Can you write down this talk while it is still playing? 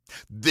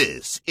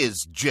This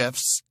is Jeff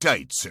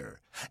Steitzer,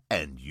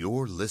 and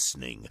you're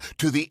listening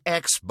to the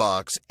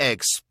Xbox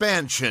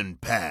Expansion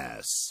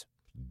Pass.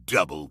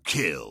 Double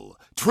kill,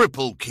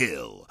 triple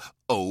kill,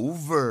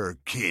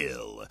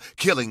 overkill,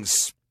 killing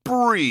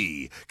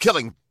spree,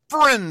 killing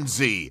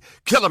frenzy,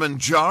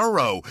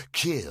 Kilimanjaro,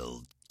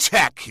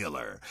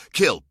 kill-tacular,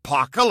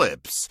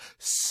 kill-pocalypse,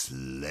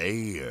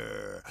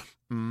 slayer,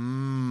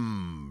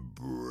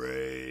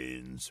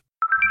 brains.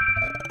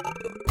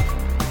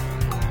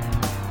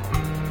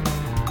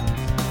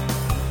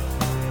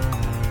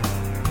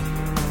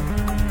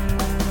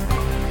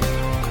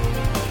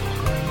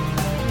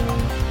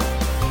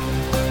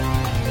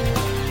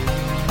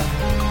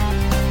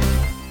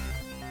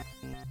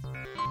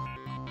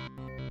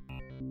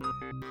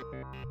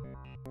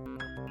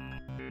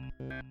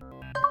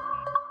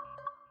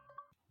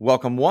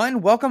 Welcome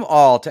one, welcome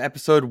all to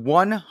episode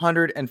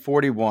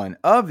 141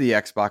 of the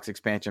Xbox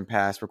Expansion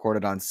Pass,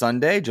 recorded on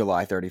Sunday,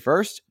 July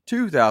 31st,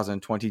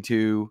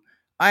 2022.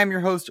 I am your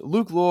host,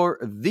 Luke Lore,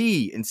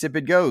 the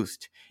Insipid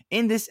Ghost.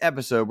 In this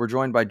episode, we're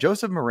joined by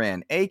Joseph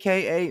Moran,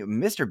 aka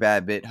Mr.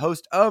 Badbit,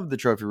 host of The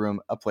Trophy Room,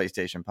 a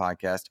PlayStation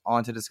podcast,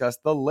 on to discuss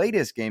the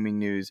latest gaming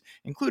news,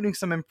 including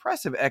some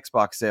impressive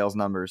Xbox sales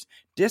numbers,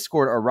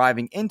 Discord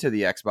arriving into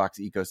the Xbox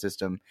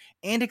ecosystem,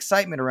 and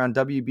excitement around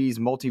WB's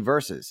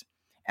multiverses.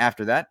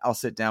 After that, I'll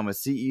sit down with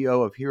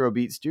CEO of Hero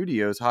Beat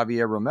Studios,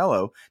 Javier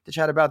Romero, to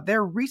chat about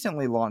their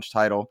recently launched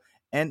title,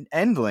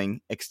 Endling: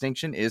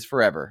 Extinction is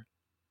Forever.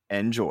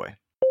 Enjoy.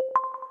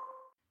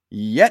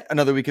 Yet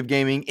another week of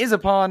gaming is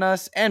upon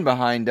us and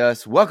behind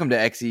us. Welcome to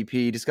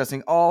XEP,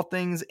 discussing all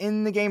things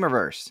in the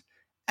Gamerverse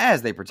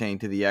as they pertain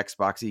to the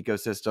Xbox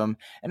ecosystem.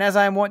 And as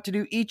I want to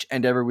do each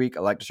and every week,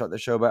 I like to start the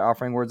show by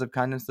offering words of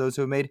kindness to those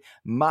who have made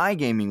my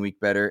gaming week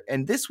better.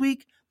 And this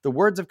week, the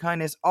words of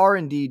kindness are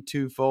indeed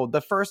twofold.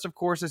 The first, of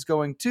course, is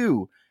going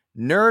to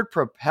Nerd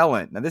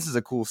Propellant. Now, this is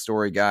a cool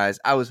story, guys.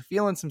 I was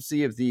feeling some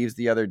Sea of Thieves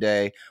the other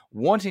day,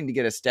 wanting to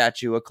get a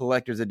statue, a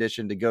collector's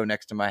edition, to go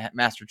next to my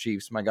Master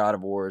Chiefs, my God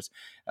of Wars,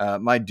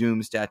 my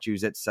Doom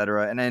statues,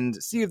 etc. And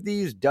Sea of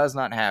Thieves does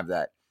not have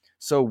that.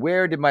 So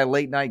where did my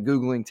late night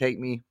Googling take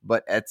me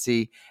but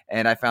Etsy?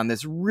 And I found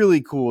this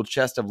really cool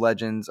chest of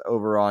legends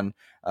over on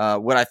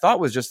what I thought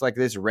was just like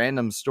this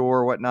random store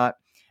or whatnot.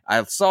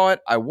 I saw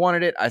it. I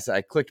wanted it.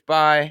 I clicked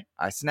buy.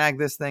 I snagged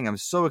this thing. I'm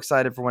so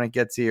excited for when it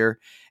gets here.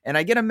 And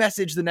I get a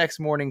message the next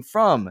morning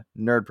from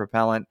Nerd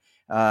Propellant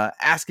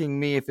asking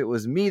me if it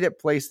was me that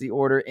placed the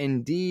order.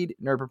 Indeed,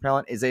 Nerd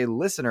Propellant is a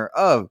listener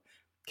of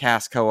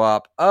Cast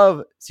Co-op,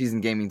 of Season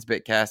Gaming's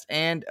Bitcast,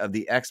 and of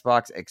the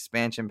Xbox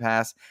Expansion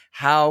Pass.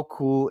 How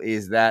cool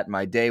is that?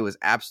 My day was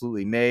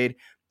absolutely made.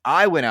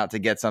 I went out to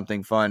get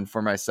something fun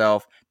for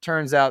myself.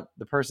 Turns out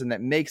the person that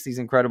makes these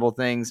incredible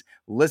things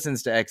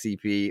listens to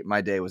XEP.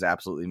 My day was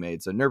absolutely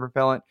made. So Nerd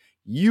Propellant,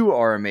 you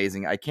are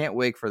amazing. I can't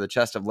wait for the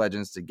Chest of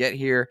Legends to get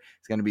here.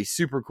 It's going to be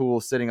super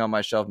cool sitting on my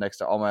shelf next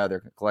to all my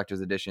other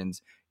collector's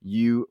editions.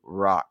 You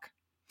rock.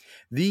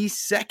 The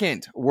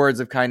second words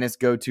of kindness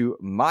go to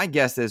my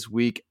guest this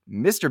week,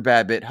 Mr.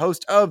 Badbit,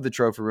 host of The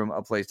Trophy Room,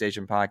 a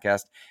PlayStation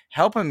podcast,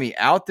 helping me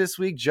out this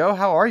week. Joe,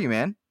 how are you,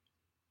 man?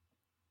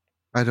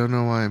 I don't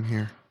know why I'm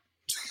here.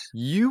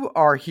 You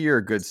are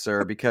here, good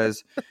sir,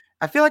 because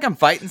I feel like I'm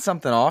fighting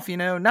something off,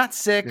 not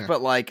sick,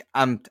 but like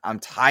I'm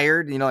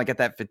tired, I get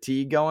that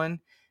fatigue going.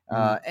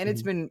 And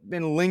it's been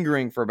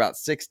lingering for about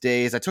 6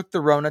 days. I took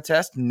the Rona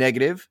test,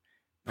 negative.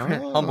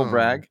 Humble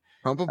brag.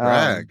 Humble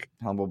brag.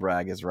 Humble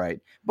brag is right.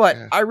 But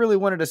I really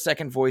wanted a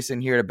second voice in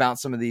here to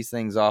bounce some of these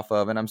things off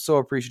of. And I'm so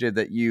appreciative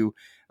that you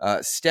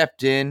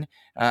stepped in.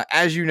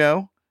 As you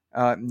know,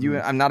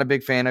 I'm not a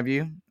big fan of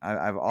you.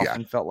 I've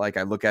often felt like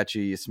I look at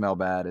you, you smell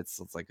bad. It's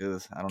like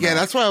this. I don't know. Yeah,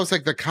 that's why I was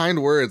like the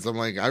kind words. I'm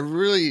like, I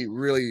really,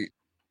 really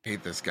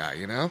hate this guy,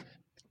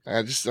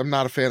 I'm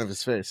not a fan of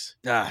his face.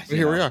 But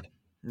here we are.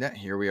 Yeah,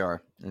 here we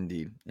are.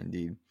 Indeed.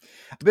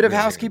 A bit of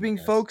housekeeping,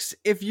 folks.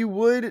 If you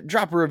would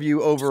drop a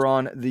review over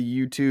on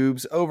the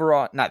YouTubes,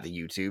 not the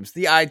YouTubes,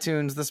 the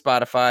iTunes, the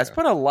Spotify's,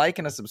 put a like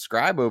and a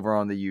subscribe over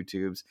on the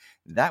YouTubes.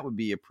 That would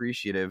be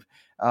appreciative.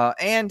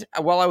 And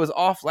while I was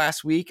off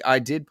last week, I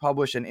did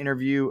publish an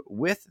interview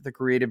with the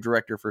creative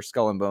director for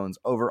Skull and Bones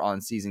over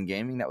on Season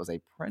Gaming. That was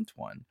a print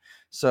one.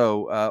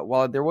 So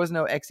while there was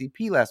no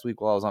XEP last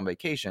week while I was on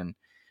vacation,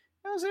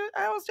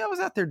 I was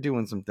out there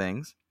doing some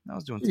things.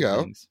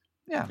 Things.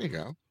 Yeah. There you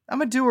go.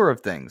 I'm a doer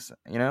of things,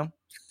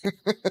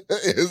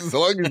 As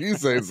long as you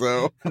say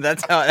so.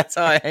 That's how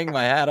I hang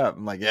my hat up.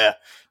 I'm like,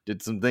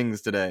 did some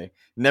things today.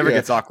 Never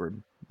gets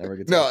awkward.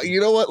 No, you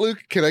know what,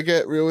 Luke? Can I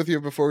get real with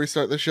you before we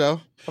start the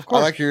show? Of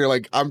course. I like you're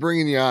like, I'm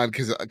bringing you on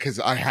because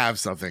I have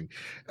something.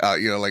 I'm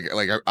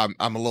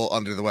a little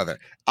under the weather.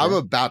 Yeah. I'm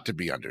about to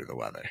be under the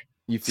weather.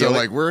 You feel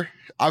it? Like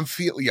I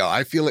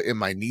feel it in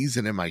my knees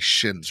and in my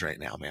shins right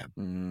now,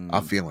 man.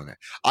 I'm feeling it.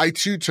 I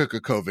too took a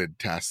COVID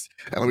test,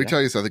 and let me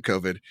tell you something.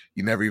 COVID,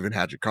 you never even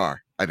had your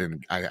car. I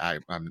didn't.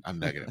 I'm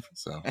negative.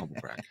 So humble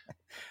brag.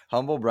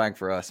 Humble brag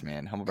for us,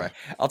 man. Humble brag.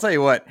 I'll tell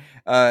you what.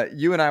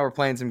 You and I were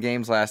playing some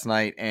games last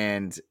night,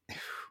 and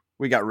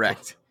we got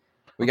wrecked.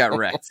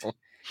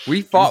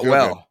 We fought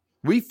well.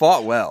 We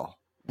fought well.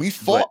 We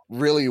fought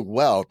really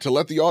well. To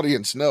let the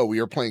audience know,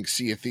 we were playing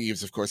Sea of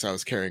Thieves. Of course, I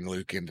was carrying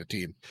Luke into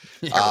team.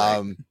 Yeah,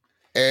 right.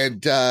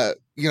 And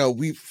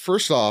we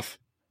first off,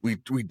 we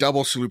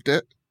double slooped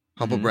it,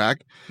 humble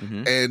brag.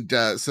 And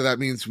so that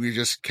means we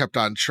just kept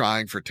on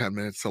trying for 10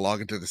 minutes to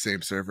log into the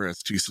same server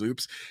as 2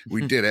 sloops.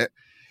 We did it.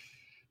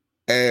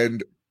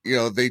 And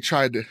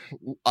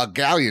a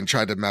galleon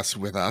tried to mess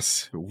with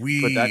us.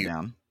 We put that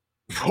down.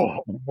 Oh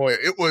boy,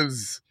 it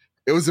was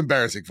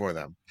embarrassing for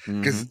them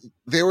because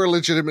they were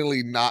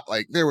legitimately not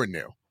like, they were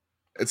new.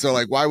 And so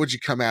like, why would you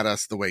come at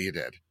us the way you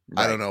did?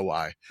 Right. I don't know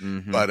why,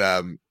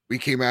 but we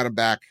came at them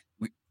back.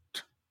 We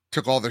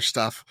took all their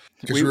stuff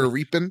because we were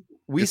reaping.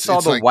 We saw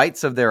the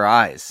whites of their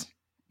eyes.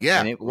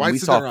 Yeah, we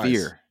saw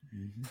fear.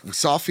 We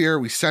saw fear.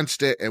 We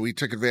sensed it, and we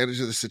took advantage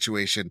of the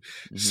situation.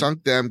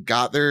 Sunk them,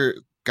 got their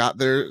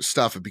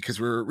stuff, and because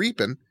we were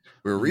reaping,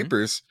 we were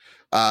reapers.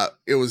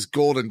 It was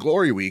Golden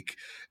Glory Week,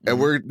 and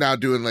we're now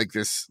doing like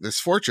this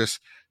fortress.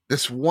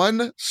 This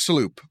one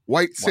sloop,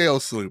 white sail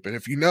sloop, and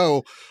if you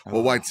know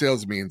what white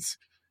sails means,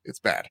 it's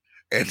bad.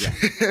 And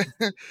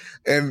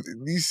and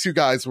these 2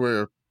 guys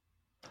were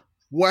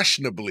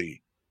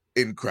questionably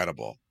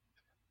incredible.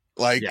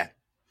 Like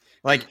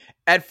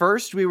at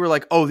first we were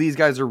like, oh, these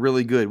guys are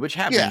really good, which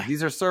happens. Yeah.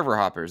 These are server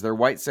hoppers. They're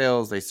white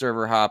sails. They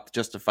server hop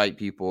just to fight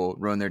people,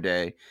 ruin their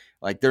day.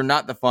 Like, they're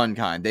not the fun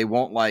kind. They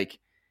won't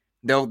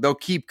they'll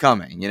keep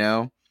coming,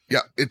 Yeah,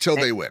 until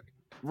they win.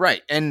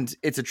 Right. And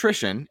it's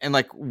attrition. And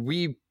like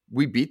we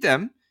beat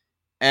them.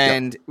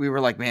 And we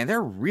were like, man,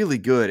 they're really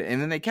good.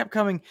 And then they kept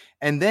coming.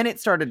 And then it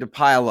started to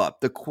pile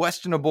up. The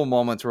questionable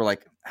moments were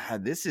like,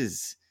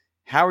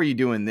 how are you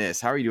doing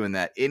this? How are you doing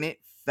that? And it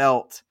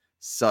felt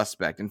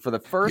suspect. And for the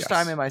first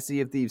time in my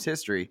Sea of Thieves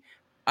history,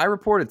 I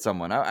reported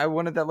someone. I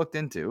wanted that looked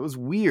into. It was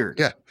weird.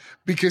 Yeah,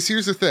 because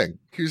here's the thing.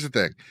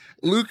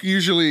 Luke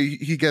usually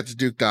he gets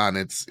duked on.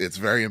 It's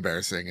very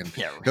embarrassing, and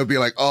he'll be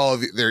like, "Oh,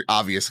 they're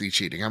obviously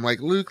cheating." I'm like,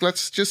 "Luke,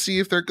 let's just see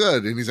if they're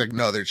good." And he's like,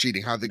 "No, they're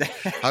cheating. How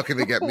can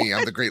they get me?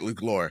 I'm the great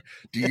Luke Lore.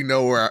 Do you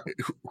know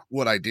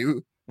what I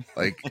do?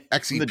 Like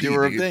XEP, the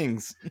doer of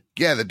things."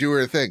 Yeah, the doer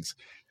of things.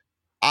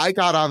 I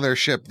got on their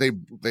ship. They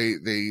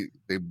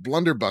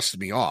blunderbusted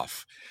me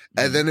off,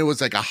 and then it was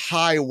like a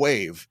high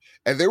wave.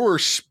 And they were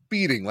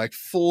speeding like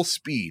full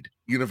speed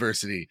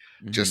university,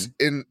 just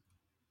in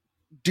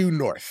due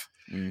north.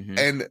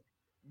 And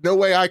no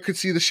way I could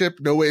see the ship,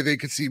 no way they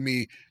could see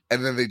me.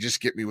 And then they just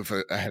get me with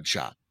a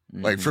headshot,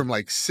 like from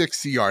like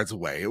 60 yards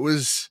away. It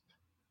was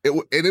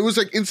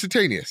like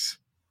instantaneous.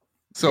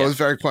 So it was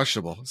very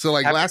questionable. So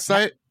like last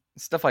night,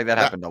 stuff like that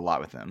happened a lot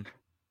with them.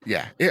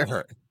 Yeah, it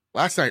hurt.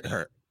 Last night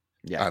hurt.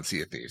 Yeah, on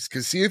Sea of Thieves,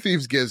 because Sea of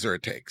Thieves gives or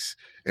it takes,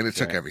 and it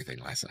took everything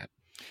last night.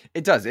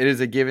 It does. It is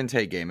a give and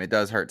take game. It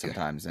does hurt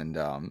sometimes, and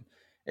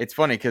it's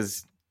funny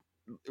because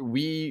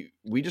we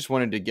just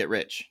wanted to get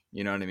rich.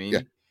 You know what I mean?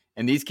 Yeah.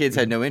 And these kids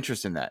had no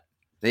interest in that.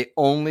 They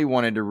only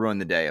wanted to ruin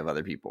the day of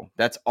other people.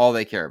 That's all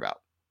they care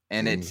about,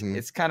 and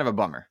it's kind of a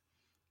bummer.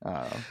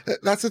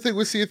 That's the thing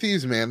with Sea of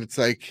Thieves, man. It's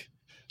like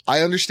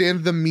I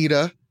understand the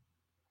meta,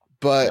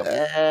 but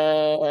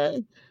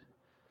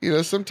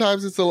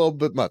sometimes it's a little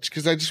bit much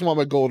because I just want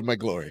my gold and my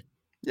glory,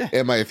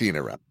 and my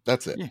Athena rep.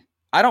 That's it. Yeah.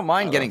 I don't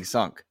mind getting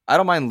sunk. I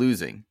don't mind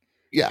losing.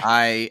 Yeah.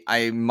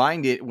 I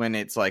mind it when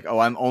it's like, oh,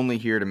 I'm only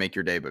here to make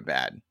your day but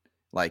bad.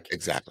 Like,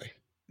 exactly.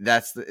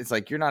 It's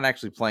like you're not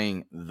actually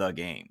playing the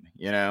game,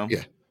 Yeah.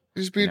 You're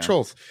just being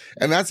trolls.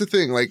 And that's the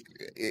thing. Like,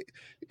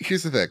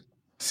 here's the thing.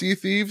 Sea of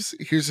Thieves,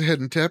 here's a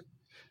hidden tip.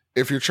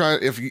 If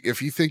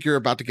you think you're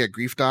about to get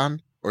griefed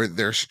on or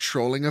there's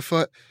trolling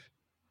afoot,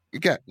 you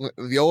get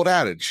the old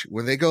adage,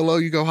 when they go low,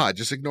 you go high.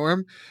 Just ignore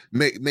them,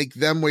 make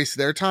them waste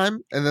their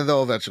time, and then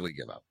they'll eventually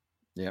give up.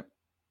 Yep.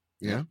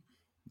 Yeah,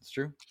 it's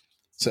true.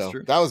 So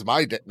that was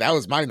my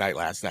night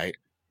last night.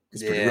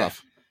 It's pretty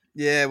rough.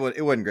 Yeah, well,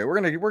 it wasn't great. We're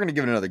gonna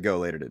give it another go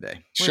later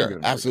today. Sure,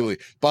 absolutely.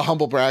 But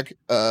humble brag,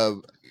 I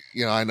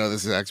know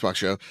this is an Xbox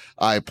show.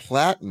 I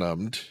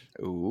platinumed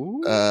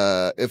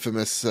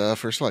Infamous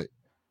First Light.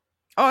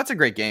 Oh, that's a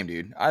great game,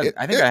 dude. I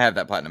think I have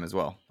that platinum as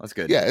well. That's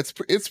good. Yeah,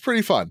 it's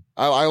pretty fun.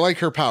 I like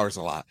her powers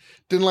a lot.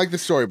 Didn't like the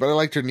story, but I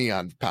liked her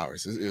neon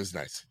powers. It was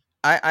nice.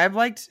 I've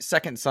liked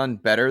Second Son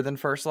better than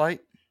First Light.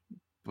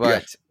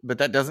 But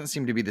that doesn't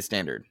seem to be the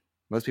standard.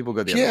 Most people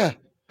go the other way.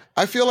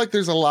 I feel like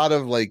there's a lot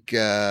of like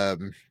I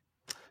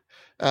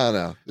don't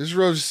know. There's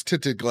rose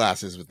tinted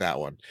glasses with that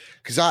one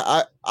because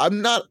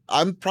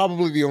I'm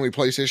probably the only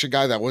PlayStation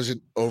guy that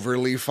wasn't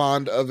overly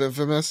fond of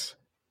Infamous.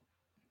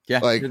 Yeah,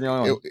 like you're the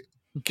only one.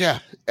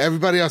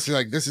 Everybody else is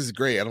like, this is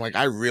great, and I'm like,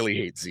 I really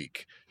hate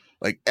Zeke.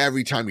 Like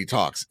every time he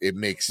talks, it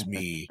makes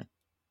me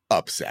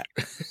upset.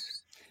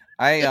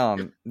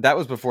 That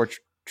was before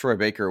Troy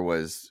Baker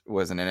was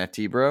an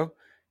NFT bro.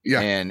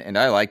 Yeah, and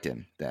I liked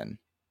him then.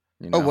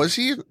 Oh, was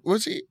he?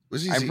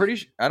 I'm pretty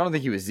sure. I don't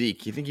think he was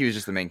Zeke. You think he was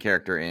just the main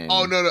character in?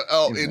 Oh no!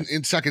 Oh,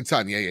 in Second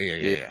Son.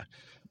 Yeah.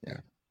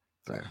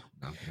 So,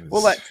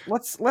 well,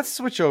 let's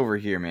switch over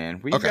here,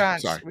 man. We got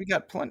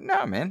plenty.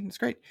 No, man, it's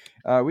great.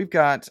 We've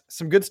got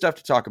some good stuff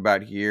to talk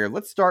about here.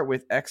 Let's start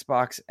with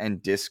Xbox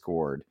and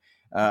Discord.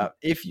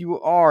 If you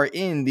are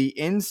in the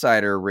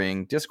insider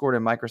ring, Discord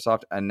and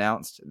Microsoft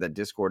announced that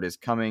Discord is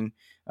coming.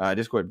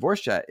 Discord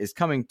voice chat is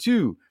coming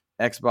to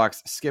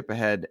Xbox skip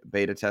ahead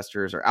beta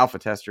testers or alpha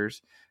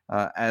testers,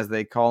 as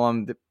they call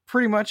them.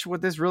 Pretty much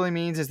what this really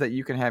means is that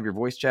you can have your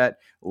voice chat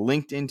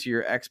linked into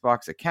your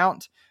Xbox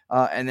account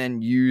and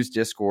then use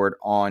Discord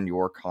on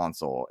your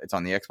console. It's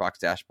on the Xbox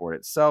dashboard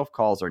itself.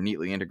 Calls are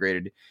neatly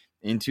integrated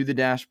into the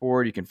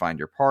dashboard. You can find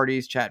your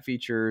parties, chat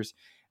features.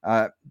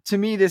 To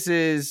me, this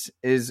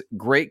is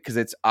great because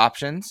it's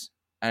options.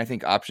 And I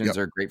think options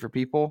are great for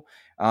people.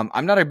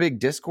 I'm not a big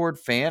Discord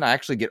fan. I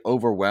actually get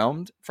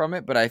overwhelmed from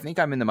it, but I think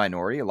I'm in the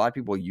minority. A lot of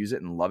people use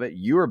it and love it.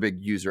 You're a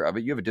big user of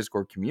it. You have a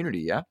Discord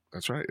community, yeah?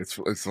 That's right.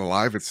 It's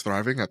alive. It's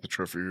thriving at the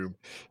Trophy Room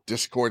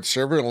Discord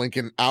server. Link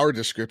in our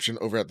description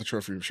over at the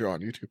Trophy Room Show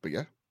on YouTube. But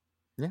yeah,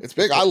 it's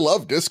big. I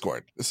love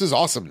Discord. This is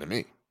awesome to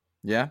me.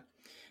 Yeah?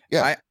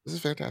 Yeah, this is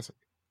fantastic.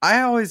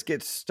 I always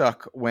get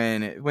stuck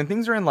when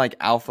things are in like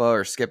alpha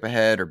or skip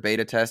ahead or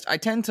beta test. I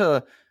tend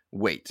to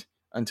wait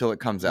until it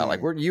comes out. Like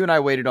you and I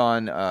waited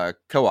on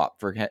co-op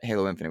for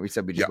Halo Infinite. We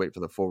said we just wait for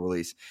the full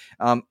release.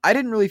 I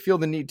didn't really feel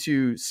the need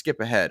to skip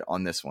ahead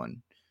on this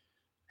one.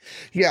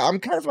 Yeah, I'm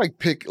kind of like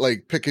pick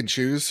and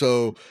choose.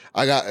 So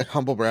I got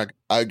humble brag.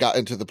 I got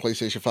into the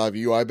PlayStation 5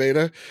 UI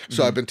beta.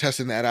 So I've been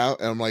testing that out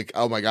and I'm like,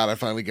 oh my God, I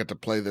finally get to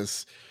play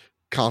this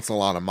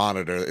console on a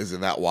monitor.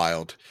 Isn't that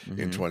wild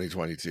in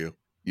 2022?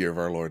 Year of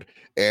our Lord.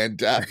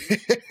 And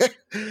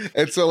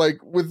and so like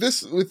with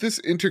this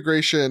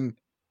integration,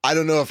 I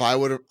don't know if I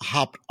would have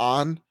hopped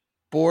on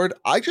board.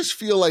 I just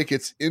feel like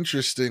it's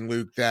interesting,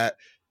 Luke, that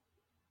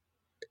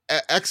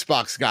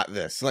Xbox got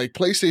this. Like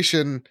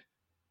PlayStation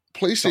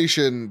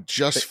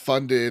just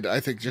funded, I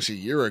think just a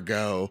year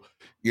ago,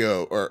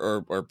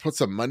 or put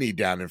some money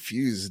down and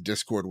fused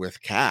Discord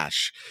with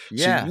cash.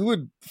 Yeah. So you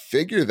would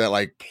figure that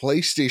like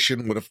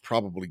PlayStation would have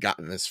probably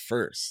gotten this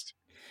first.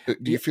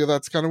 Do you feel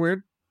that's kind of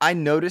weird? I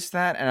noticed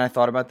that and I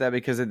thought about that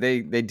because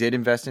they did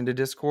invest into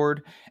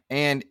Discord,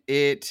 and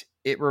it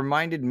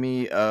reminded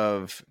me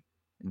of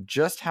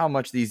just how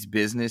much these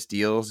business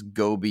deals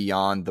go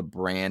beyond the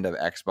brand of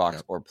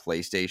Xbox or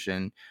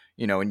PlayStation.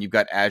 And you've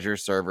got Azure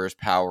servers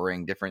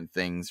powering different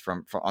things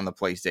from on the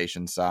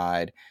PlayStation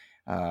side.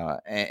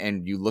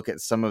 And you look at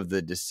some of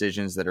the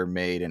decisions that are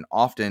made, and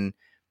often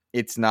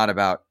it's not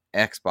about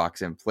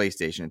Xbox and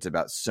PlayStation. It's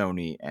about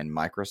Sony and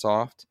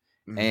Microsoft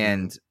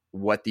and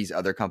what these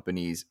other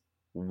companies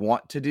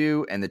want to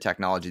do and the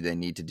technology they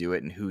need to do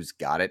it and who's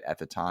got it at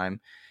the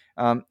time.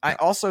 I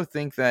also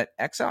think that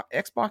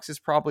Xbox is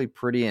probably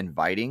pretty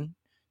inviting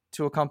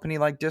to a company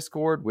like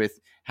Discord with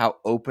how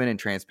open and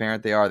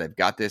transparent they are. They've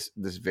got this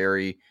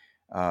very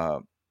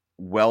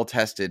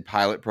well-tested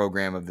pilot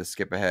program of the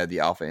skip ahead,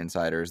 the alpha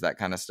insiders, that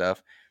kind of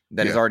stuff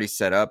that is already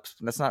set up.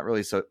 That's not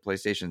really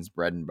PlayStation's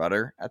bread and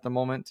butter at the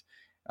moment.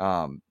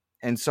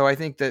 And so I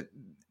think that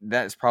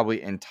is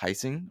probably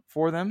enticing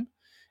for them.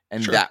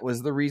 And that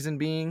was the reason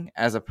being,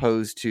 as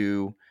opposed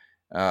to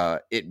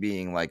it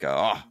being like,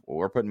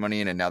 we're putting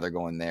money in and now they're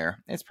going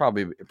there. It's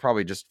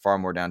probably just far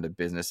more down to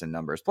business and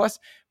numbers. Plus,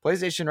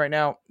 PlayStation right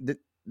now,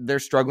 they're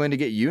struggling to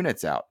get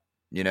units out.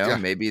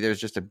 Maybe there's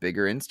just a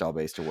bigger install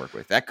base to work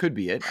with. That could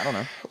be it. I don't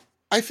know.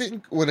 I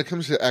think when it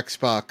comes to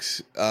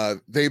Xbox,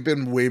 they've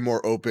been way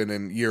more open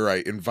and, you're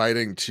right,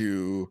 inviting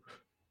to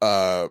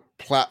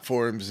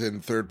platforms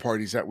and third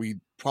parties that we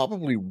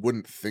probably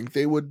wouldn't think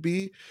they would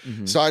be.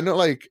 So I know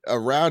like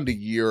around a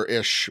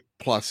year-ish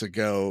plus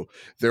ago,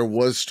 there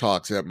was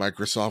talks that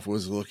Microsoft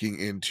was looking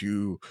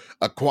into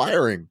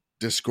acquiring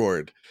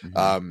Discord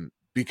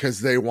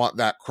because they want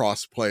that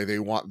cross-play. They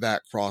want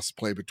that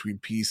cross-play between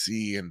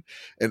PC and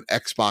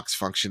Xbox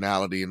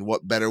functionality. And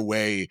what better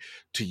way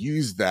to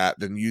use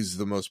that than use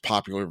the most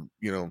popular,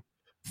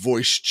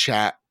 voice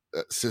chat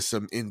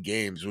system in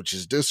games, which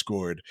is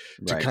Discord,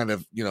 to kind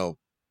of,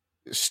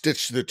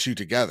 stitch the two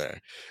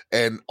together.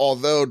 And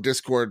although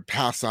Discord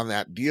passed on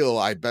that deal,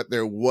 I bet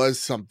there was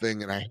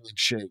something in a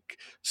handshake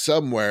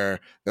somewhere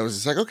that was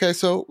just like, okay,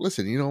 so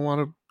listen, you don't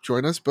want to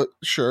join us, but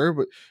sure,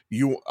 but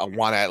you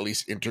want to at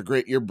least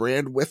integrate your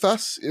brand with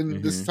us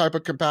in this type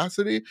of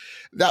capacity.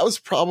 That was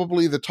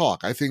probably the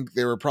talk. I think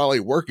they were probably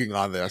working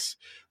on this.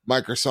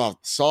 Microsoft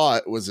saw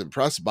it, was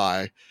impressed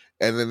by,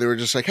 and then they were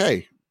just like,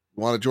 hey,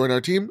 want to join our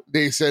team?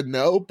 They said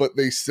no, but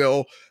they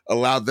still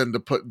allowed them to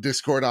put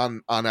Discord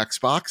on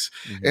Xbox.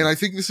 And I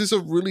think this is a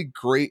really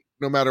great,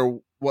 no matter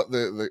what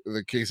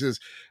the case is,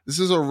 this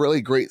is a really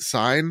great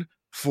sign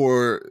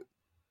for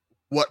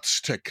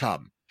what's to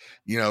come.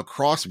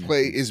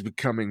 Crossplay is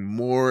becoming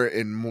more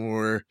and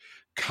more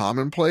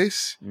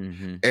commonplace,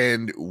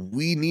 and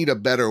we need a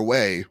better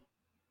way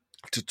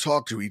to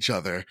talk to each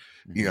other,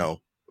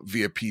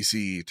 via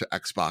PC to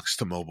Xbox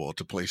to mobile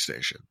to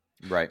PlayStation.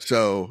 Right.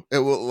 So it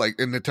will, like,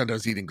 and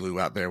Nintendo's eating glue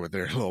out there with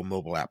their little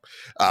mobile app.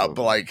 But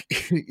like,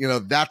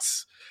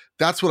 that's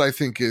what I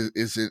think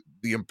is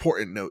the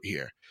important note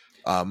here.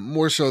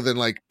 More so than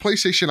like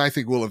PlayStation, I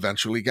think will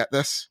eventually get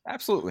this.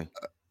 Absolutely.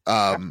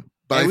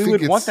 But we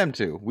would want them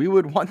to. We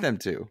would want them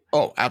to.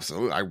 Oh,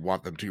 absolutely. I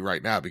want them to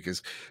right now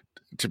because,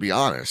 to be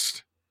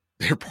honest,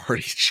 their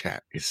party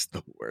chat is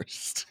the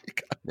worst.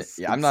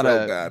 Yeah, I'm not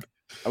bad.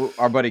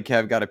 Our buddy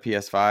Kev got a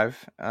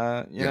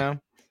PS5, you know,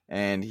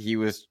 and he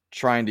was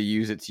trying to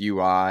use its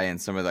UI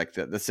and some of like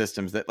the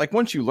systems that like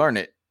once you learn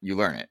it, you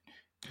learn it.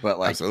 But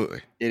like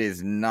Absolutely. it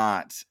is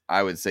not,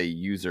 I would say,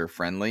 user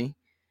friendly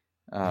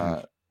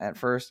at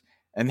first.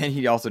 And then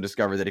he also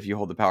discovered that if you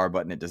hold the power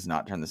button, it does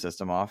not turn the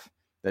system off.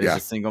 That is the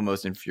single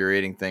most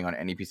infuriating thing on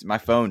any PC. My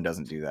phone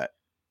doesn't do that.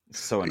 It's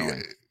so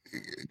annoying.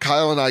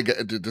 Kyle and I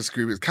get to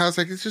disagree with. Kyle's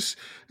like, it's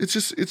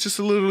just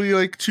literally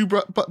like 2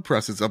 button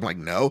presses. I'm like,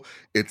 no,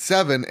 it's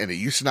 7, and it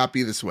used to not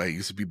be this way. It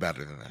used to be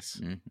better than this.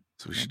 Mm-hmm.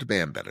 So we should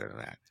demand better than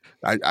that.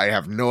 I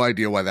have no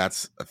idea why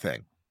that's a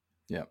thing.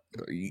 Yeah.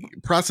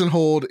 Press and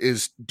hold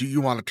is, do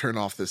you want to turn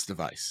off this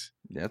device?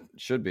 Yeah,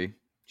 should be.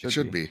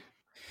 Should be.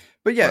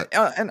 But yeah,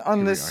 and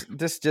on this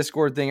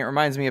Discord thing, it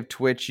reminds me of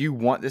Twitch. You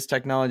want this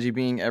technology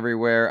being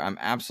everywhere. I'm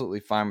absolutely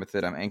fine with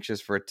it. I'm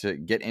anxious for it to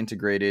get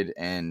integrated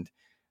and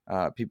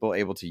people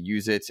able to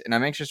use it. And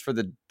I'm anxious for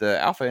the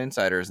alpha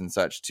insiders and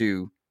such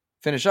to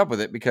finish up with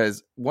it,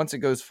 because once it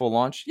goes full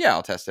launch,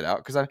 I'll test it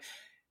out. Because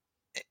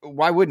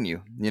why wouldn't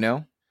you? You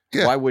know?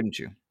 Yeah. Why wouldn't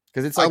you?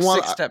 Because it's like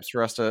 6 steps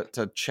for us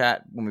to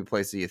chat when we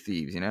play Sea of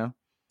Thieves, you know?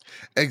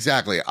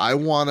 Exactly. I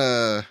want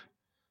to...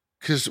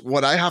 Because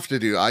what I have to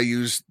do, I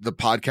use the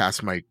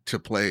podcast mic to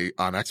play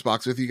on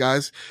Xbox with you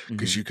guys,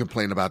 because you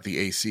complain about the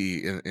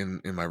AC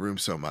in my room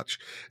so much.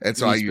 And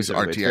so I use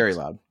RTX. It's very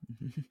loud.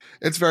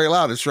 It's very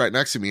loud. It's right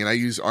next to me. And I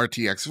use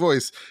RTX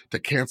voice to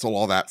cancel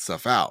all that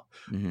stuff out.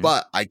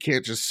 But I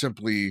can't just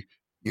simply,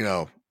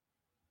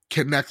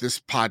 connect this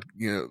pod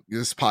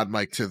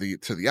mic to the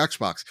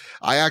Xbox.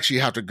 I actually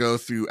have to go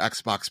through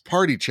Xbox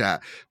Party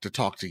Chat to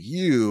talk to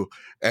you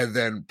and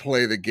then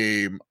play the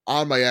game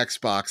on my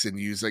Xbox and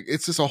use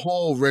it's just a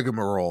whole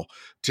rigmarole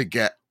to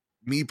get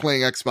me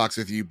playing Xbox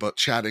with you, but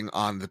chatting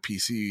on the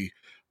PC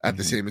at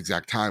the same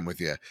exact time with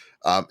you.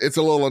 It's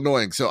a little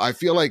annoying. So I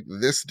feel like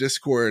this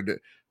Discord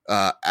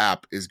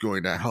app is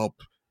going to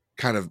help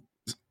kind of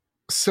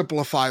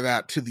simplify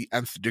that to the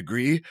nth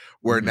degree,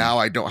 where now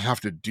I don't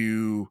have to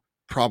do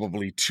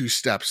probably 2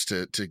 steps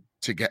to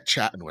get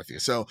chatting with you.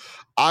 So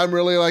I'm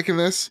really liking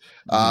this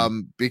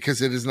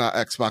because it is not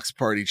Xbox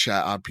Party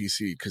Chat on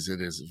PC, because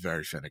it is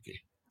very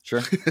finicky.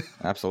 Sure.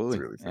 Absolutely.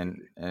 Really and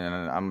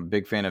I'm a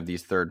big fan of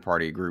these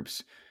third-party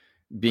groups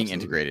being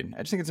integrated.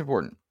 I just think it's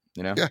important,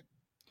 you know? Yeah.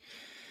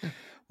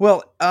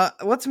 Well,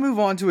 let's move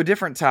on to a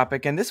different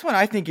topic. And this one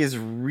I think is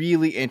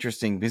really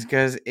interesting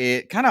because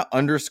it kind of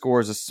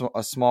underscores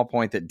a small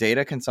point that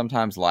data can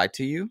sometimes lie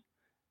to you.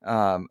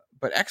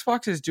 But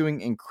Xbox is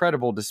doing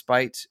incredible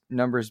despite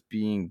numbers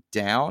being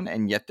down,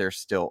 and yet they're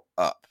still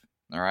up.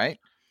 All right.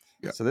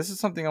 Yeah. So this is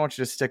something I want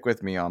you to stick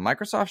with me on.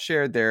 Microsoft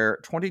shared their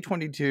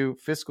 2022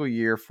 fiscal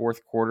year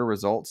 4th quarter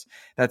results.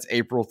 That's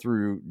April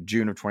through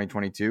June of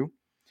 2022.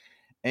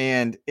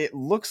 And it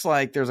looks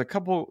like there's a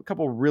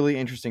couple really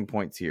interesting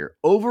points here.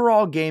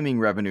 Overall gaming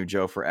revenue,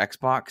 Joe, for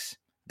Xbox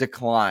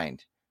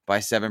declined by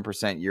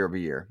 7% year over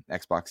year.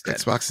 Xbox dead.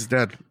 Xbox is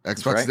dead.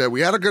 Xbox is dead. We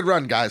had a good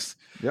run, guys.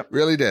 Yep.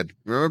 Really did.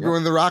 Remember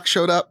when The Rock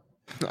showed up?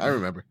 I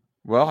remember.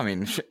 Well, I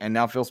mean, and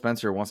now Phil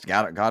Spencer wants to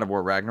God of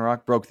War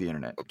Ragnarok. Broke the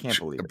internet. Can't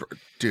believe it.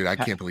 Dude, I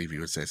can't believe you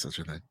would say such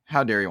a thing.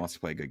 How dare he wants to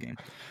play a good game.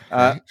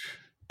 Right?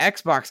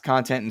 Xbox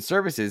content and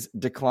services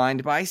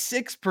declined by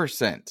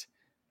 6%.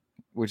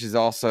 Which is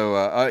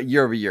also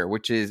year over year,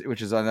 which is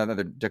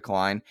another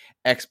decline.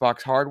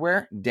 Xbox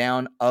hardware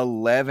down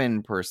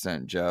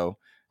 11%, Joe.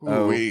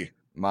 Ooh-wee.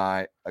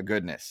 My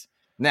goodness.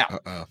 Now,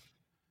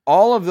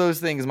 all of those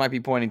things might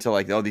be pointing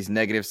to these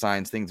negative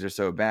signs, things are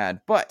so bad.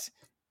 But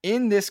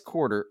in this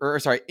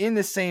in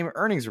this same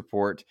earnings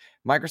report,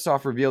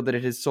 Microsoft revealed that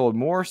it has sold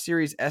more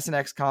Series S and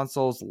X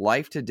consoles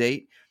life to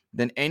date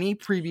than any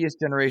previous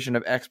generation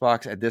of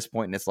Xbox at this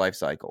point in its life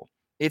cycle.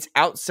 It's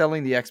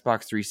outselling the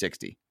Xbox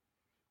 360.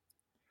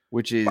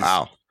 Which is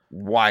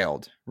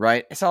wild,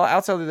 right? So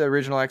outside of the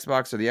original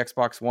Xbox or the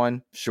Xbox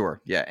One,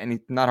 sure. Yeah, and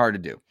not hard to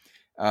do.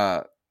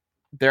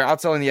 They're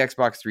outselling the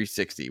Xbox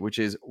 360, which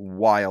is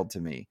wild to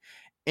me.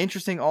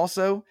 Interesting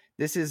also,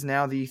 this is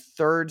now the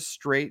 3rd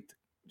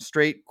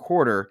straight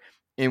quarter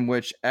in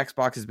which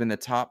Xbox has been the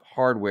top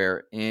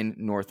hardware in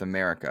North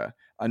America.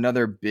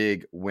 Another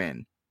big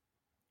win.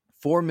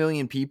 4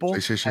 million people.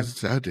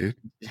 PlayStation's dead, dude.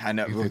 I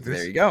know. Well,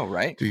 there you go,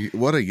 right?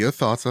 What are your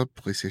thoughts on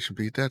PlayStation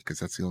being dead? Because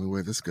that's the only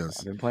way this goes.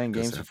 I've been playing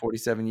games for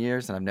 47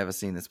 years, and I've never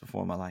seen this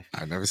before in my life.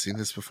 I've never seen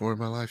this before in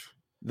my life.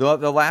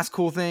 The last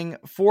cool thing,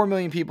 4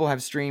 million people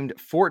have streamed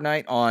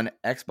Fortnite on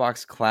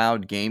Xbox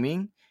Cloud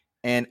Gaming.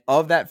 And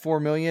of that 4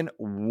 million,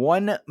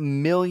 1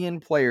 million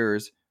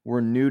players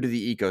were new to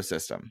the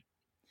ecosystem.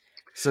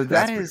 So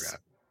that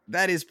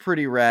is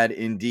pretty rad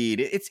indeed.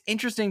 It's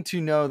interesting to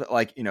know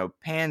that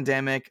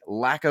pandemic,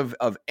 lack of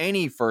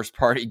any first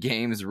party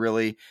games,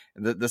 really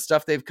the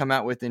stuff they've come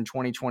out with in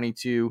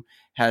 2022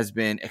 has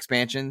been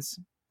expansions,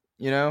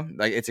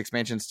 it's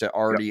expansions to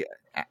already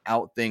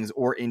out things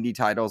or indie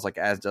titles like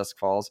As Dusk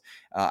Falls.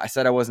 I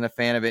said I wasn't a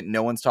fan of it.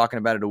 No one's talking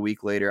about it a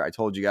week later. I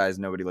told you guys,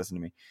 nobody listened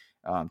to me.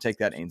 Take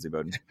that, Ainsley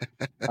Bowden.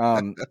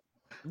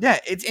 Yeah,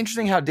 it's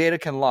interesting how data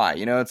can lie.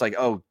 It's like,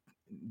 oh,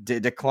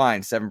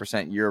 decline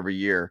 7% year over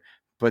year,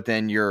 but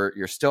then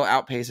you're still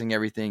outpacing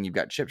everything. You've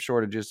got chip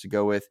shortages to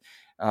go with.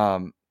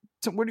 So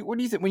what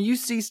do you think when you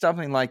see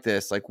something like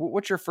this? Like,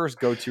 what's your first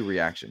go-to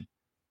reaction?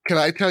 Can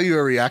I tell you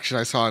a reaction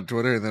I saw on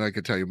Twitter, and then I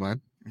could tell you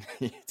mine?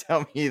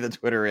 Tell me the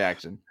Twitter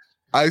reaction.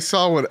 I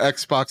saw when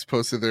Xbox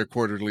posted their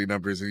quarterly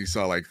numbers and you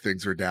saw like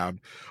things were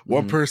down.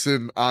 One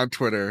person on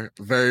Twitter,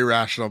 very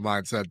rational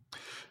mind, said,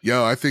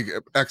 "Yo, I think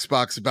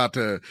Xbox is about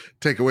to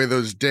take away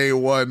those day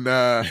one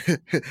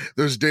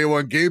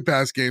Game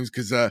Pass games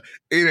because it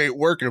ain't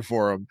working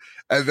for them."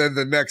 And then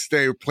the next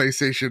day,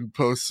 PlayStation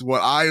posts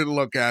what I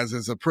look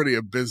as a pretty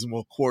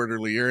abysmal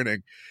quarterly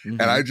earning,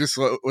 and I just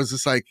was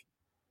just like,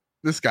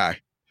 this guy.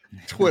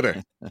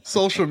 Twitter,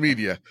 social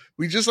media.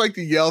 We just like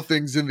to yell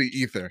things in the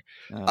ether.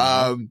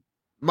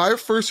 My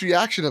first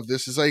reaction of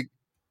this is like,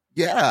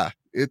 yeah,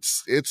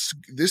 this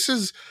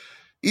is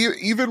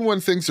even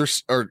when things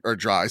are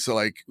dry. So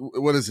like,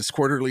 what is this,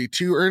 quarterly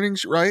 2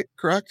 earnings, right?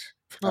 Correct?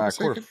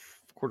 Quarter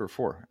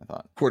 4, I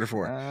thought. Quarter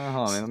 4.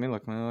 Hold on, let me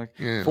look.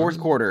 Yeah, fourth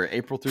quarter,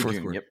 April through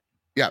June. Quarter. Yep.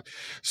 Yeah.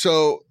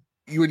 So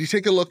when you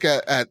take a look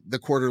at the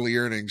quarterly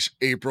earnings,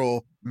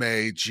 April,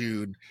 May,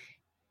 June,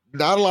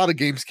 not a lot of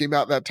games came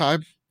out that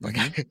time.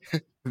 Like,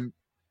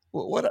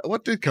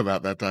 what did come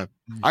out that time?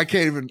 I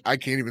can't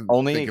even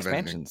only think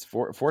expansions.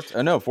 Forza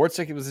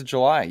was in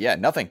July. Yeah,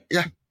 nothing.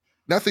 Yeah,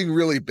 nothing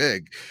really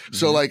big.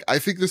 So like, I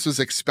think this was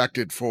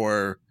expected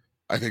for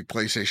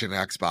PlayStation,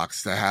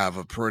 Xbox to have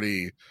a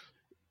pretty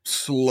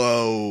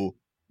slow,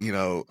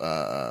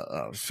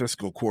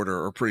 fiscal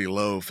quarter, or pretty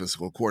low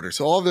fiscal quarter.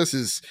 So all this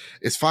is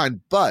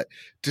fine, but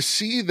to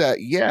see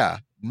that, yeah,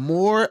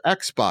 more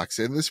Xbox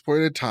in this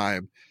point in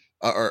time,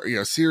 or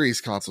series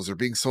consoles are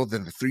being sold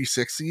than the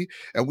 360,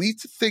 and we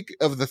think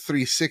of the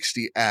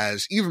 360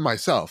 as, even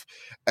myself,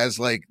 as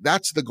like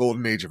that's the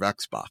golden age of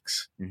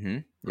Xbox,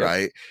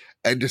 right?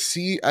 And to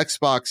see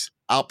Xbox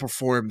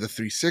outperform the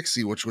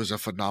 360, which was a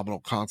phenomenal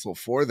console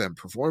for them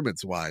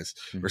performance wise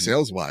or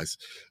sales wise,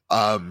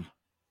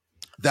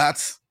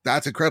 that's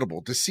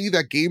incredible. To see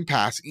that Game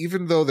Pass,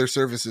 even though their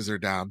services are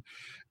down,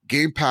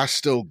 Game Pass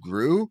still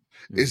grew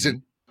is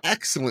an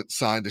excellent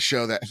sign to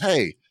show that,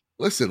 hey,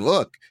 listen,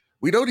 look,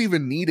 we don't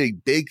even need a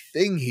big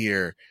thing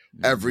here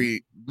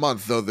every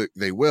month, though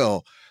they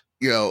will.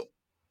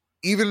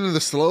 Even in the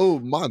slow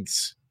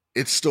months,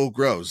 it still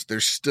grows.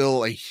 There's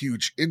still a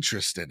huge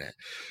interest in it.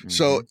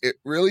 So it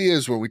really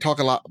is where we talk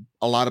a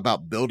lot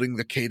about building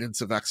the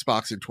cadence of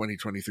Xbox in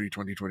 2023,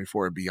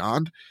 2024, and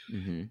beyond.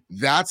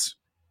 That's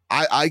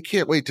I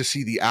can't wait to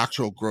see the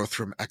actual growth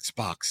from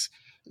Xbox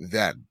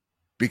then,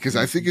 because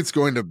I think it's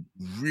going to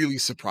really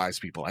surprise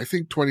people. I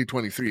think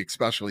 2023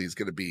 especially is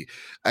going to be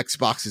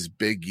Xbox's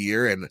big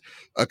year, and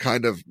a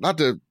kind of, not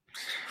to,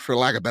 for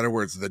lack of better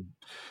words, the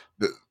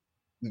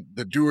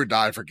do or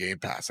die for Game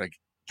Pass. Like,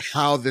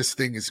 how this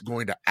thing is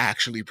going to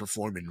actually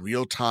perform in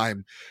real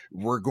time,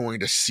 we're going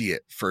to see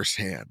it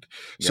firsthand.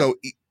 So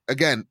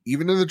again,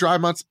 even in the dry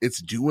months,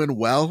 it's doing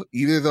well,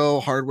 even though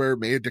hardware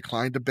may have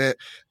declined a bit,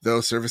 though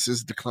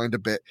services declined a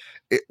bit.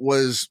 It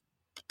was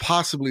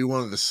possibly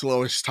one of the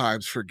slowest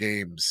times for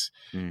games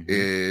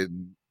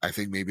in, I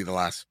think, maybe the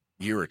last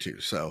year or two.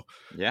 So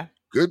yeah,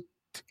 good.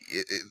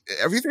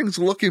 Everything's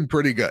looking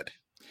pretty good.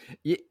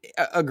 Yeah,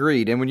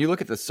 agreed. And when you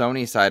look at the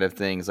Sony side of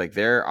things, like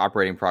their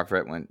operating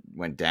profit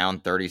went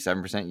down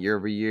 37% year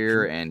over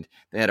year, and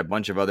they had a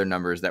bunch of other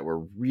numbers that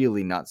were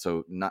really not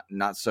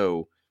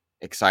so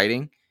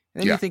exciting.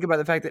 And then you think about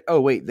the fact that,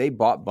 oh wait, they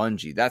bought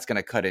Bungie. That's going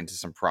to cut into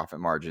some profit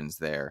margins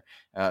there.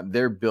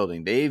 They're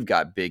building. They've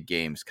got big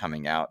games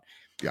coming out.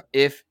 Yeah.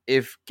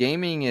 If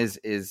gaming is,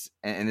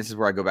 and this is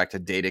where I go back to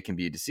data can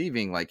be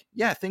deceiving. Like,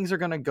 yeah, things are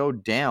going to go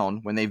down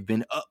when they've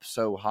been up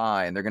so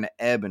high, and they're going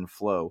to ebb and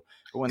flow.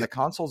 But when the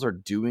consoles are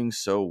doing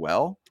so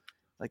well,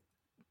 like,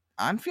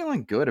 I'm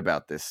feeling good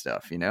about this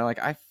stuff. Like,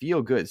 I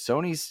feel good.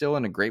 Sony's still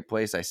in a great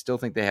place. I still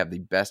think they have the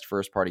best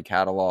first party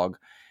catalog.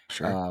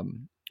 Sure.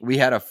 We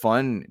had a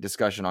fun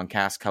discussion on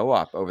Cast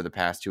Co-op over the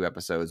past 2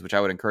 episodes, which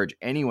I would encourage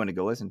anyone to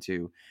go listen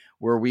to,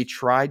 where we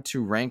tried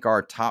to rank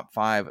our top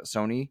 5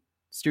 Sony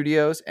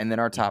studios and then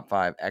our top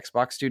 5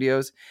 Xbox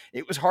studios.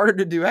 It was harder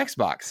to do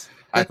Xbox,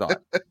 I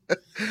thought.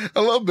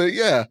 A little bit,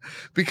 yeah,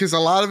 because a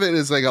lot of it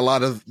is like a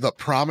lot of the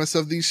promise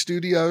of these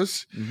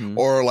studios,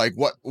 or like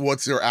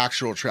what's their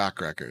actual track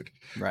record,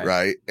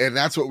 right? And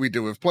that's what we did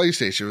with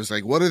PlayStation. It was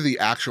like, what are the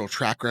actual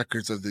track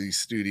records of these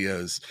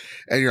studios?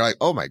 And you're like,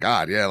 oh my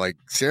god, yeah, like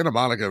Santa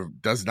Monica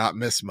does not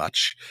miss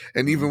much,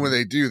 and even when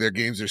they do, their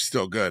games are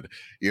still good.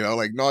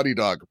 Like Naughty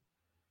Dog,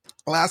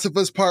 Last of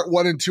Us Part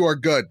 1 and 2 are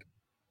good.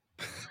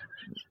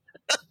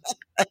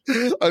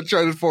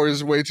 Uncharted 4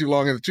 is way too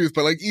long in the tooth,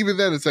 but like even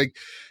then, it's like,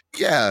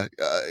 yeah,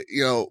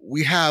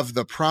 we have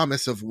the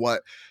promise of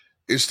what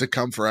is to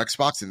come for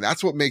Xbox, and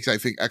that's what makes, I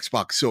think,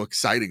 Xbox so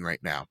exciting right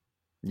now.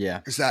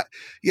 Yeah, is that,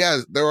 yeah,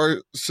 there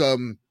are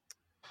some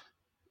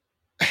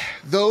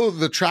though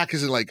the track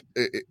isn't like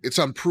it's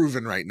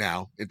unproven right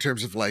now in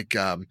terms of like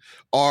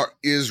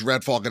is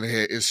Redfall going to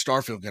hit, is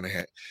Starfield going to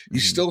hit, you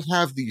still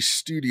have these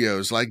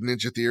studios like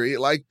Ninja Theory,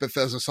 like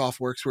Bethesda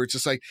Softworks, where it's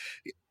just like,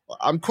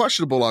 I'm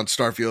questionable on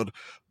Starfield,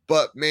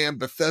 but man,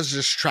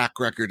 Bethesda's track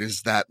record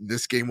is that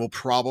this game will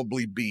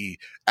probably be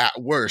at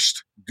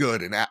worst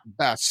good and at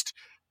best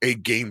a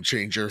game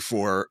changer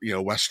for, you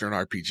know, Western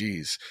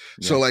RPGs.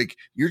 Yeah. So like,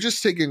 you're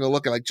just taking a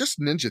look at like just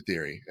Ninja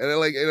Theory and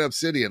like in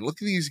Obsidian,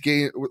 look at these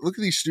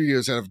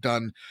studios that have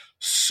done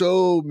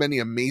so many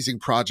amazing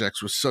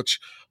projects with such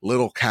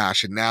little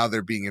cash, and now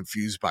they're being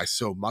infused by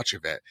so much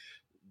of it.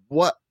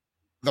 What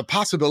the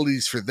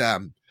possibilities for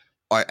them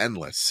are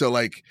endless. So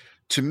like,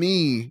 to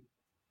me,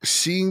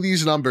 seeing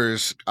these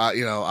numbers,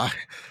 you know,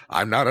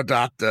 I'm not a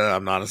doctor,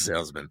 I'm not a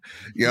salesman.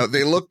 You know,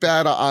 they look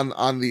bad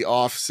on the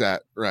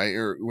offset, right?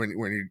 Or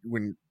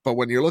when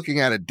you're looking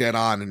at it dead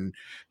on, and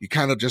you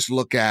kind of just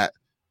look at,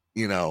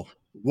 you know,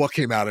 what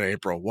came out in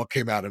April, what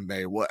came out in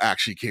May, what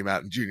actually came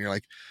out in June. You're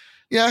like,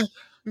 yeah,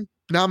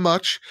 not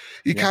much.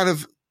 You kind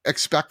of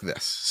expect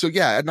this. So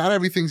yeah, not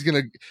everything's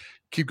gonna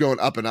keep going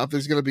up and up.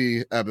 There's gonna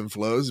be ebb and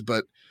flows,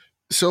 but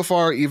so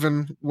far,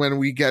 even when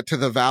we get to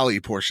the valley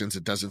portions,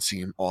 it doesn't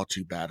seem all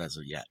too bad as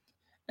of yet.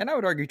 And I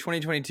would argue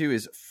 2022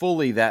 is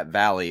fully that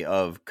valley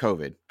of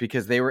COVID,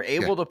 because they were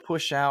able to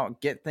push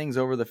out, get things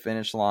over the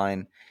finish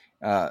line,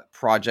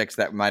 projects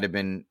that might have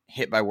been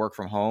hit by work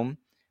from home.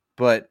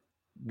 But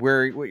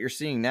what you're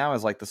seeing now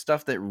is like the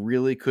stuff that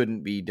really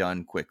couldn't be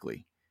done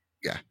quickly.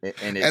 Yeah.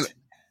 And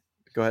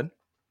go ahead.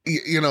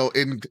 You know,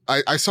 and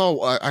I've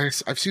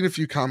seen a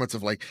few comments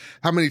of like,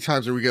 how many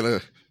times are we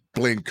going to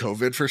blame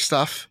COVID for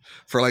stuff,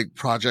 for like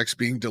projects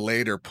being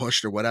delayed or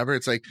pushed or whatever?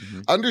 It's like,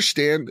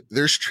 understand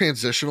there's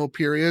transitional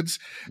periods,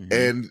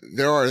 and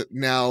there are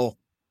now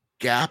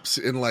gaps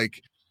in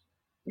like,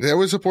 there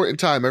was a point in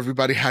time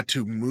everybody had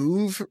to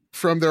move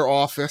from their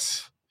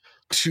office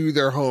to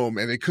their home,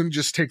 and they couldn't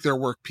just take their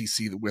work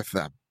PC with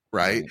them.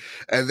 Right.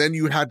 And then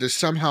you had to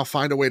somehow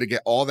find a way to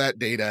get all that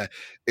data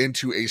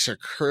into a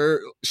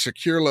secure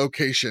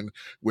location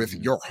with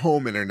your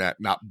home internet,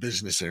 not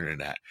business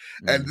internet.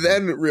 And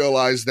then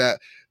realize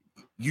that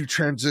you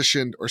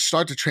transitioned or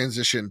start to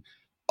transition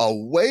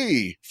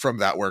away from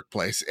that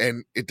workplace.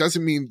 And it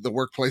doesn't mean the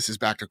workplace is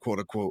back to quote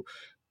unquote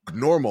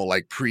normal,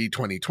 like pre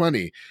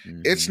 2020.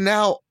 It's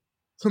now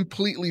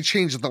completely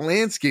changed. The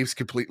landscape's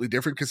completely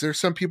different, because there's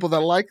some people that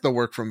like the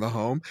work from the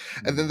home,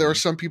 and then there are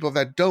some people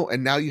that don't.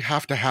 And now you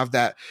have to have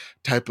that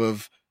type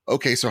of,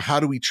 okay, so how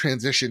do we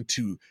transition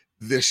to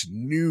this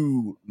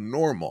new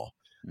normal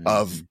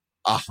of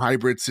a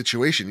hybrid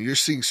situation? You're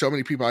seeing so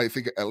many people, I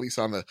think, at least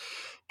on the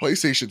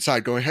PlayStation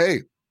side, going, hey,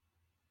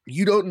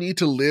 you don't need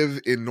to live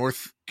in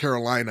North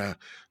Carolina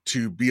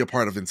to be a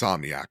part of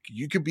Insomniac.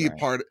 You could be a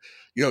part,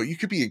 you know, you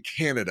could be in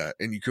Canada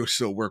and you could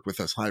still work with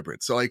us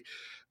hybrid. So like,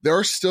 there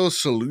are still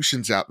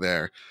solutions out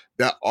there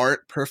that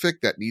aren't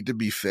perfect, that need to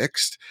be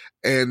fixed.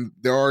 And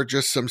there are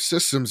just some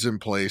systems in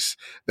place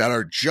that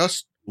are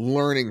just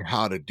learning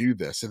how to do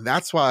this. And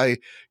that's why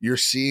you're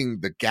seeing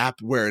the gap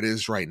where it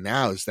is right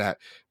now, is that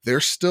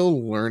they're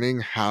still learning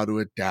how to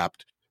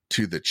adapt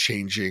to the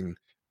changing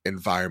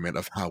environment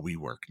of how we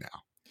work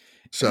now.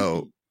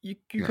 So you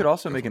could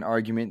also make an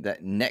argument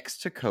that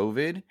next to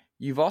COVID,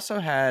 you've also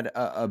had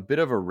a bit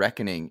of a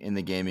reckoning in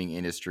the gaming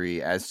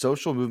industry as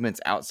social movements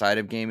outside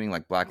of gaming,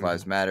 like Black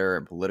Lives Matter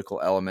and political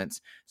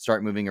elements,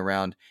 start moving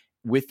around.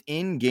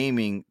 Within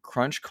gaming,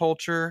 crunch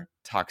culture,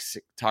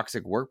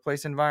 toxic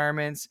workplace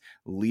environments,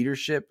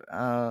 leadership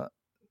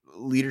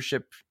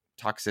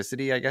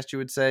toxicity, I guess you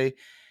would say,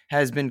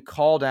 has been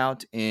called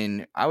out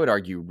in, I would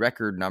argue,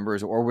 record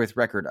numbers, or with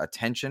record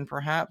attention,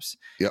 perhaps.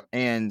 Yep.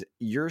 And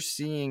you're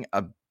seeing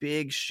a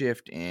big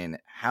shift in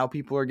how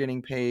people are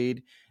getting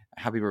paid,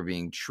 how people are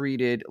being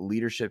treated,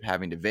 leadership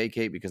having to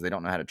vacate because they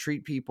don't know how to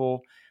treat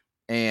people.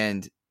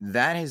 And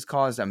that has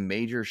caused a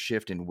major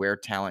shift in where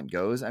talent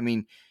goes. I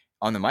mean,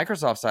 on the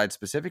Microsoft side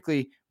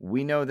specifically,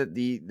 we know that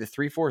the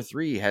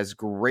 343 has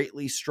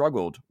greatly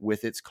struggled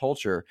with its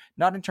culture,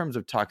 not in terms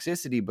of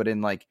toxicity, but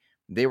in like,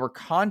 they were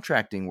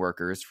contracting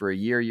workers for a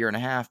year and a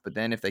half, but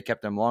then if they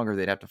kept them longer,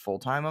 they'd have to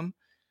full-time them,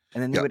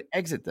 and then they would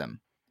exit them,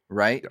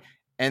 right?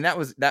 And that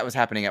was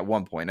happening at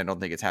one point. I don't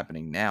think it's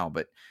happening now,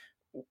 but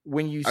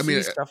when you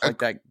see stuff like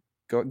that,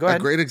 go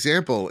ahead. A great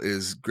example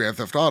is Grand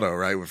Theft Auto,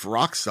 right, with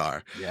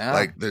Rockstar. Yeah,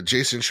 like the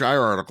Jason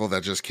Schreier article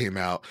that just came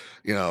out.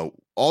 You know,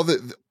 all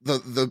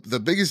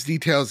the biggest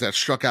details that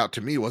struck out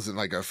to me wasn't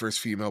like a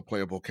first female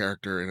playable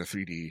character in a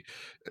 3D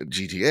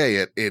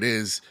GTA. It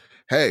is,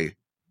 hey,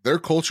 their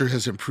culture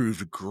has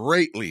improved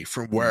greatly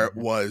from where it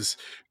was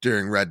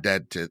during Red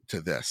Dead to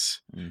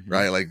this,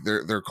 right? Like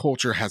their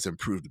culture has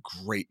improved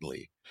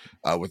greatly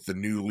with the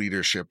new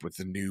leadership, with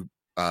the new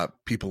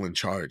people in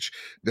charge.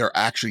 They're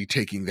actually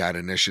taking that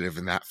initiative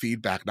and that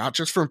feedback, not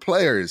just from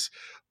players,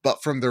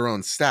 but from their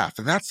own staff.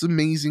 And that's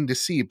amazing to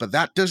see. But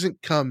that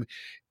doesn't come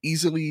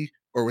easily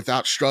or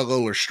without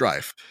struggle or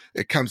strife.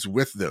 It comes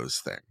with those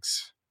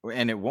things.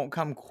 And it won't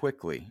come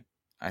quickly.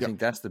 I think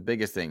that's the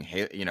biggest thing.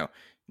 Hey, you know,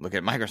 look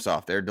at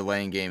Microsoft. They're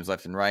delaying games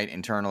left and right,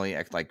 internally,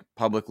 like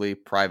publicly,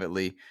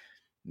 privately.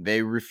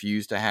 They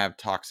refuse to have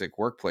toxic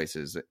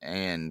workplaces,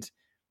 and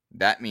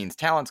that means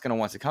talent's going to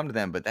want to come to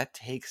them, but that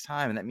takes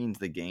time, and that means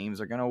the games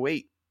are going to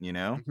wait,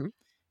 Mm-hmm.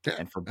 Yeah,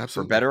 and for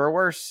absolutely. better or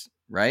worse,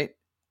 right?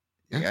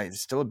 Yeah.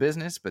 It's still a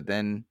business, but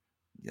then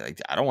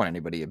like I don't want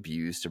anybody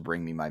abused to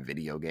bring me my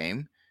video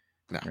game,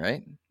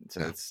 right?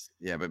 So it's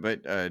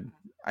but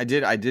I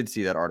did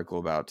see that article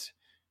about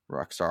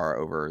Rockstar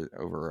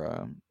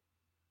over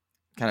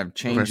kind of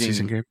changing over a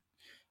season game.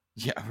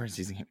 Yeah, over a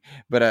season game,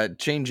 but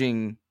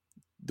changing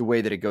the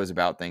way that it goes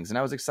about things, and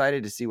I was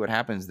excited to see what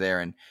happens there.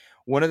 And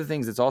one of the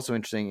things that's also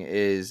interesting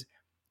is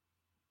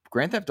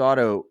Grand Theft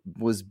Auto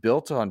was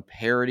built on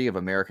parody of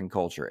American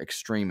culture,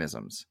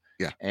 extremisms,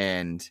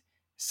 and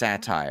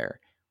satire.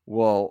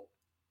 Well,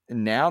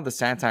 now the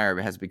satire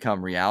has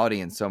become reality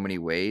in so many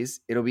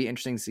ways. It'll be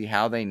interesting to see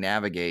how they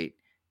navigate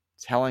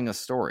telling a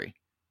story.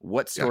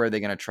 What story are they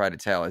going to try to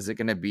tell? Is it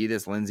going to be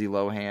this Lindsay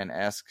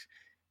Lohan-esque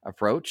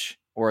approach,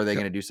 or are they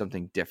going to do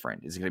something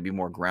different? Is it going to be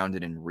more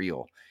grounded and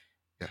real?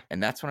 Yeah.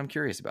 And that's what I'm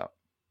curious about.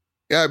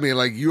 Yeah, I mean,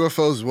 like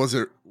UFOs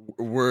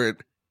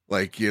weren't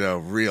like,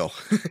 real.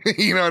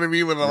 You know what I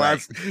mean? When the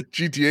last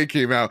GTA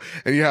came out,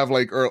 and you have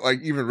or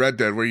even Red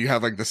Dead, where you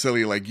have like the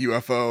silly like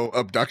UFO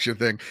abduction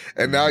thing,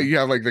 and now you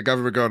have like the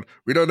government going,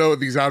 we don't know what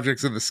these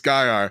objects in the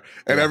sky are,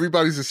 and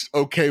everybody's just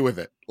okay with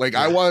it. Like,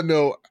 I want to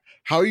know,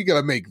 how are you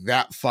gonna make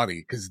that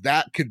funny? Because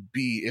that could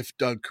be, if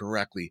done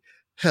correctly,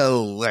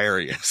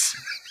 hilarious.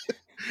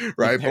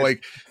 Right? But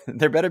like,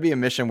 there better be a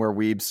mission where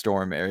weebs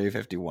storm Area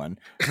 51.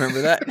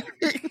 Remember that?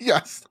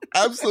 Yes,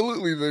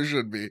 absolutely. There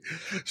should be.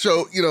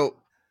 So,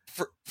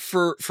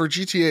 for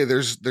GTA,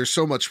 there's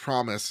so much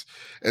promise.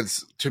 And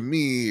to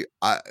me,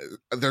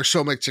 there's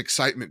so much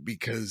excitement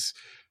because,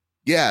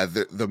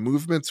 the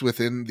movements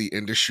within the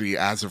industry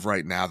as of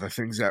right now, the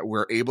things that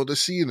we're able to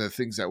see and the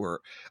things that we're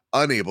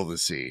unable to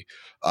see,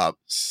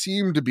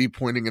 seem to be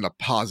pointing in a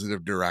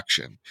positive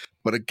direction.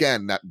 But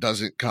again, that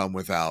doesn't come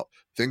without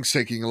things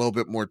taking a little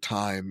bit more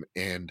time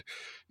and,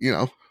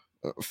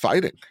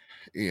 fighting,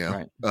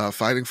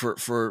 fighting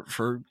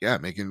for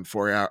making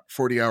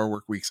 40-hour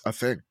work weeks a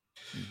thing,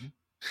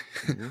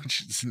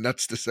 which is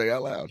nuts to say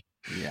out loud.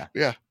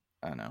 Yeah.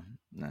 I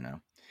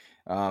know.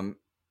 All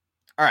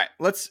right,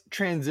 let's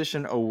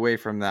transition away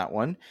from that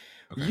one.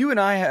 Okay. You and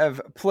I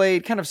have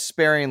played kind of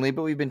sparingly,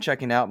 but we've been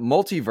checking out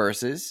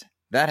Multiverses.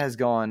 That has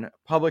gone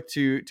public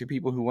to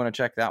people who want to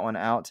check that one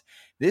out.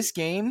 This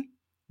game,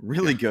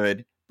 really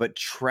good, but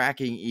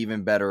tracking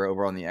even better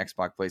over on the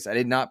Xbox place. I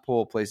did not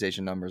pull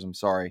PlayStation numbers, I'm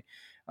sorry.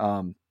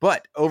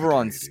 But over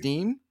on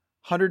Steam,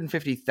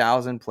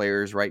 150,000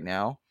 players right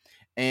now.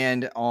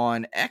 And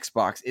on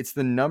Xbox, it's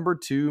the number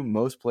 2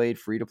 most played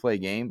free-to-play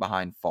game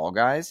behind Fall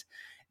Guys.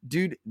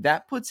 Dude,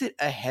 that puts it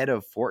ahead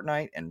of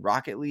Fortnite and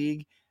Rocket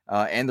League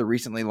and the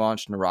recently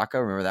launched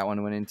Naraka. Remember that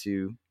one went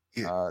into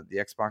the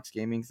Xbox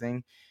gaming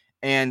thing?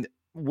 And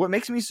what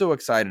makes me so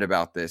excited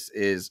about this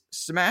is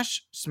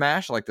Smash,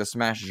 like the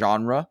Smash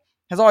genre,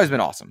 has always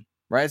been awesome,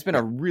 right? It's been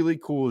a really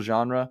cool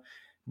genre,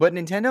 but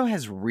Nintendo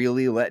has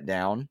really let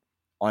down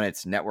on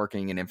its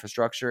networking and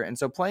infrastructure. And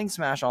so playing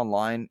Smash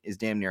online is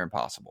damn near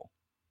impossible.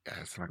 Yeah,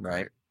 it's not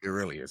great. It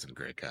really isn't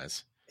great,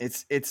 guys.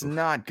 It's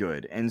not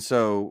good. And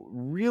so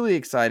really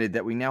excited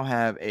that we now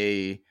have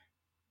a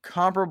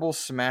comparable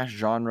Smash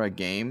genre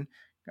game.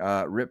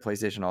 RIP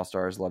PlayStation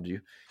All-Stars, loved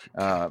you.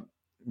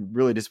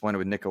 Really disappointed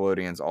with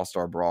Nickelodeon's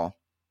All-Star Brawl.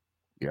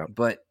 Yeah.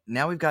 But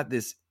now we've got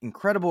this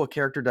incredible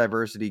character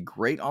diversity,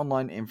 great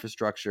online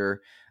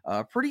infrastructure,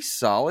 pretty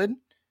solid,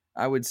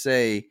 I would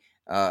say,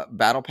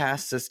 battle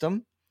pass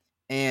system.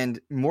 And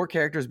more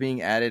characters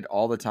being added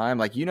all the time.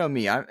 Like,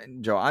 me,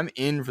 Joe, I'm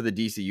in for the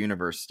DC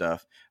Universe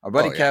stuff. Our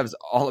buddy Kev's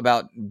all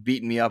about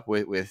beating me up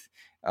with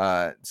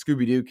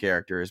Scooby-Doo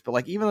characters. But,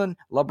 like, even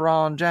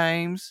LeBron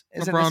James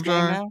is in this game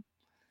now.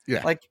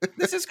 Yeah. Like,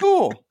 this is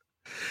cool.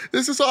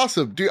 This is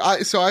awesome, dude.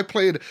 I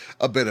played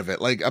a bit of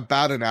it, like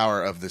about an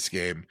hour of this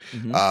game,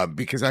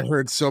 because I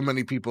heard so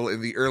many people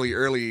in the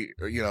early,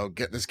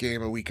 get this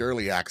game a week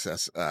early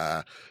access,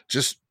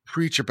 just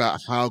preach about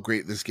how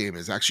great this game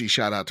is. Actually,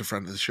 shout out to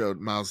friend of the show,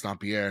 Miles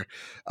Dampierre,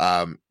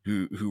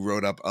 who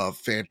wrote up a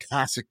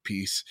fantastic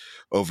piece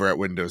over at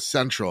Windows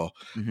Central.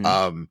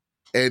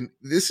 And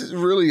this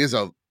really is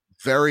a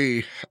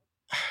very,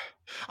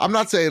 I'm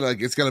not saying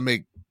like it's gonna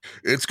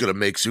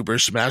make Super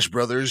Smash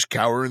Brothers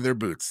cower in their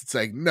boots. It's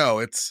like,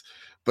 no,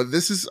 but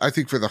this is, I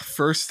think, for the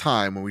first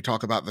time when we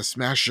talk about the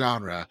Smash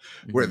genre,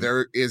 where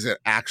there is an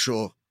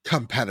actual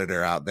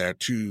competitor out there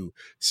to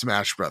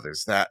Smash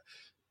Brothers that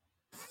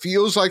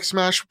feels like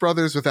Smash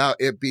Brothers without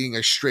it being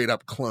a straight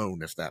up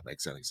clone, if that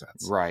makes any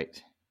sense.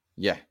 Right.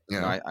 Yeah.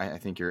 I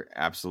think you're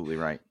absolutely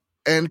right.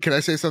 And can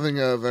I say something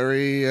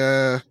very,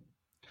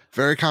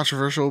 very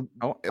controversial?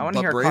 I want to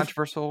hear a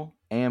controversial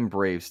and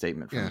brave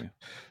statement from you.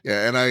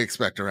 Yeah, and I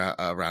expect a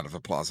round of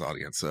applause,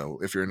 audience. So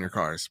if you're in your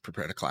cars,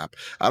 prepare to clap.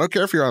 I don't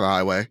care if you're on the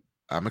highway.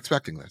 I'm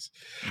expecting this.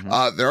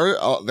 There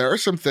are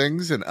some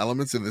things and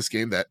elements in this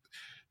game that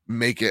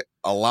make it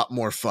a lot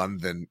more fun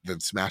than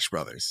Smash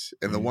Brothers.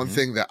 And the one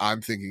thing that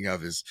I'm thinking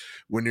of is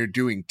when you're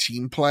doing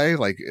team play,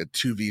 like a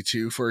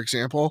 2v2, for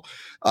example,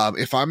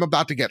 if I'm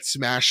about to get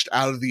smashed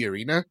out of the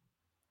arena,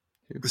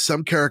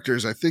 some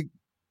characters, I think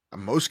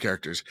most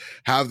characters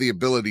have the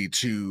ability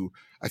to,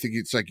 I think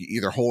it's like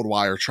either hold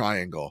Y or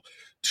triangle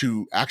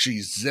to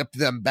actually zip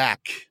them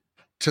back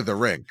to the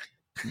ring.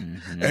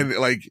 And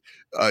like,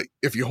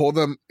 if you hold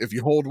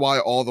Y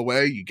all the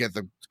way, you get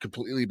them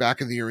completely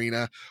back in the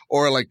arena,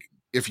 or like,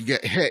 if you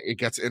get hit, it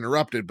gets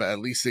interrupted, but at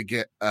least they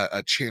get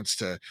a chance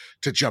to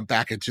jump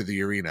back into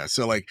the arena.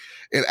 So like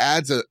it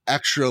adds an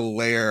extra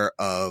layer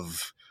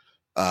of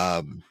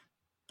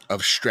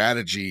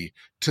strategy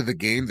to the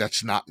game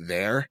that's not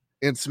there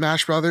in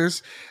Smash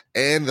Brothers,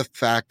 and the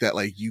fact that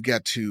like you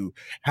get to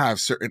have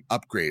certain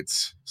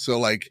upgrades. So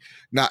like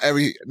not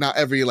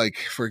every like,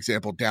 for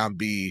example, down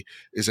B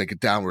is like a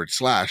downward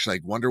slash.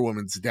 Like Wonder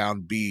Woman's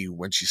down B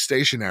when she's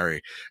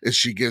stationary is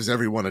she gives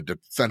everyone a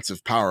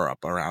defensive power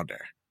up around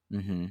her.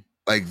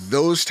 Like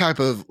those type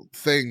of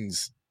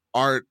things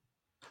aren't,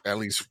 at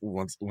least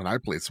once when I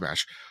played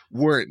Smash,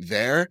 weren't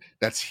there.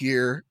 That's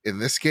here in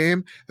this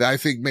game that I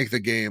think make the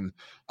game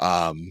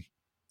a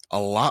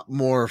lot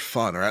more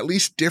fun, or at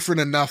least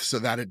different enough so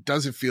that it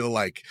doesn't feel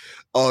like,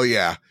 oh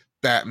yeah,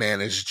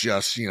 Batman is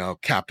just,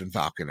 Captain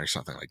Falcon or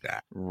something like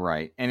that.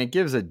 Right. And it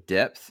gives a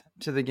depth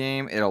to the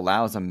game. It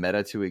allows a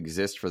meta to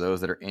exist for those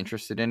that are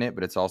interested in it,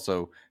 but it's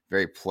also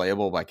very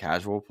playable by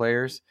casual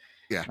players.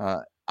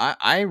 Yeah.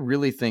 I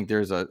really think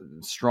there's a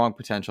strong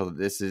potential that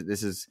this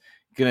is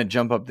going to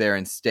jump up there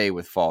and stay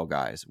with Fall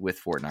Guys, with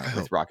Fortnite,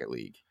 with Rocket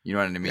League. You know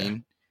what I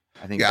mean?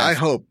 I think. Yeah, I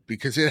hope,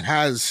 because it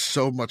has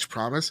so much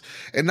promise,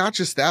 and not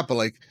just that, but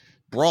like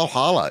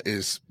Brawlhalla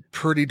is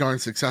pretty darn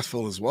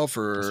successful as well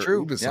for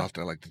Ubisoft.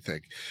 I like to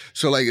think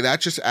so. Like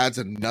that just adds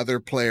another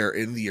player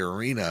in the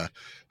arena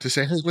to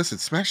say, hey, listen,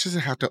 Smash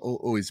doesn't have to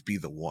always be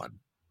the one.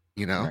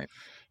 Right.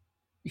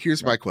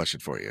 Here's my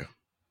question for you.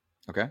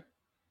 Okay.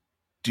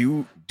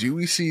 Do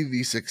we see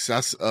the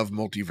success of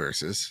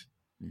multiverses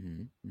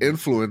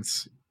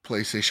influence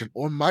PlayStation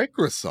or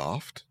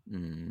Microsoft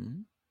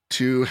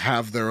to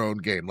have their own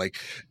game? Like,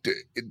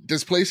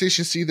 does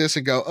PlayStation see this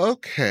and go,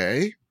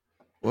 okay,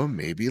 well,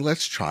 maybe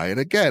let's try it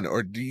again?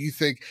 Or do you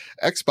think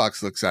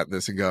Xbox looks at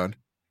this and going,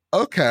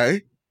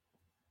 okay,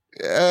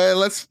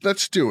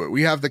 let's do it.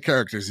 We have the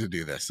characters to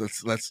do this.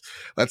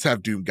 Let's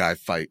have Doom Guy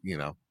fight,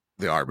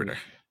 the Arbiter.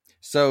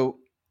 So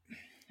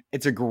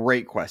it's a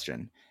great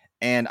question.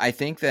 And I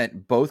think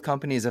that both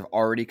companies have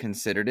already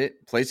considered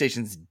it.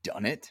 PlayStation's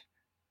done it,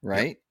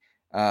 right?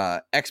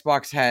 Yep.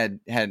 Xbox had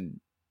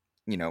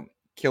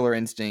Killer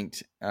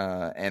Instinct,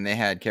 and they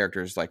had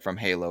characters like from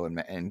Halo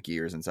and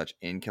Gears and such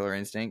in Killer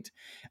Instinct.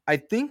 I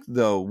think,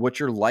 though,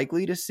 what you're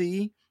likely to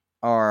see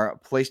are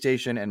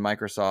PlayStation and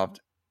Microsoft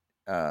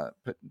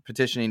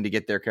petitioning to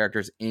get their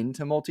characters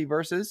into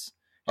multiverses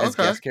as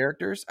guest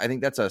characters. I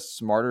think that's a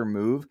smarter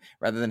move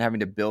rather than having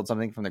to build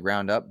something from the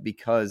ground up,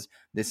 because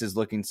this is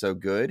looking so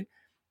good.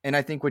 And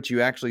I think what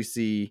you actually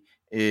see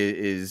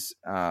is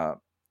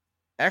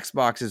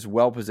Xbox is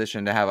well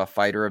positioned to have a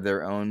fighter of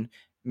their own,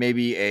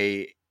 maybe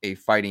a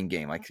fighting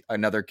game, like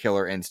another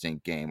Killer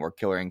Instinct game or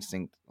Killer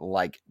Instinct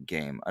like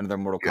game, another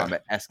Mortal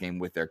Kombat-esque game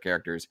with their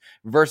characters,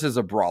 versus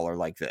a brawler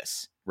like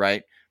this,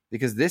 right?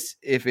 Because this,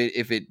 if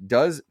it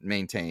does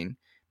maintain,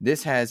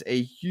 this has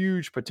a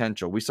huge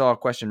potential. We saw a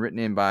question written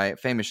in by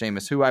Famous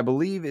Seamus, who I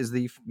believe is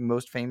the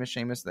most famous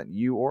Seamus that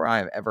you or I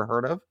have ever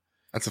heard of.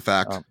 That's a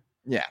fact.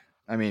 Yeah.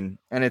 I mean,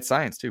 and it's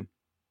science too.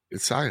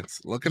 It's science.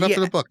 Look it up in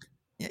the book.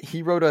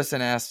 He wrote us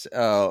and asked,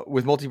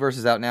 with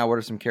multiverses out now, what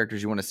are some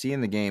characters you want to see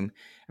in the game?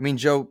 I mean,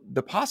 Joe,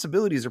 the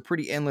possibilities are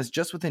pretty endless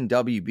just within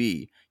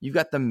WB. You've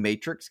got the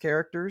Matrix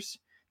characters.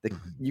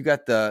 You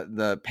got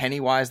the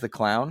Pennywise the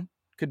Clown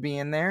could be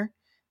in there.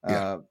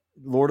 Yeah.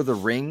 Lord of the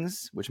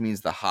Rings, which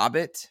means the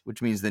Hobbit,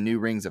 which means the new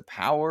Rings of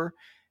Power.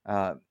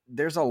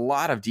 There's a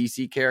lot of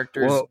DC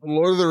characters. Well,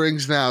 Lord of the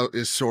Rings now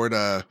is sort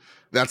of,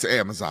 that's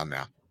Amazon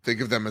now. Think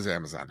of them as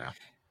Amazon now.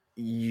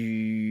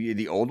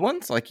 The old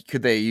ones? Like,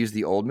 could they use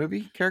the old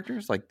movie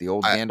characters, like the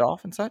old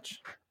Gandalf and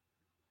such?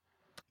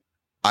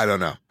 I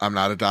don't know. I'm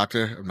not a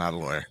doctor. I'm not a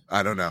lawyer.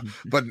 I don't know.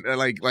 But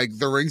like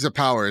the Rings of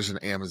Power is an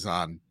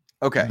Amazon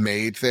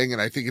made thing,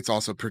 and I think it's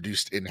also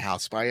produced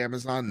in-house by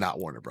Amazon, not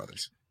Warner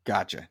Brothers.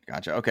 Gotcha.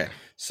 Okay.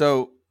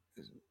 So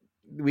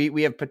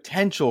we have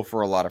potential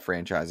for a lot of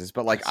franchises,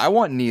 but like I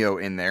want Neo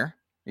in there.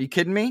 Are you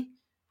kidding me?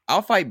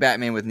 I'll fight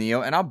Batman with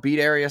Neo, and I'll beat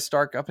Arya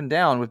Stark up and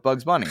down with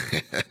Bugs Bunny.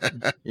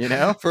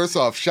 First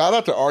off, shout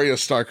out to Arya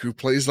Stark, who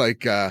plays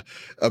like a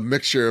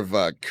mixture of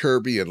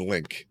Kirby and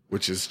Link,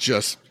 which is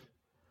just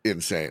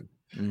insane.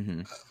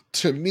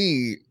 To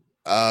me,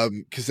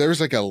 because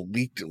there's like a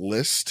leaked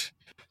list,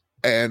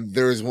 and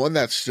there is one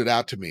that stood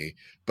out to me,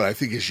 but I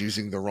think is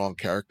using the wrong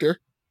character.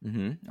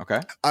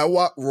 Okay. I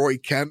want Roy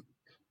Kent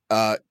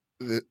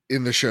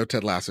in the show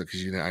Ted Lasso,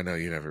 because I know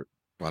you never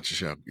watch the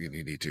show. You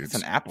need to. It's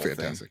an Apple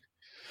fantastic thing.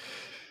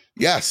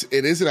 Yes,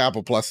 it is an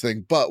Apple Plus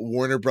thing, but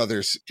Warner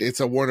Brothers,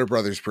 it's a Warner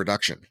Brothers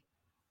production.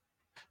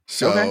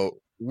 So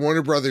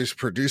Warner Brothers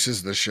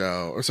produces the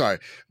show. Or sorry,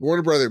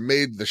 Warner Brother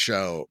made the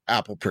show.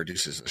 Apple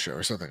produces the show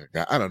or something like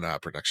that. I don't know how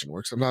production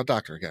works. I'm not a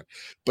doctor again.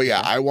 But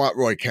yeah, I want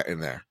Roy Kent in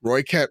there.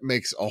 Roy Kent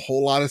makes a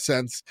whole lot of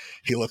sense.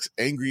 He looks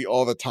angry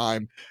all the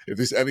time. If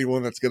there's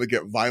anyone that's going to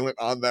get violent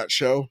on that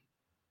show,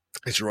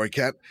 it's Roy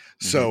Kent.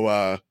 Mm-hmm.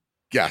 So,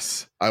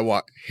 yes, I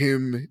want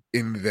him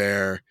in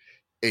there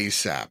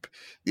ASAP.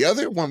 The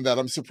other one that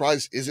I'm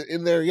surprised isn't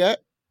in there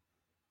yet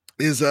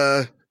is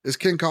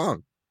King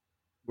Kong.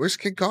 Where's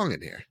King Kong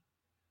in here?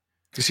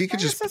 Because he could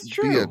just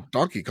be a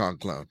Donkey Kong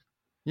clone.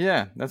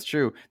 Yeah, that's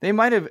true. They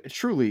might have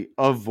truly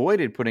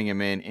avoided putting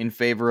him in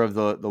favor of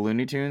the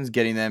Looney Tunes,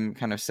 getting them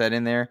kind of set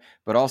in there,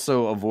 but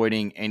also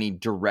avoiding any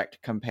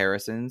direct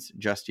comparisons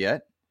just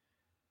yet.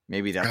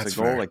 Maybe that's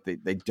the goal. Fair. Like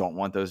they don't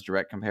want those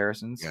direct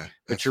comparisons. Yeah,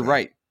 but you're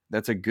right.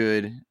 That's a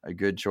good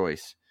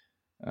choice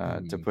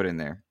to put in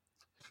there.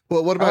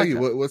 Well, what about you?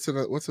 What's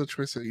a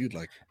choice that you'd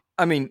like?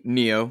 I mean,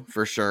 Neo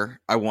for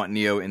sure. I want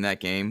Neo in that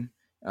game.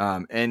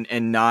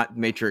 And not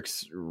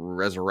Matrix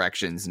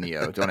Resurrections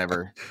Neo. Don't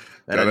ever.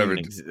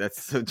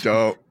 That's so.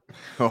 Don't.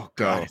 Oh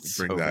God,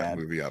 don't bring that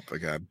movie up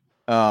again.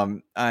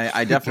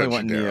 I definitely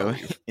want Neo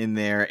in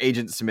there.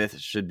 Agent Smith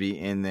should be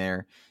in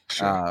there.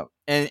 Sure.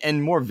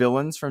 And more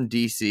villains from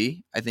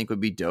DC I think would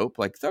be dope.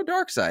 Like throw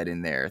Darkseid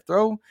in there.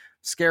 Throw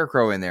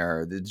Scarecrow in there.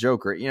 Or the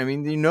Joker. You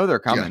know, they're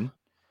coming.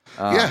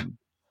 Yeah.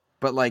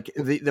 But like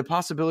the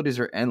possibilities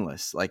are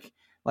endless. Like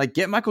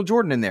get Michael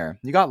Jordan in there.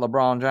 You got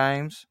LeBron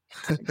James.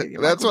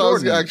 That's what I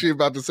was actually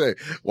about to say.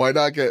 Why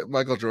not get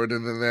Michael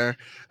Jordan in there?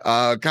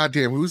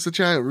 Goddamn, who's the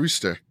giant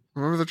rooster?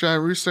 Remember the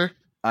giant rooster?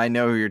 I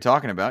know who you're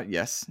talking about.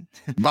 Yes.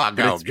 My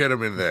God, get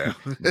him in there.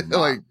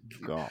 Like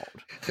God.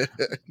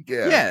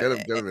 Get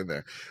him in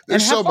there.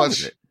 There's so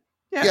much.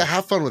 Yeah,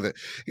 have fun with it.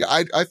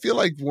 Yeah, I feel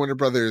like Warner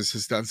Brothers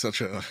has done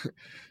such a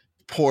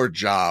poor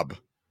job,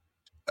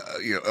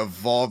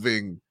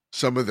 evolving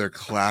some of their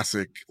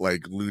classic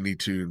like Looney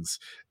Tunes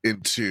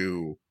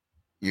into,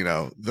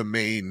 the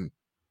main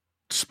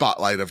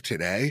spotlight of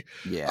today.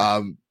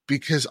 Yeah.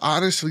 Because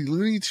honestly,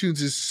 Looney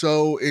Tunes is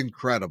so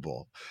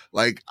incredible.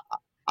 Like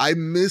I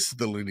miss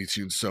the Looney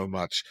Tunes so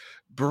much.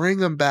 Bring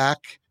them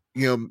back,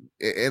 and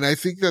I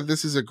think that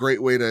this is a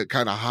great way to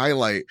kind of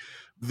highlight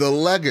the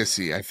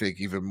legacy, I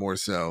think even more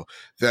so,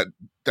 that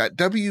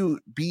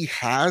WB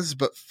has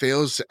but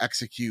fails to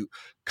execute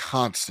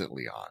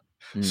constantly on.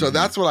 So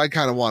that's what I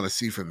kind of want to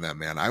see from them,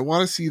 man. I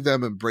want to see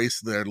them embrace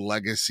their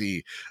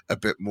legacy a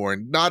bit more,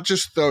 and not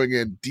just throwing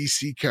in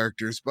DC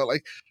characters, but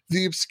like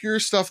the obscure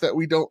stuff that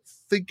we don't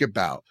think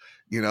about.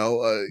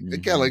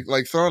 Again,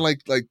 like throwing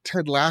like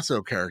Ted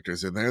Lasso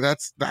characters in there.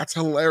 That's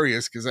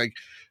hilarious because like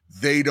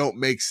they don't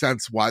make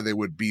sense why they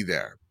would be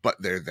there, but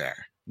they're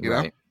there. You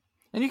know,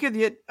 and you could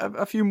get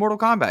a few Mortal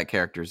Kombat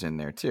characters in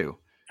there too.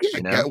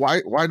 Yeah,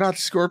 why not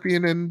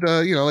Scorpion and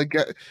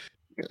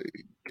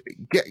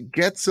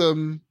get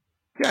some.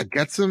 Yeah,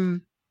 get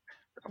some.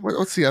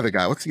 What's the other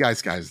guy? What's the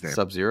guy's name?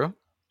 Sub-Zero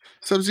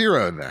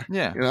in there.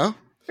 Yeah. Yeah.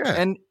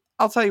 And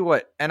I'll tell you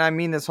what, and I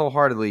mean this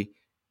wholeheartedly,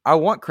 I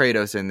want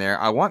Kratos in there.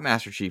 I want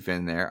Master Chief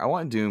in there. I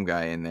want Doom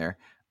Guy in there.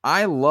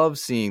 I love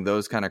seeing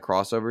those kind of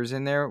crossovers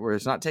in there where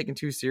it's not taken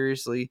too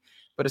seriously,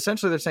 but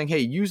essentially they're saying, hey,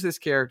 use this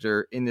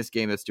character in this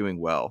game that's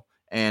doing well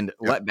and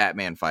let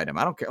Batman fight him.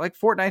 I don't care. Like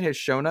Fortnite has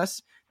shown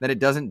us that it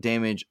doesn't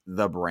damage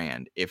the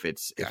brand if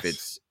it's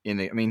in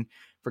the, I mean,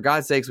 for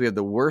God's sakes, we have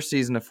the worst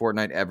season of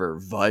Fortnite ever,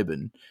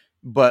 vibing.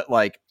 But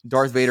like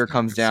Darth Vader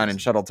comes down in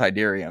Shuttle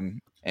Tydirium,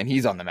 and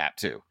he's on the map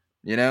too.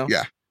 Yeah.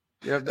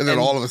 And then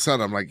all of a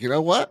sudden, I'm like, you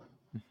know what?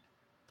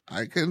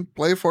 I can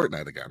play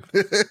Fortnite again.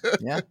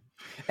 Yeah.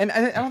 And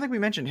I don't think we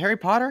mentioned Harry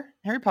Potter.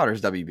 Harry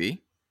Potter's WB,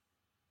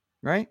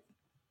 right?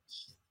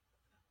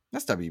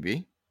 That's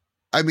WB.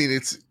 I mean,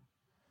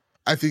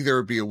 I think there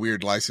would be a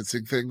weird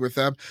licensing thing with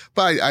them,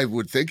 but I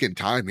would think in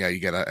time, you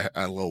get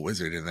a little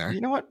wizard in there.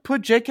 You know what?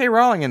 Put J.K.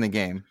 Rowling in the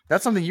game.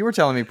 That's something you were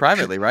telling me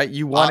privately, right?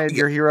 You wanted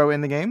your hero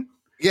in the game?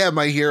 Yeah,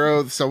 my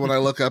hero, someone I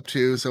look up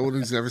to, someone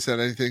who's never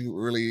said anything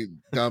really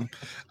dumb.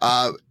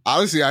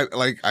 Honestly,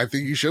 I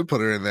think you should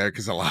put her in there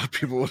because a lot of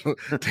people will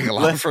take a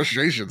lot of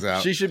frustrations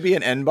out. She should be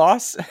an end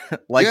boss,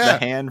 like the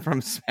hand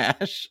from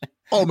Smash.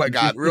 Oh my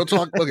God, real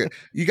talk. Look at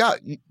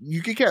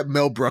you could get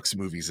Mel Brooks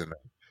movies in there.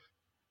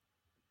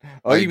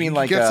 Oh, you mean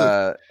like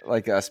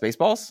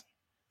Spaceballs?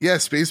 Yeah,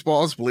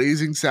 Spaceballs,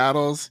 Blazing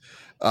Saddles.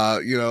 Was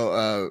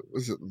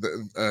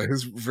it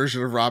his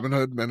version of Robin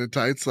Hood, Men in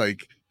Tights?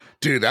 Like,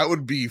 dude, that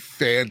would be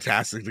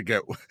fantastic to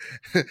get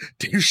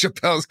Dave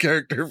Chappelle's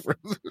character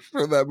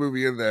from that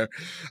movie in there.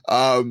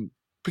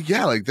 But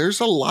yeah, like there's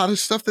a lot of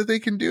stuff that they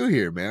can do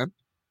here, man.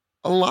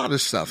 A lot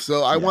of stuff.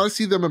 So I want to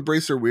see them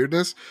embrace their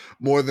weirdness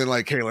more than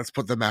like, hey, let's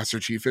put the Master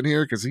Chief in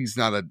here because he's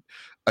not a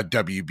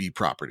WB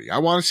property. I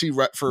want to see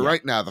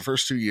right now, the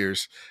first 2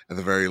 years at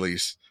the very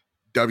least,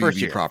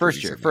 WB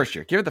properties. First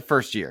year. Give it the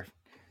first year.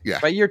 Yeah.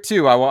 By year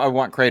 2, I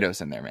want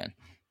Kratos in there, man.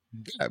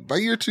 Yeah, by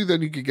year 2,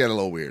 then you could get a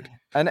little weird.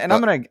 And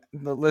I'm going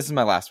to, this is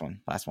my last one.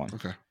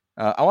 Okay.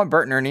 I want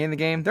Bert and Ernie in the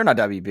game. They're not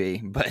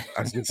WB, but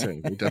I was gonna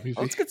say WB.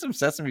 let's get some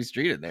Sesame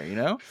Street in there. You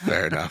know,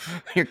 Fair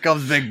enough. Here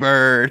comes Big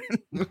Bird.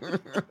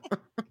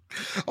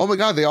 Oh my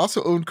God, they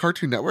also own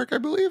Cartoon Network, I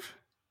believe.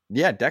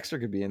 Yeah, Dexter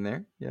could be in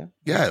there. Yeah,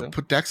 so.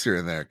 Put Dexter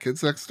in there.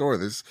 Kids Next Door.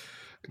 There's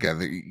again,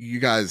 you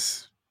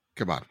guys,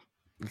 come on.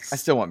 I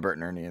still want Bert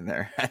and Ernie in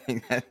there. I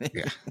think.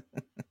 Yeah.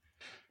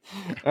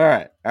 All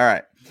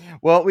right.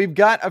 Well, we've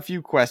got a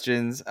few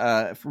questions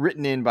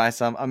written in by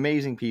some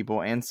amazing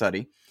people and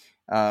Suddy,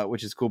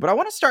 which is cool. But I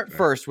want to start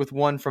first with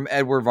one from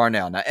Edward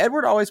Varnell. Now,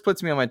 Edward always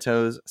puts me on my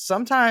toes.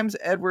 Sometimes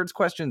Edward's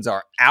questions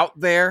are out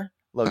there.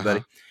 Love you,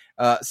 buddy.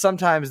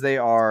 Sometimes they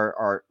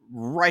are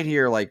right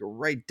here, like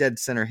right dead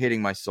center,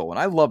 hitting my soul. And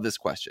I love this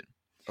question.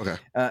 Okay.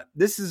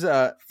 This is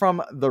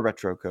from the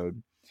Retro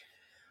Code.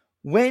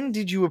 When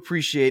did you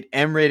appreciate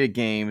M-rated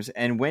games,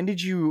 and when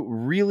did you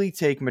really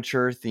take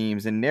mature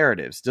themes and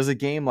narratives? Does a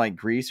game like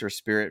Grease or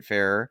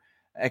Spiritfarer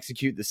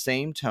execute the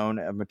same tone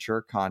of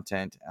mature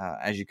content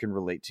as you can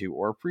relate to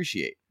or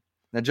appreciate?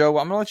 Now, Joe,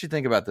 I'm going to let you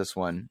think about this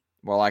one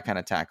while I kind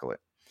of tackle it.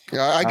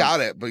 Yeah, I got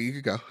it, but you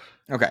could go.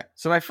 Okay,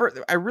 so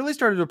I really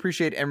started to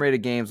appreciate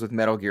M-rated games with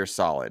Metal Gear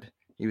Solid.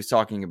 He was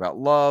talking about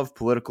love,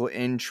 political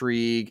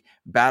intrigue,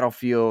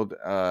 battlefield,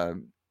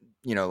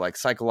 like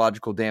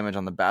psychological damage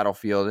on the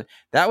battlefield.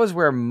 That was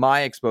where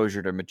my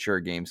exposure to mature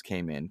games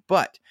came in.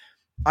 But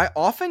I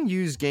often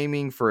use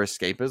gaming for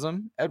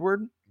escapism,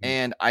 Edward,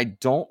 and I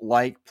don't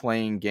like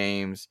playing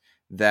games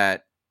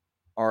that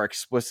are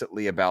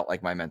explicitly about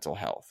like my mental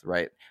health,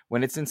 right?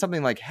 When it's in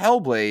something like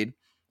Hellblade,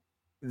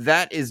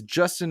 that is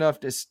just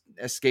enough to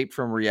escape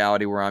from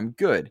reality where I'm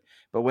good.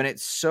 But when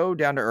it's so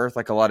down to earth,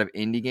 like a lot of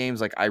indie games,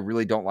 like I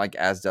really don't like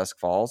As Dusk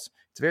Falls,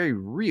 it's very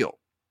real.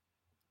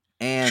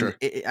 And Sure.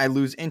 I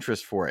lose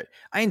interest for it.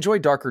 I enjoy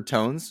darker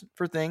tones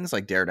for things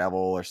like Daredevil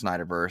or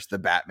Snyderverse, the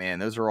Batman.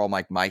 Those are all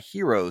my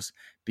heroes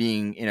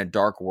being in a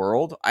dark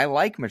world. I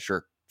like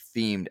mature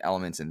themed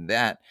elements in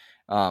that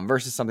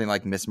versus something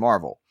like Miss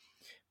Marvel.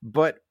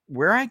 But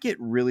where I get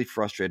really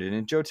frustrated,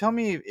 and Joe, tell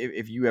me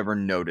if you ever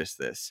notice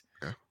this.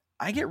 Okay.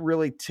 I get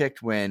really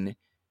ticked when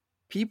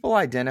people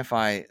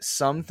identify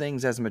some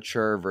things as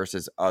mature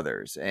versus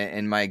others.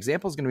 And my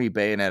example is going to be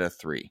Bayonetta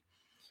 3.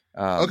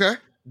 Okay.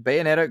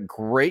 Bayonetta,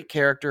 great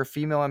character,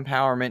 female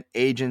empowerment,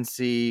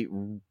 agency,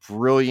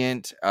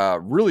 brilliant,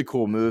 really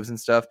cool moves and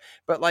stuff.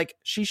 But like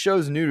she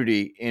shows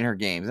nudity in her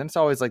games, and it's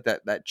always like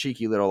that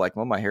cheeky little like,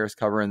 well, my hair is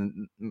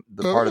covering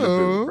the part of the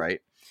boob, right?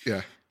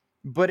 Yeah.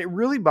 But it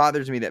really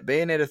bothers me that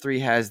Bayonetta 3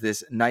 has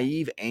this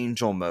naive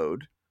angel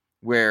mode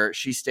where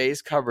she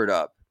stays covered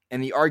up,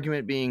 and the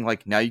argument being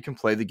like, now you can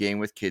play the game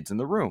with kids in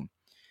the room.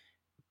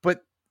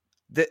 But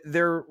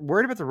they're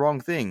worried about the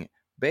wrong thing.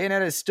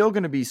 Bayonetta is still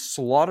going to be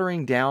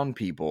slaughtering down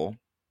people,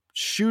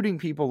 shooting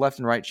people left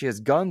and right. She has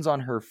guns on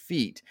her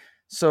feet.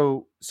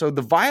 So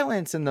the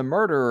violence and the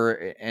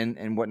murder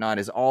and whatnot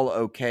is all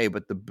okay,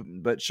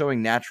 but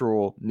showing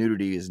natural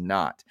nudity is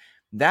not.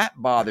 That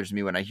bothers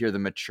me when I hear the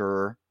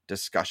mature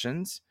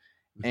discussions.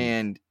 Mm-hmm.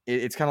 And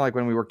it's kind of like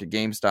when we worked at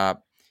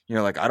GameStop,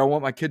 like, I don't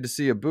want my kid to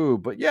see a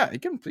boob, but yeah, he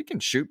can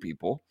shoot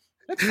people.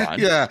 That's fine.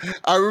 Yeah,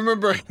 I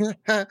remember.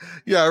 I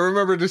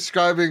remember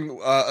describing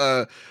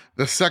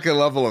the second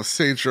level of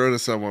Saints Row to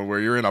someone where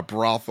you're in a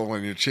brothel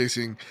and you're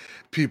chasing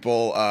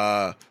people.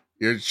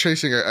 You're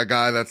chasing a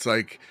guy that's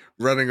like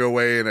running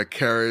away in a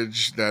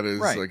carriage that is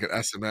like an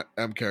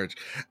S&M carriage,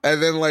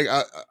 and then like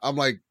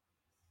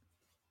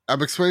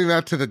I'm explaining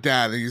that to the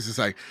dad, and he's just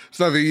like, it's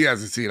nothing he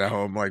hasn't seen at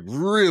home. Like,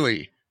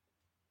 really?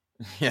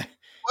 Yeah.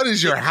 What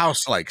is your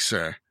house like,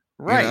 sir?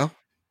 Right.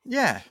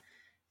 Yeah.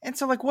 And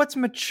so, like, what's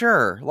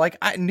mature? Like,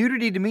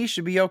 nudity to me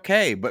should be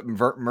okay, but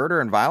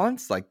murder and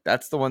violence, like,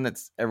 that's the one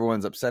that's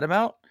everyone's upset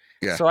about.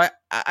 Yeah. So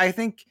I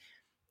think,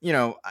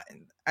 I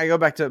go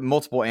back to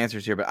multiple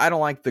answers here, but I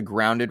don't like the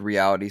grounded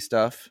reality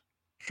stuff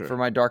for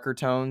my darker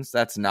tones.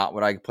 That's not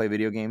what I play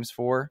video games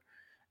for.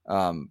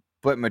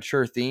 But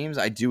mature themes,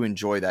 I do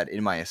enjoy that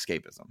in my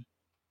escapism.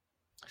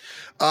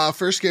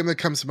 First game that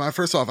comes to mind.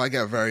 First off, I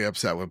get very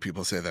upset when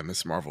people say that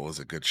Miss Marvel is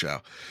a good show,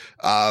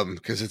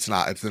 because it's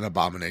not. It's an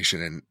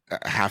abomination, and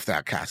half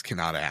that cast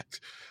cannot act.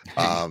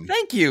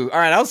 Thank you. All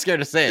right, I was scared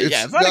to say it.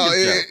 Yeah, it's not a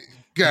good show.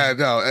 Yeah,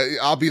 no,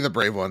 I'll be the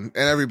brave one,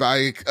 and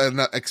everybody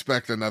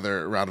expect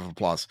another round of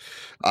applause.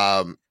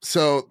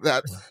 So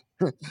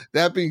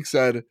that being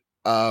said,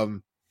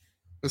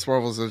 Miss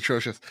Marvel is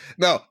atrocious.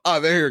 No,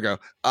 there you go.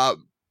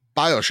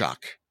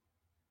 BioShock.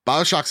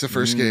 BioShock's the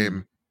first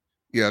game.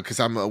 Yeah, because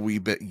I'm a wee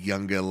bit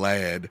younger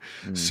lad.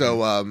 Mm-hmm.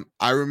 So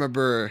I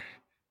remember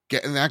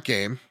getting that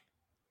game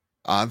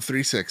on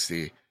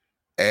 360,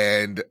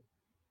 and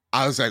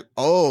I was like,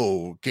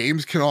 oh,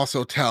 games can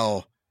also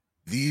tell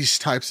these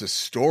types of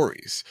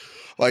stories.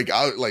 Like,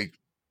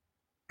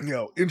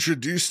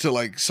 introduced to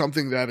like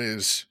something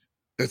that's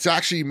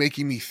actually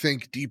making me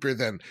think deeper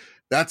than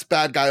that's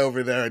bad guy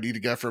over there. I need to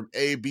get from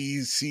A,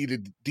 B, C to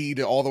D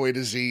to all the way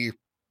to Z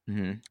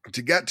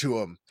to get to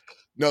him.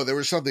 No, there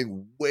was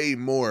something way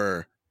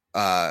more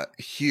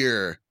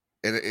here,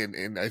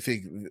 and I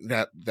think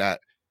that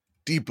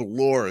deep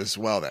lore as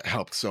well that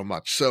helped so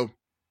much. So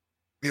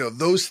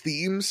those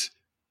themes,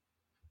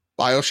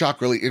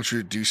 BioShock really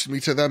introduced me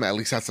to them. At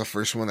least that's the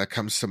first one that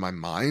comes to my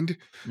mind.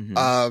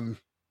 Mhm.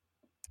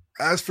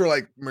 As for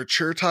like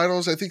mature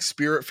titles, I think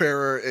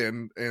Spiritfarer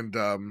and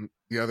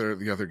the other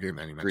game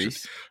that you mentioned,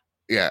 Greece.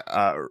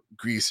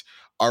 Greece,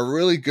 are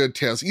really good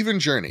tales. Even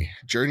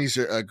Journey's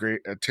a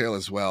great tale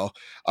as well.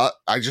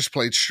 I just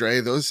played Stray.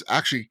 Those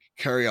actually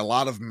carry a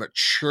lot of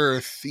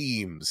mature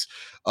themes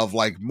of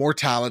like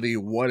mortality,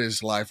 what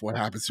is life, what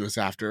happens to us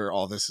after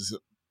all this is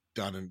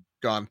done and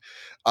gone,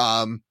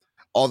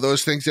 all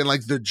those things, and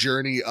like the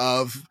journey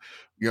of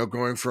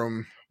going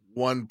from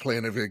one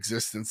plane of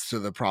existence to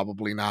the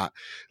probably not,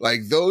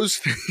 like those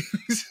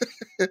things.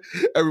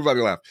 Everybody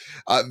laugh.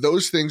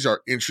 Those things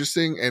are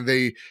interesting, and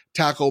they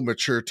tackle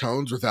mature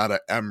tones without a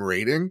M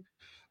rating.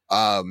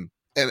 And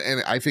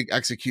I think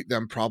execute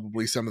them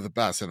probably some of the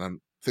best. And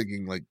I'm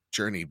thinking like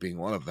Journey being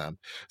one of them.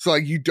 So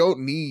like you don't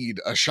need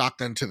a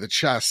shotgun to the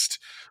chest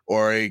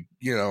or a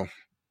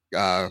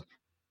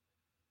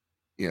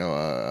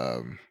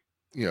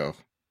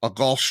a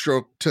golf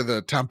stroke to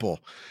the temple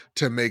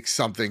to make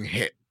something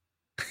hit.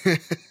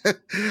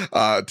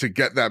 To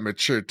get that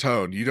mature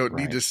tone. You don't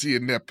need to see a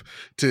nip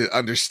to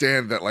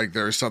understand that like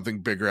there is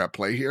something bigger at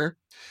play here.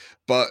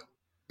 But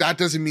that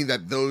doesn't mean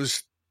that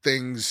those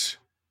things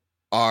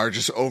are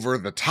just over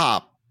the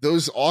top.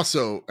 Those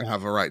also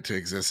have a right to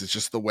exist. It's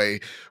just the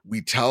way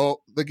we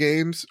tell the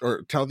games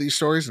or tell these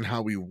stories and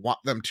how we want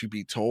them to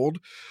be told,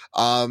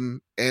 and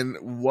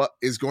what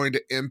is going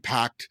to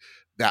impact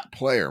that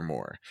player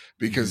more.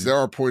 Because there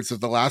are points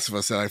of The Last of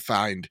Us that I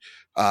find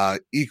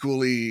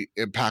equally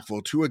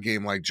impactful to a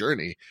game like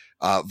Journey,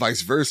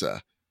 vice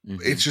versa.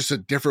 It's just a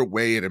different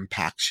way it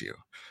impacts you.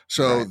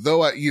 So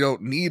though you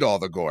don't need all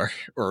the gore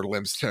or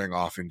limbs tearing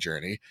off in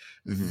Journey,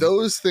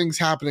 those things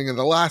happening in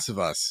The Last of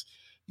Us,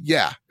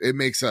 it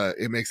makes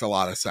a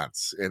lot of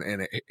sense,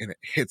 and it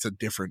hits a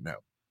different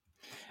note.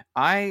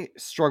 I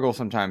struggle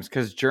sometimes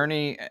because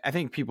Journey, I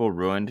think people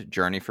ruined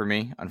Journey for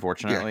me,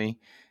 unfortunately.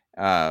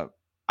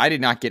 I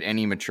did not get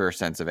any mature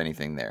sense of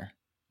anything there.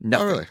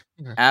 Nothing. Oh, really?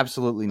 Okay.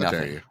 Absolutely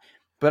nothing.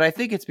 But I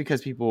think it's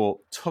because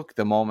people took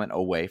the moment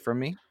away from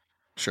me.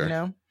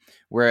 Sure.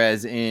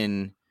 Whereas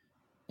in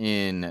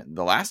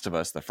The Last of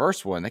Us, the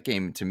first one, that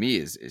game to me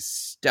is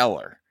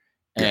stellar.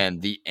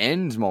 And the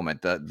end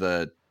moment,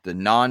 the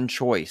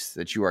non-choice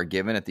that you are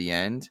given at the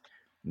end,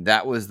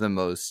 that was the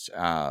most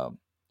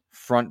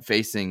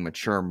front-facing,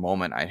 mature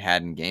moment I'd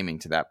had in gaming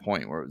to that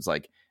point, where it was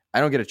like,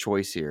 I don't get a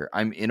choice here.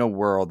 I'm in a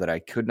world that I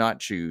could not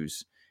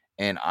choose,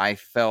 and I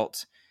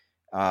felt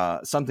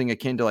something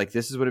akin to like,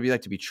 this is what it'd be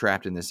like to be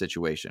trapped in this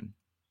situation,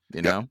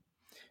 you know?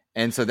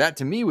 And so that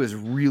to me was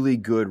really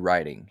good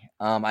writing.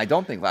 I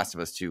don't think Last of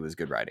Us 2 was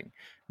good writing,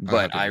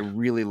 but I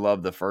really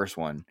love the first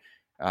one.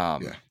 I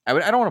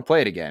don't want to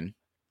play it again,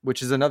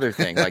 which is another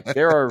thing. Like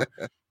there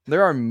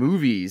are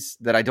movies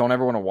that I don't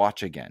ever want to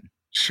watch again.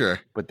 Sure.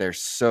 But they're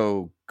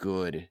so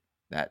good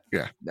that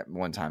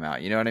one time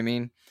out. You know what I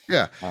mean?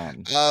 Yeah.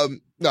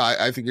 No,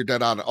 I think you're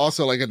dead on.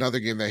 Also, like another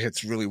game that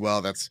hits really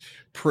well, that's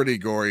pretty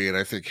gory, and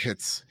I think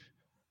hits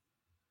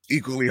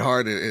equally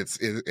hard. And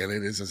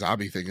it is a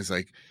zombie thing. Is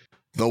like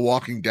The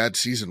Walking Dead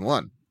Season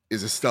 1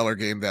 is a stellar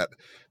game that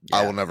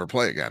I will never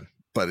play again,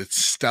 but it's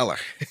stellar.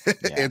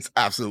 It's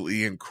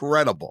absolutely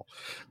incredible.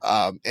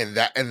 And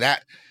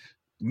that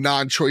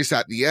non-choice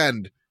at the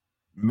end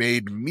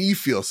made me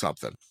feel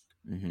something.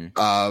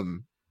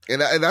 And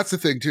that's the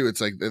thing too.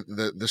 It's like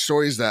the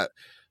stories that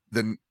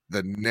the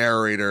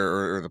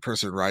narrator or the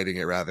person writing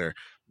it rather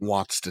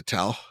wants to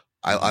tell.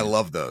 I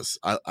love those.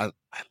 I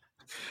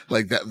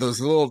like that.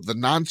 The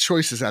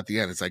non-choices at the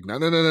end. It's like,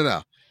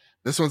 no.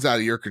 This one's out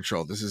of your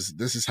control. This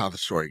is how the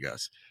story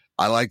goes.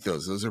 I like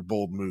those. Those are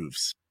bold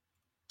moves.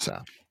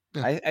 So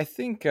I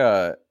think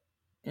the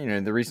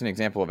recent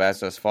example of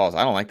As Dust Falls,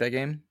 I don't like that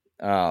game.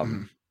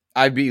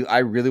 I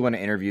really want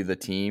to interview the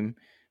team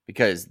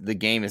because the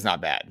game is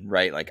not bad,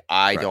 right? Like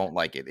I don't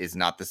like it. It's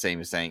not the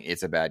same as saying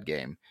it's a bad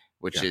game,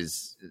 which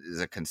is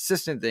a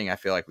consistent thing. I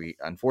feel like we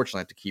unfortunately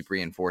have to keep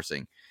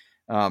reinforcing.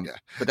 But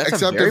that's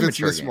except a very if it's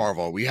mature Miss game.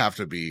 Marvel, we have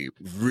to be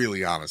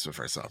really honest with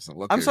ourselves. And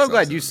look I'm so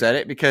glad you said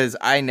it because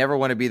I never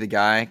want to be the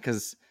guy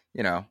because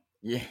I don't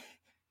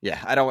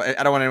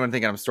want anyone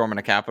thinking I'm storming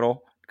a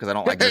Capitol because I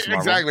don't like Miss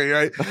Marvel. Exactly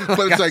right.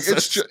 But it's like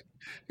it's just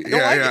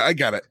I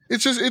get it.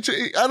 It's just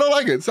I don't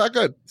like it. It's not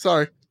good.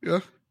 Sorry.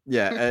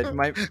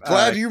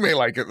 Glad you may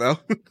like it though.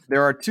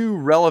 There are two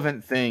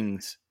relevant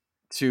things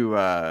to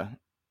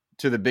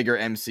the bigger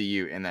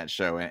MCU in that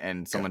show,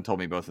 and someone told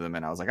me both of them,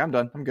 and I was like, I'm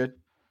done. I'm good.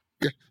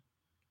 Yeah.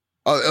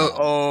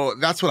 Oh,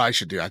 that's what I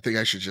should do. I think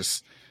I should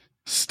just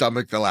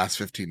stomach the last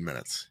 15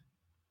 minutes.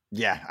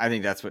 Yeah, I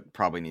think that's what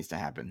probably needs to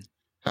happen.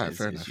 All right,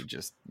 fair enough. You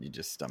just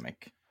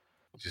stomach.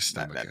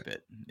 That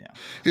bit. Yeah.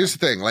 Here's the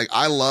thing. Like,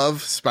 I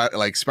love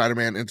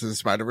Spider-Man Into the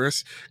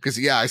Spider-Verse because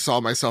I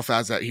saw myself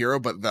as that hero,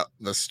 but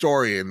the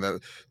story and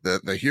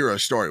the hero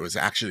story was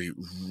actually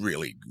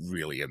really,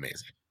 really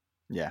amazing.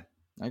 Yeah,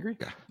 I agree.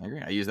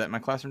 I use that in my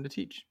classroom to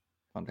teach.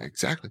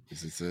 Exactly,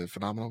 because it's a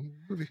phenomenal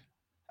movie.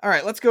 All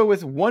right, let's go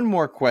with one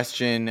more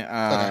question.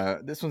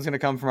 This one's going to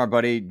come from our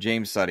buddy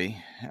James Suddy,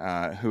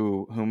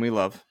 whom we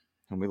love.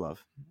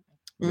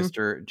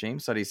 Mr.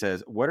 James Suddy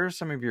says, "What are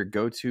some of your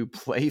go-to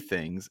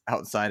playthings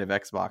outside of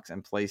Xbox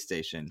and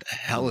PlayStation? The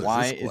hell is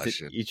Why this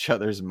question? is it each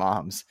other's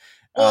moms?"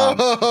 Whoa,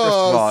 First of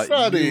all,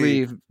 Suddy. you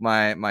leave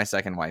my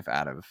second wife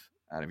out of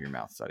your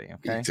mouth, Suddy.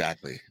 Okay,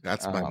 Exactly.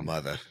 That's my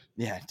mother.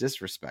 Yeah,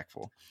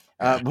 disrespectful.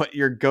 But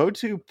your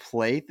go-to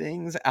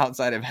playthings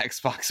outside of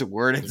Xbox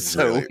worded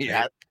so Really?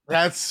 weird.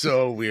 That's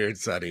so weird,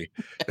 Sonny.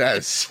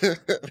 That's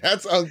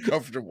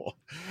uncomfortable.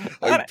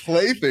 Like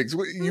playthings.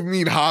 What, you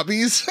mean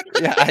hobbies?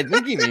 Yeah, I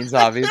think he means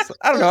hobbies.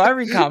 I don't know. I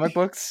read comic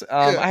books.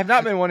 I have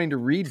not been wanting to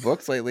read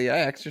books lately. I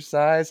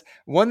exercise.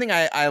 One thing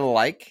I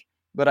like,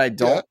 but I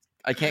don't.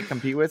 I can't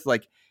compete with,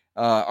 like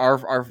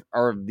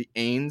the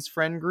Ains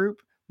friend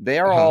group. They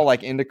are all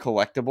like into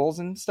collectibles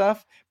and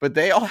stuff, but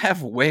they all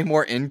have way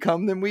more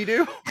income than we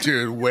do.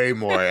 Dude, way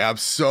more. I'm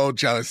so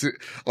jealous.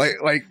 Like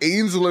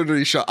Ains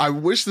literally showed. I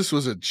wish this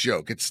was a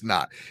joke. It's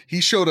not.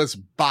 He showed us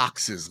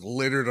boxes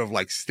littered of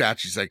like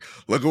statues. Like,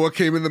 look at what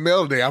came in the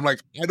mail today. I'm like,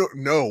 I don't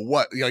know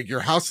what. Like, your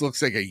house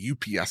looks like a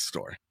UPS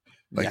store.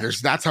 Like,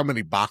 that's how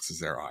many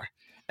boxes there are.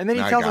 And then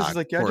he tells us, he's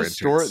like, yeah, just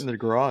store it in the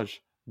garage.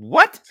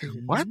 What?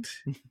 What?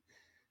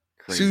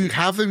 Crazy. So you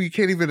have them, you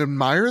can't even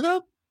admire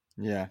them?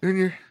 Yeah. And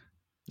you're...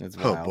 It's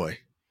wild. Oh boy,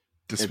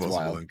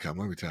 disposable income.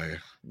 Let me tell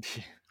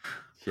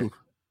you.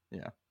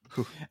 Yeah.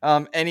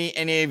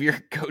 Any of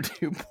your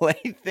go-to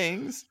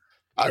playthings?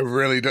 I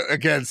really do.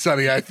 Again,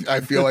 Sonny, I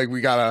feel like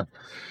we got a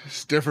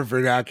different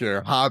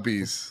vernacular.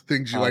 Hobbies,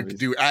 things you like to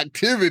do,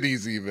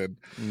 activities, even.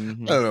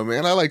 Mm-hmm. I don't know,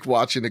 man. I like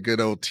watching a good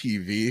old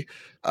TV.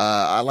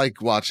 I like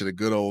watching a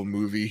good old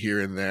movie here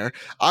and there.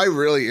 I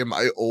really, in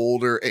my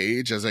older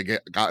age, as I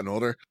gotten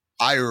older,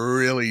 I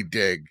really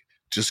dig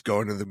just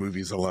going to the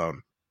movies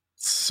alone.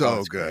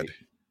 So good. Great.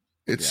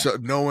 It's so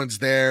no one's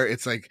there.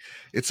 It's like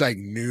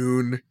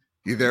noon.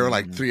 You're there with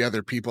like three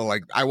other people.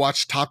 Like, I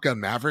watched Top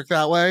Gun Maverick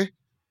that way.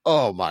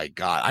 Oh my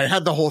God. I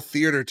had the whole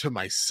theater to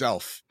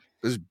myself.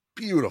 It was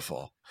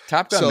beautiful.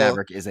 Top Gun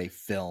Maverick is a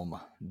film,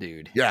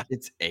 dude. Yeah.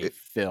 It's a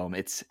film.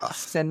 It's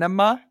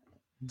cinema.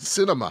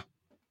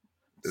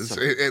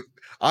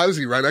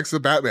 Honestly, right next to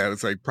Batman,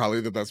 it's like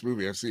probably the best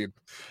movie I've seen.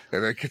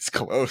 And it gets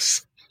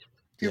close.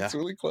 It's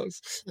really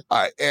close. All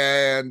right.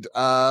 And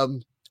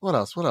what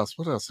else do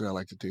I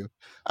like to do?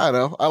 I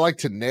don't know. I like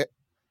to knit.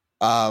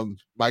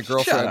 My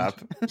girlfriend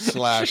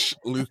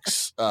 /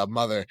 Luke's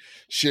mother,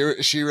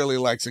 she really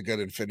likes a good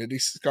infinity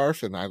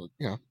scarf, and I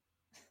don't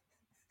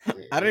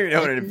even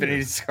know what an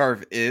infinity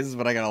scarf is,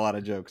 but I got a lot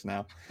of jokes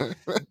now.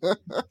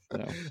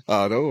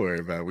 Oh, don't worry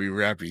about it. We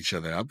wrap each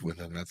other up with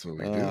them. That's what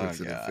we do.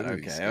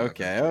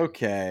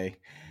 Okay.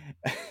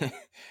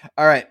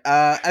 All right.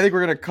 I think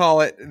we're going to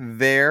call it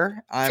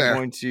there. I'm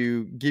going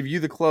to give you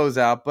the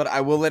closeout, but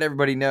I will let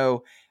everybody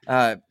know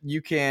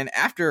you can,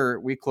 after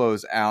we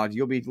close out,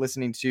 you'll be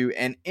listening to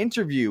an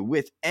interview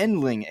with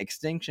Endling,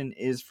 Extinction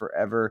is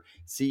Forever,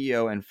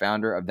 CEO and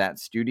founder of that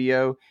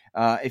studio.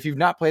 If you've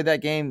not played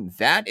that game,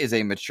 that is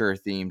a mature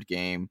themed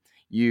game.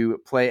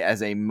 You play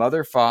as a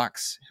mother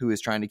fox who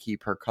is trying to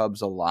keep her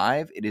cubs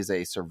alive. It is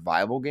a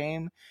survival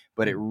game,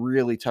 but it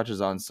really touches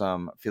on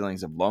some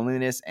feelings of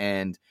loneliness,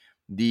 and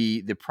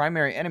the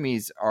primary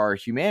enemies are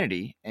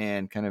humanity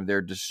and kind of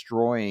their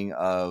destroying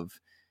of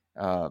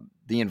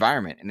the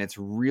environment. And it's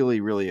really,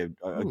 really a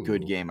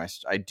good game.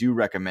 I do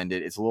recommend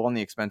it. It's a little on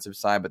the expensive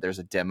side, but there's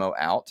a demo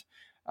out.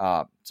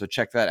 So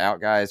check that out,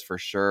 guys, for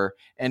sure.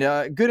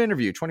 And good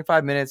interview,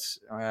 25 minutes.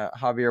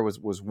 Javier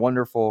was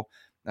wonderful.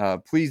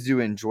 Please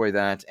do enjoy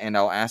that. And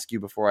I'll ask you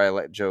before I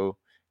let Joe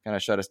kind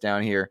of shut us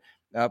down here.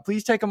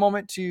 Please take a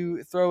moment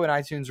to throw an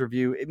iTunes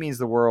review. It means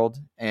the world,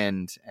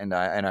 and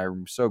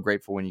I'm so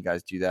grateful when you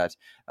guys do that.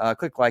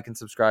 Click like and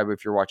subscribe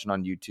if you're watching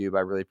on YouTube.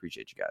 I really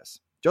appreciate you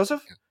guys.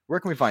 Joseph, where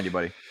can we find you,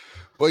 buddy?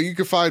 Well, you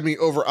can find me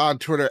over on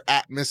Twitter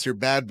at Mr.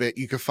 Badbit.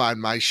 You can find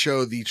my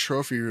show, The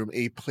Trophy Room,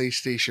 a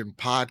PlayStation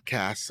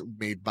podcast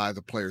made by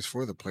the players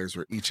for the players,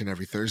 where each and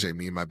every Thursday,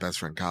 me and my best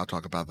friend Kyle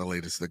talk about the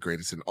latest, the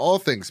greatest in all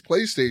things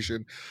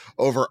PlayStation,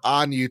 over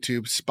on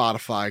YouTube,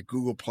 Spotify,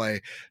 Google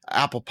Play,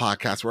 Apple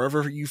Podcasts,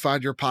 wherever you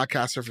find your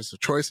podcast service of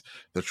choice.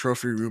 The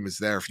Trophy Room is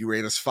there. If you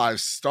rate us 5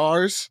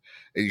 stars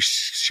and you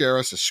share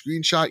us a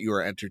screenshot, you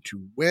are entered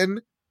to win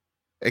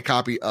a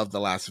copy of The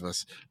Last of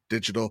Us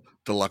digital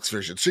deluxe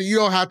version. So you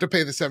don't have to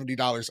pay the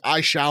 $70.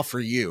 I shall for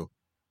you.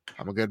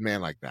 I'm a good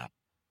man like that.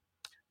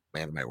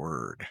 Man of my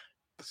word.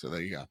 So there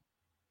you go.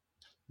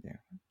 Yeah.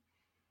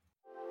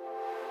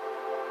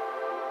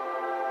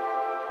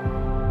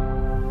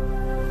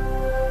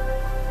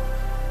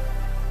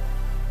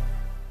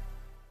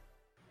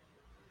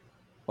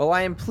 Well,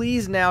 I am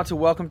pleased now to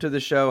welcome to the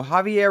show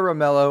Javier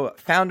Romelo,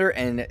 founder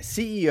and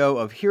CEO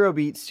of Hero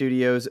Beat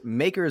Studios,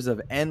 makers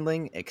of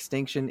Endling,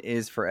 Extinction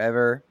is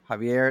Forever.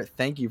 Javier,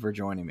 thank you for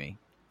joining me.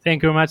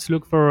 Thank you very much,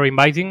 Luke, for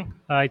inviting.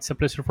 It's a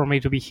pleasure for me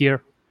to be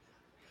here.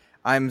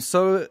 I'm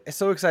so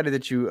excited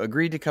that you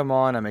agreed to come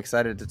on. I'm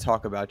excited to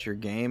talk about your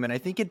game, and I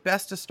think it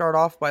best to start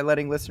off by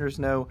letting listeners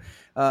know,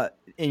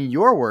 in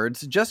your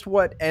words, just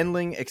what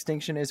Endling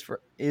Extinction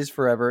is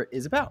Forever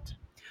is about.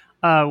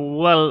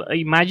 Well,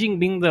 imagine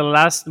being the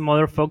last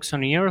mother fox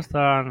on Earth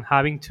and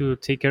having to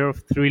take care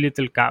of three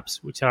little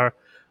cubs, which are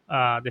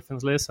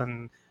defenseless,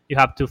 and you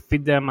have to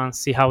feed them and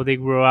see how they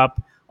grow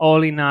up,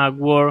 all in a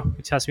war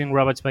which has been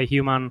ravaged by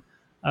human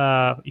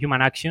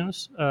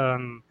actions,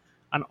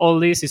 and all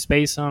this is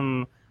based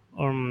on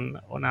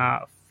a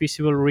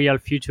feasible, real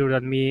future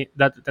that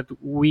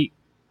we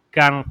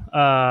can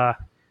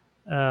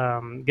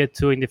get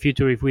to in the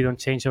future if we don't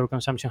change our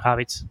consumption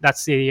habits.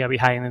 That's the idea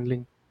behind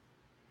Endling.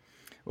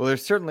 Well, there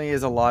certainly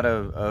is a lot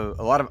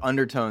of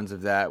undertones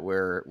of that,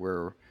 where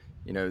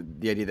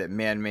the idea that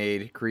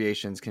man-made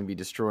creations can be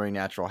destroying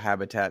natural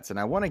habitats, and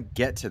I want to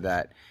get to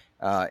that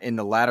in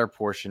the latter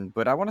portion.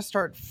 But I want to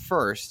start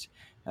first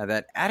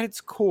that at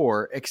its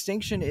core,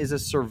 Extinction is a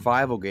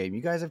survival game.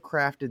 You guys have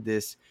crafted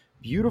this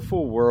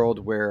beautiful world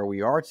where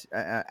we are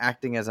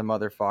acting as a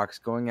mother fox,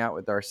 going out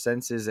with our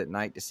senses at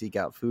night to seek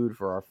out food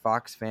for our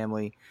fox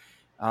family.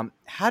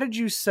 How did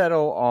you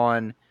settle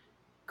on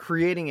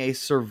creating a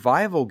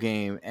survival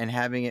game and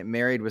having it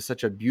married with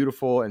such a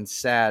beautiful and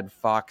sad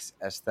fox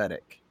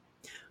aesthetic?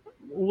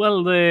 Well,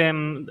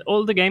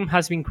 all the game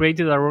has been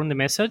created around the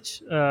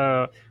message.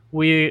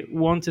 We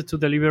wanted to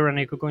deliver an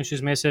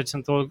eco-conscious message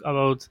and talk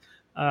about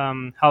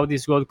how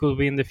this world could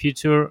be in the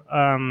future.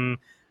 And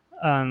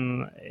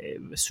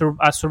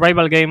a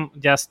survival game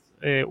just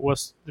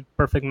was the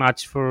perfect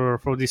match for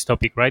this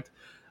topic, right?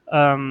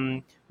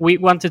 We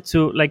wanted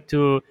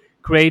to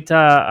create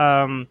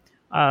a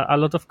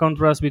lot of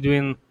contrast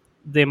between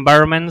the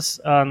environments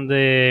and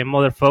the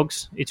mother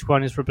folks. Each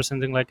one is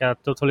representing like a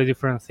totally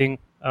different thing,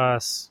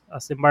 as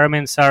the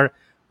environments are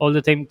all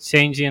the time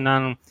changing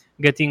and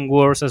getting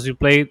worse as you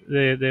play.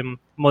 The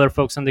mother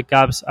folks and the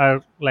cubs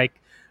are like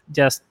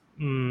just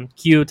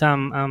cute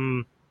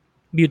and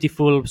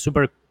beautiful,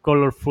 super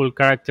colorful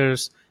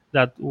characters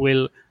that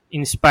will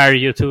inspire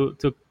you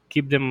to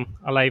keep them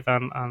alive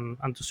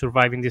and to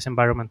survive in this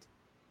environment.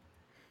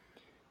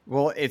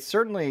 Well, it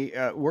certainly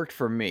worked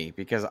for me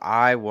because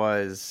I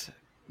was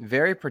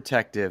very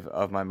protective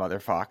of my mother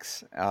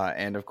fox,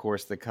 and of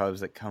course the cubs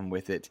that come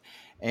with it.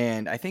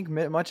 And I think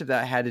much of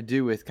that had to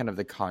do with kind of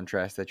the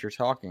contrast that you're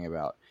talking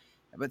about.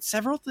 But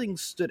several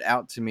things stood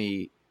out to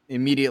me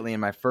immediately in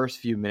my first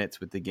few minutes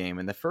with the game.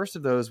 And the first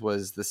of those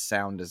was the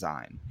sound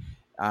design.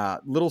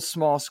 Little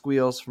small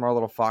squeals from our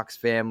little fox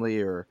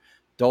family, or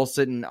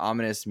dulcet and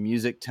ominous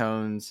music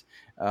tones,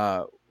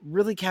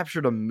 really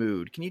captured a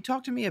mood. Can you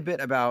talk to me a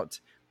bit about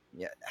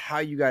how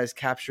you guys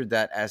captured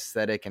that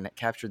aesthetic and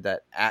captured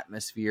that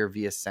atmosphere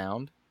via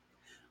sound?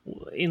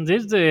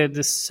 Indeed,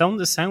 the sound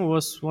design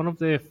was one of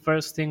the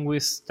first thing we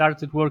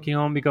started working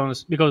on,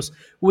 because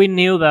we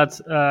knew that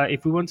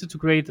if we wanted to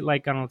create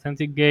like an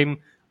authentic game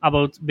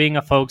about being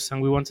a fox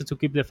and we wanted to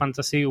keep the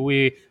fantasy,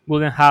 we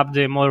wouldn't have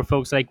the mother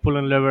folks like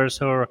pulling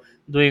levers or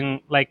doing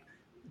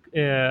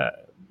uh,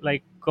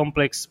 like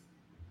complex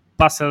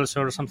puzzles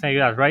or something like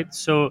that, right?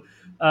 So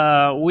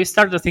we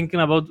started thinking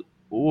about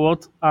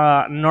what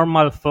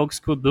normal folks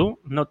could do,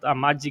 not a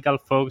magical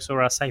folks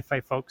or a sci-fi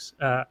folks.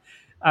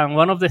 And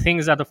one of the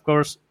things that, of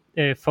course,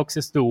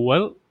 foxes do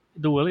well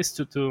is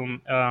to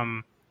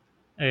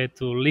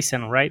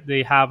listen, right?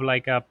 They have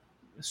like a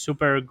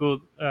super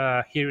good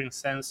hearing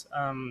sense,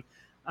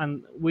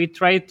 and we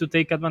tried to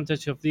take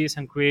advantage of this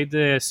and create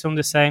the sound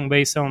design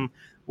based on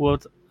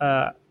what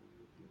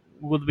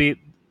would be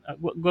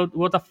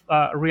what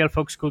a real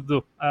fox could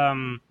do.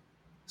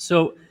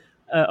 So,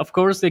 of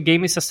course, the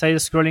game is a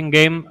side-scrolling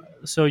game,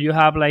 so you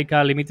have like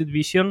a limited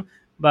vision.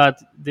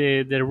 But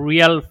the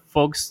real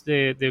folks,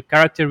 the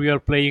character you are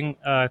playing,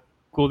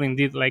 could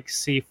indeed like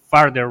see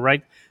farther,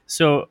 right?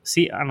 So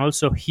see and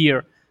also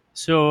hear.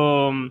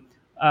 So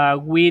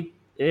we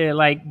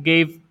like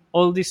gave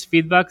all this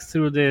feedback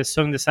through the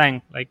sound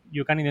design. Like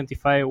you can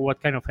identify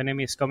what kind of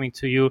enemy is coming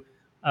to you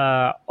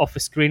off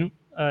screen,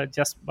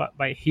 just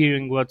by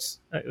hearing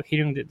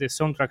hearing the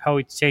soundtrack, how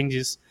it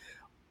changes.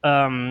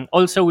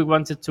 Also, we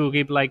wanted to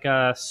give like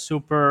a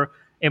super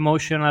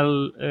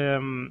emotional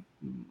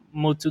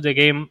mood to the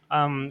game.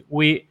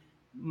 We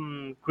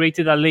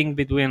created a link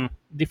between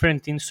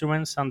different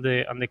instruments and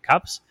the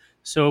caps.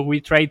 So we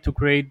tried to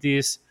create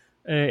this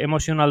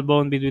emotional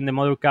bond between the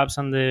mother caps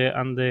and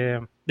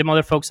the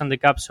mother folks and the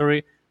caps.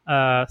 Sorry,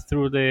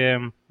 through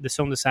the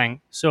sound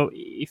design. So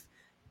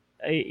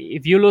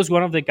if you lose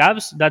one of the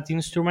caps, that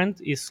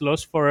instrument is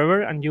lost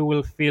forever, and you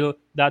will feel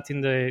that in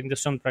the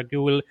soundtrack.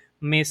 You will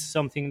miss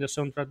something in the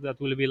soundtrack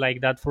that will be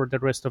like that for the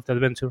rest of the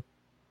adventure.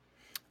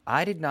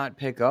 I did not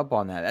pick up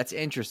on that. That's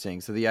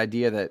interesting. So the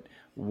idea that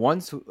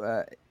once,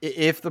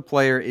 if the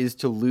player is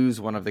to lose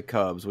one of the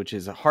cubs, which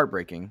is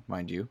heartbreaking,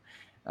 mind you,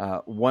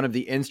 one of the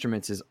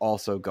instruments is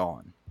also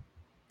gone.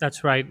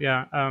 That's right.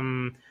 Yeah.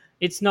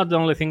 It's not the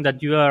only thing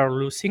that you are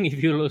losing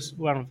if you lose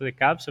one of the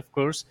caps, of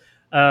course.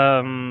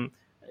 Um,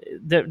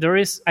 there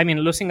is, I mean,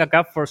 losing a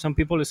cap for some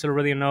people is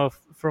already enough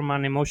from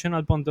an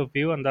emotional point of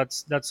view, and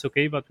that's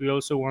okay. But we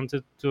also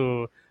wanted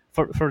to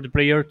for the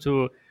player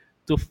to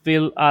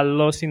feel a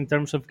loss in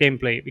terms of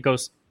gameplay,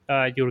 because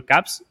your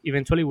caps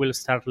eventually will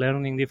start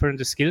learning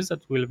different skills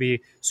that will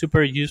be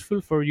super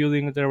useful for you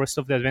during the rest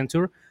of the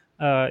adventure.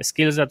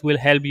 Skills that will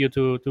help you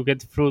to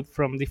get fruit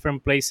from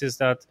different places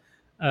that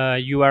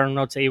you are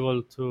not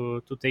able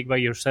to take by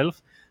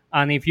yourself.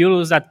 And if you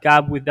lose that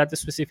cap with that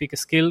specific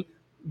skill,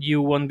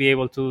 you won't be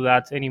able to do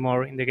that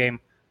anymore in the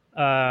game.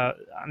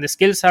 And the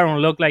skills are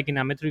unlocked like in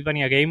a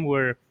Metroidvania game,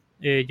 where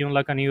you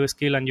unlock a new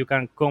skill and you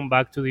can come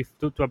back to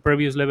a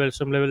previous level,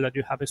 some level that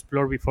you have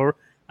explored before,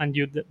 and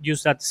you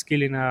use that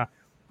skill in a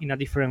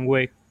different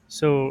way.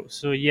 So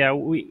yeah,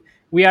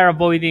 we are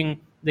avoiding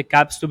the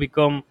caps to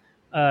become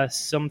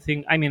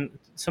something. I mean,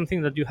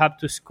 something that you have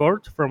to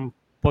score from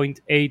point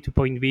A to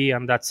point B,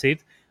 and that's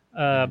it.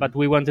 But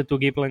we wanted to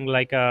give them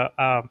like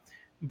a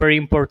very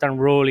important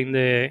role in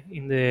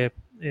the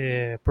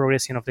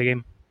progression of the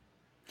game.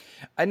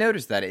 I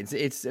noticed that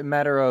it's a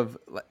matter of,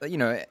 you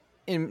know,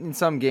 in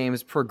some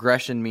games,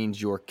 progression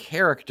means your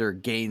character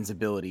gains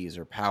abilities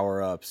or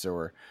power ups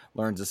or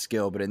learns a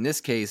skill. But in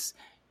this case,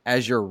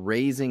 as you're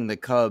raising the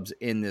cubs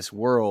in this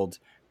world,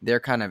 they're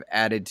kind of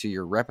added to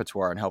your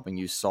repertoire and helping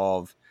you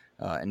solve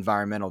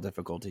environmental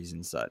difficulties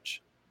and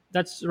such.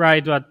 That's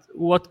right. But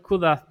what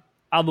could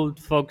adult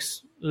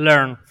folks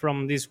learn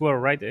from this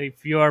world, right?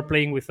 If you are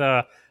playing with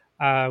a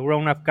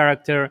grown-up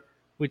character,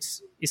 which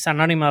is an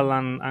animal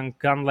and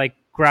can like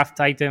craft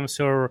items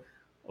or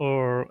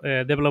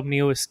develop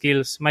new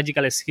skills,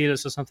 magical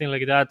skills or something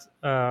like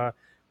that,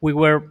 we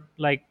were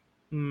like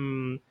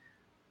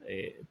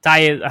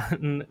tired,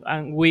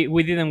 and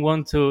we didn't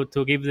want to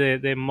give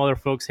the mother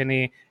folks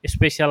any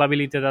special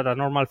ability that a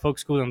normal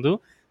folks couldn't do.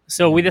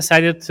 So we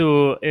decided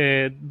to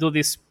do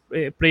this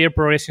player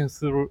progression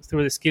through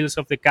the skills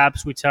of the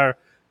caps, which are,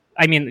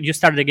 I mean, you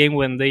start the game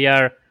when they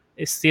are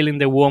still in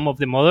the womb of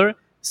the mother.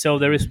 So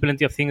there is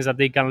plenty of things that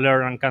they can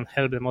learn and can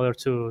help the mother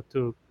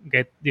to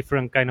get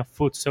different kind of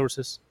food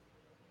sources.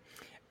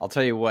 I'll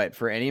tell you what,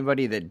 for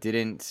anybody that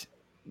didn't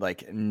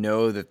like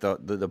know that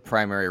the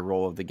primary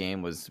role of the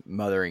game was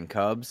mothering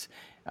cubs,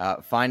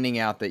 finding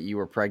out that you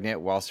were pregnant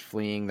whilst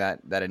fleeing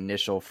that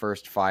initial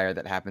first fire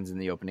that happens in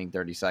the opening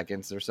 30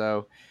 seconds or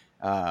so,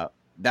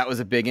 that was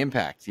a big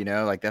impact. You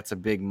know, like that's a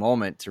big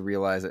moment to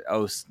realize that,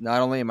 oh,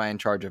 not only am I in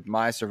charge of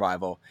my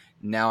survival,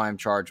 now I'm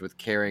charged with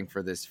caring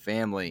for this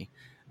family.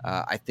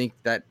 I think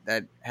that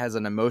has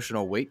an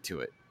emotional weight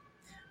to it.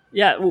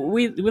 Yeah,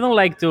 we don't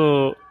like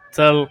to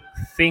tell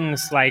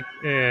things like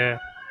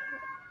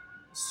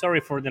sorry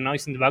for the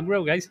noise in the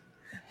background, guys.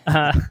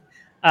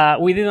 uh,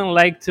 we didn't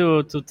like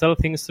to tell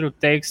things through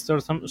text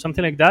or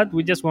something like that.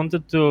 We just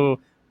wanted to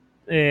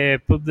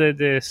put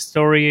the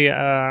story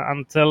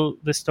and tell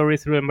the story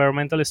through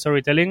environmental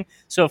storytelling.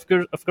 So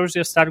of course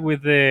you start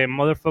with the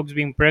mother folks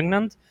being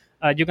pregnant.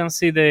 You can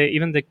see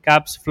even the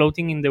caps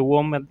floating in the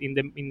womb in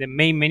the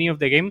main menu of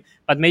the game,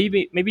 but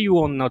maybe you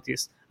won't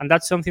notice, and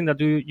that's something that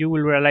you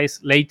will realize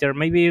later,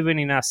 maybe even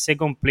in a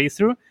second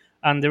playthrough.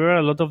 And there are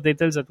a lot of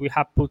details that we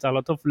have put a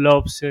lot of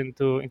loves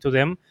into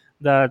them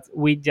that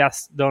we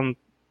just don't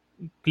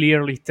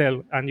clearly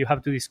tell, and you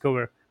have to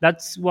discover.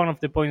 That's one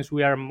of the points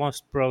we are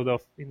most proud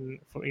of in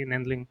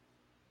Endling.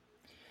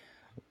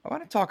 I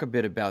want to talk a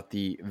bit about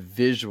the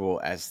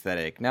visual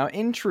aesthetic. Now,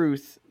 in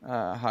truth,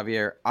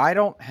 Javier, I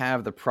don't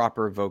have the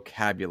proper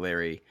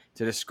vocabulary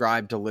to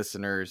describe to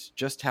listeners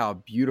just how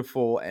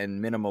beautiful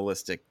and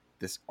minimalistic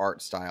this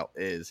art style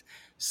is.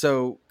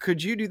 So,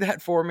 could you do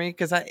that for me?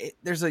 Because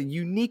there's a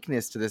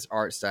uniqueness to this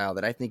art style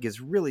that I think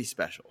is really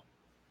special.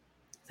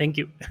 Thank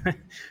you.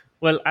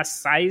 Well,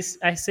 as I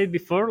said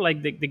before,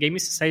 like the game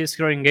is a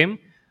side-scrolling game.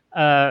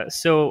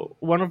 So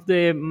one of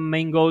the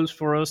main goals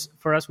for us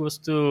was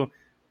to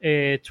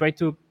try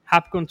to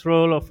have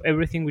control of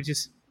everything which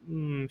is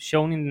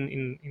shown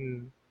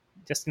in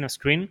just in a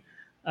screen.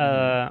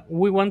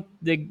 We wanted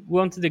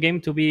the game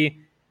to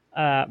be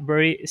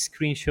very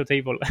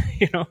screenshotable,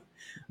 you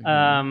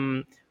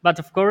know. But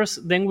of course,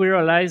 then we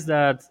realized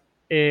that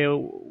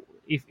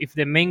if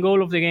the main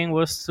goal of the game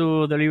was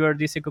to deliver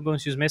this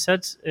eco-conscious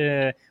message,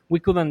 we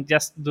couldn't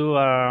just do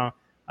a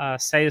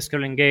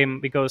side-scrolling game,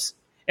 because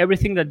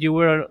everything that you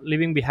were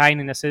leaving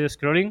behind in a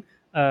side-scrolling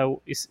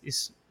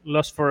is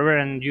lost forever,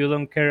 and you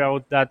don't care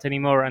about that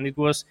anymore. And it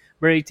was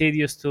very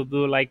tedious to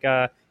do like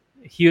a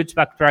huge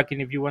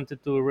backtracking if you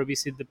wanted to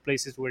revisit the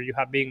places where you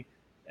have been,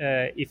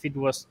 if it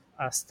was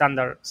a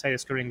standard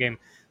side-scrolling game.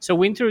 So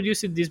we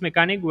introduced this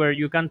mechanic where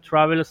you can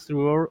travel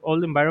through all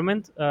the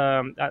environment.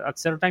 At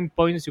certain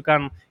points, you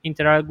can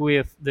interact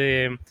with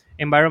the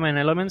environment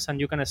elements, and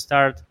you can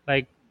start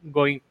like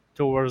going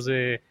towards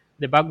the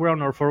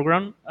background or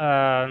foreground,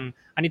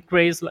 and it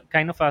creates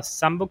kind of a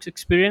sandbox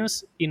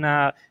experience in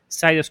a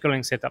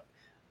side-scrolling setup.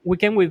 We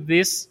came with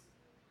this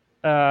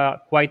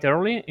quite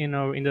early in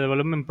the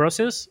development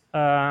process,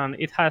 and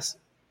it has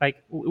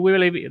like we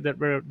believe that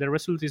the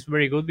result is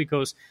very good,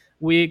 because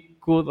we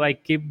could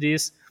like keep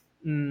this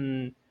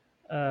um,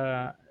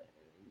 uh,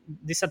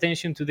 this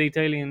attention to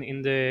detail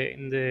in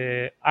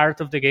the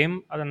art of the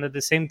game, and at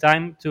the same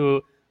time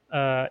to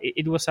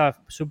it was a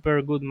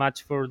super good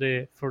match for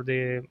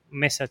the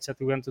message that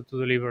we wanted to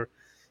deliver.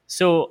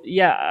 So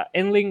yeah,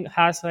 Endling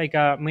has like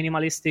a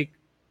minimalistic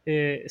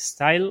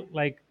style,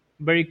 like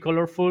very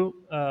colorful.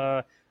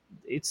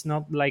 It's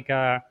not like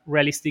a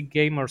realistic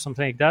game or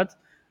something like that,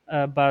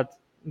 but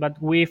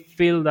we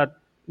feel that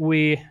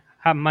we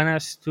have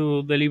managed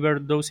to deliver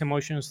those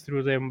emotions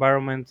through the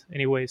environment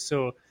anyway.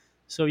 So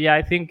yeah,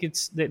 I think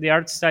it's the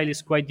art style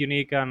is quite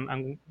unique,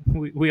 and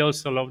we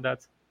also love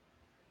that.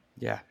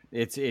 Yeah,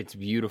 it's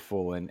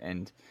beautiful,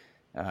 and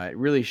it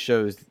really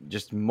shows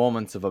just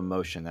moments of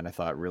emotion that I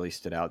thought really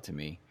stood out to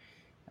me.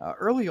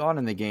 Early on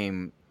in the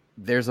game,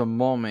 there's a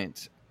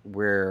moment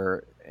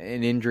where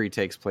an injury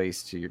takes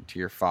place to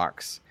your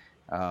fox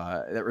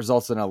that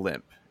results in a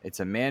limp. It's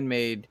a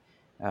man-made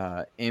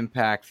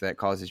impact that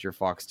causes your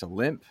fox to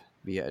limp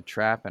via a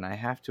trap, and I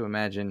have to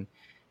imagine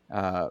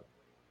uh,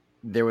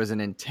 there was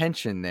an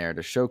intention there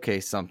to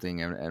showcase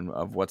something and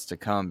of what's to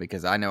come,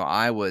 because I know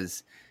I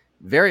was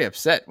very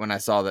upset when I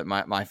saw that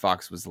my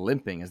fox was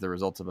limping as the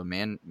result of a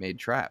man-made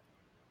trap.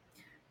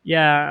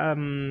 Yeah,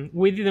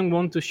 we didn't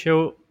want to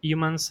show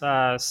humans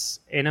as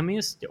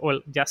enemies.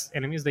 Well, just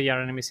enemies. They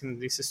are enemies in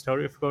this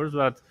story, of course.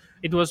 But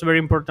it was very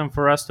important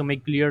for us to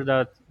make clear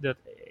that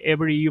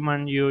every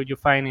human you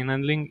find in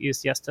Endling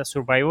is just a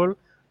survival,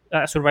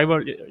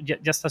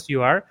 just as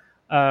you are.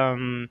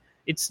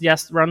 It's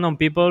just random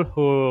people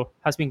who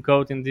has been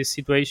caught in this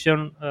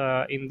situation,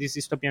 in this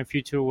dystopian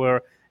future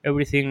where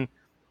everything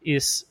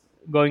is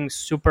going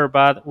super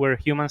bad, where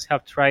humans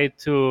have tried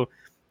to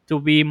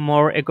be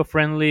more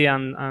eco-friendly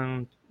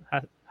and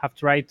have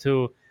tried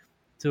to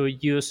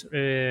use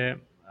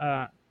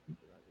uh,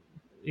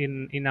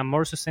 in a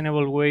more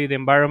sustainable way the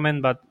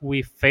environment, but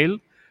we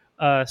failed.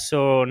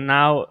 So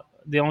now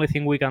the only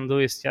thing we can do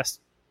is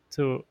just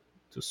to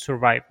to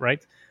survive,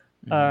 right?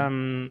 Mm-hmm.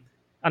 Um,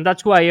 and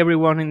that's why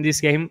everyone in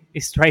this game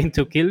is trying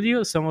to kill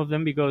you. Some of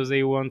them because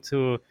they want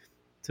to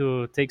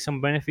take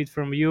some benefit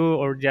from you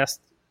or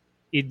just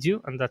eat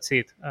you, and that's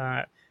it.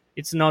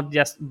 It's not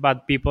just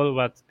bad people,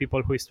 but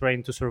people who is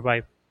trying to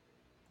survive.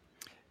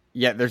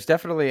 Yeah, there's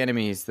definitely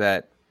enemies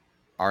that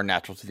are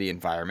natural to the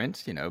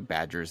environment,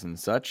 badgers and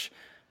such.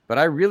 But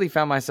I really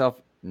found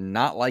myself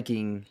not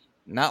liking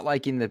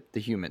the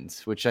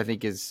humans, which I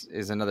think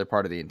is another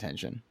part of the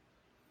intention.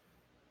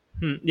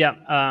 Yeah,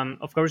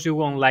 of course you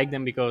won't like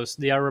them because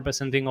they are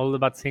representing all the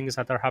bad things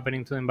that are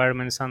happening to the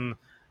environments and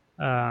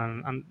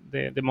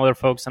the mother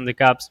folks and the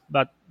caps.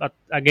 But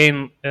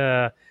again,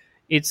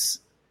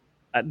 it's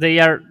they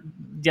are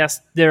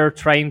just there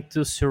trying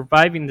to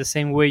survive in the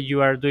same way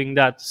you are doing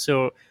that.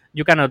 So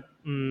you cannot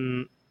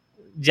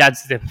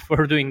judge them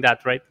for doing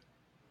that, right?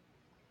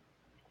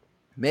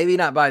 Maybe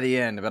not by the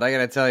end, but I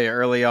gotta tell you,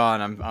 early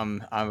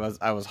on,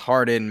 I was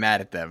hard in mad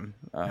at them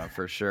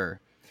for sure.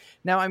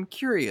 Now I'm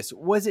curious,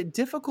 was it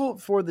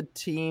difficult for the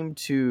team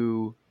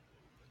to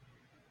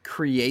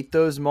create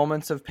those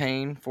moments of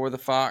pain for the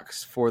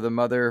fox, for the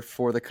mother,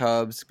 for the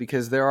cubs?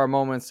 Because there are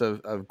moments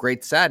of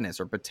great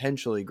sadness or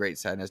potentially great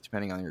sadness,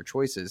 depending on your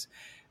choices,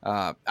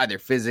 either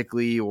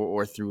physically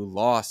or through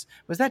loss.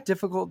 Was that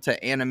difficult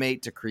to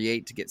animate, to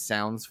create, to get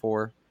sounds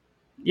for?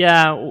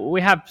 Yeah,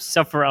 we have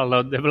suffered a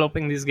lot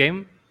developing this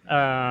game,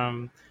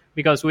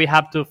 because we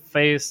have to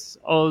face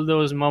all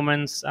those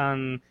moments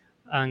and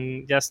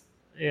just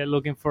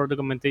looking for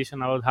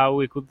documentation about how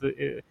we could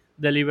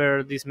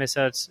deliver this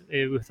message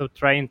without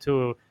trying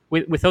to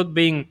without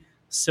being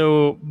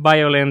so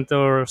violent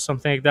or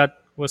something like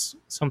that was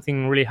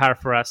something really hard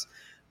for us.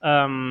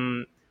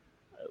 Um,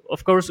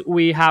 of course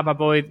we have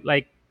avoided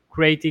like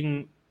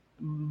creating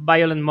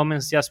violent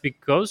moments just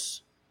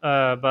because,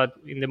 but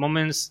in the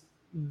moments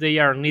they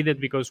are needed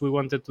because we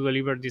wanted to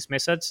deliver this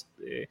message,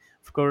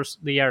 of course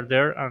they are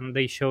there and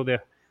they show the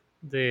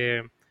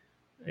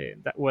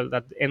that well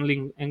that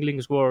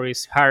Engling's war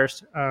is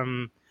harsh,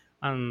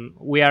 and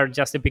we are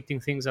just depicting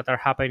things that are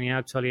happening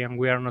actually, and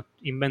we are not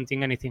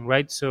inventing anything,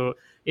 right? So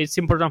it's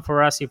important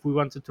for us if we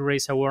wanted to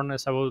raise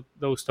awareness about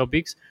those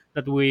topics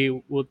that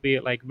we would be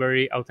like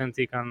very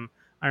authentic and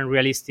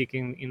realistic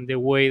in the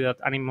way that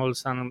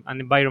animals and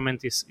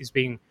environment is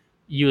being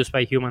used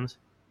by humans.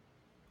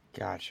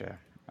 Gotcha.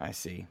 I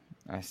see.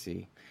 I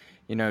see.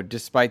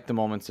 Despite the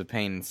moments of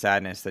pain and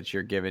sadness that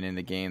you're given in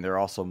the game, there are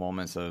also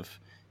moments of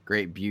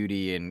great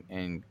beauty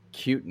and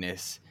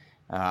cuteness.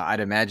 I'd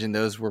imagine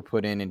those were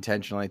put in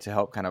intentionally to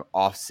help kind of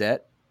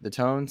offset the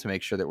tone to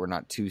make sure that we're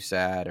not too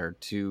sad or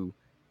too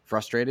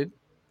frustrated.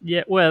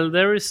 Yeah, well,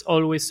 there is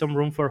always some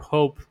room for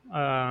hope.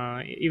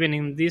 Even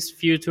in this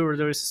future,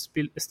 there is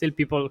still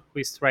people who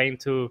is trying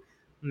to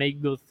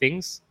make good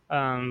things.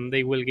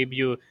 They will give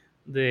you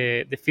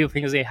the few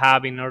things they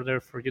have in order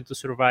for you to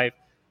survive.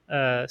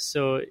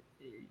 So,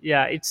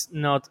 yeah, it's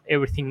not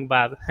everything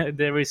bad.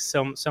 There is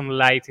some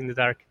light in the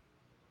dark.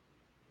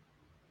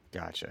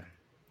 Gotcha.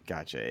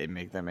 Gotcha.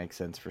 That makes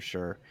sense for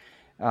sure.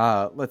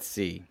 Let's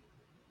see.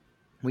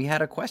 We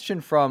had a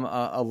question from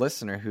a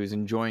listener who's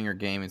enjoying your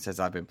game and says,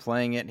 I've been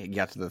playing it. He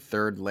got to the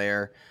third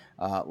lair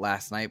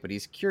last night, but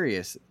he's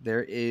curious.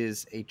 There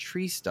is a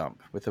tree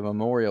stump with a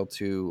memorial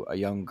to a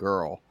young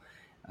girl,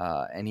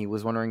 and he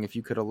was wondering if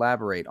you could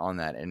elaborate on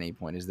that at any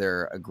point. Is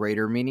there a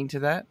greater meaning to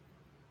that?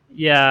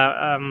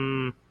 Yeah.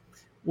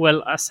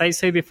 Well, as I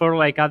said before,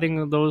 like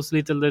adding those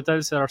little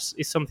details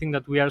is something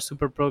that we are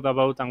super proud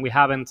about, and we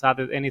haven't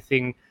added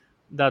anything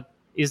that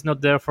is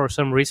not there for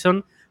some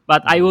reason.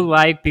 But I would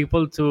like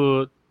people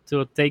to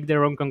take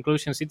their own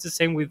conclusions. It's the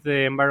same with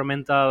the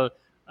environmental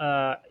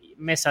uh,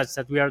 message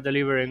that we are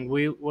delivering.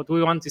 What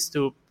we want is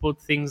to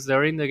put things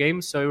there in the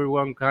game so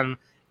everyone can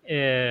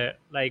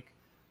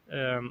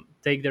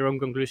take their own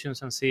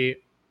conclusions and see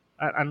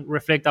and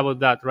reflect about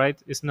that. Right?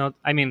 It's not.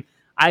 I mean,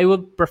 I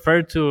would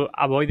prefer to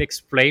avoid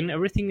explain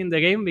everything in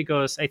the game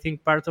because I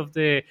think part of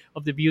the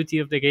beauty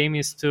of the game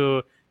is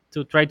to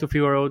try to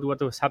figure out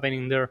what was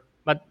happening there.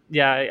 But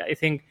yeah, I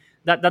think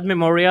that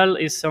memorial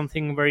is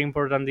something very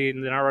important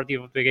in the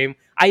narrative of the game.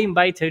 I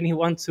invite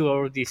anyone to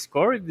our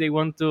Discord if they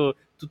want to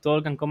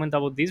talk and comment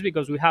about this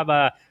because we have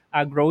a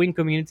growing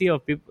community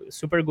of people,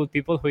 super good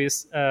people who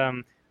is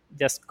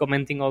just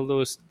commenting all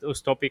those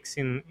topics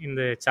in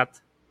the chat.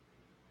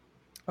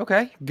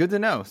 Okay, good to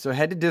know. So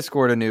head to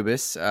Discord,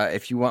 Anubis,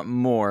 if you want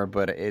more.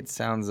 But it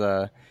sounds,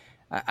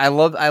 I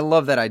love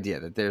that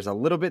idea that there's a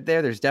little bit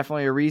there. There's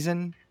definitely a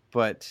reason,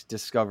 but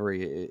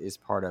discovery is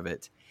part of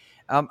it.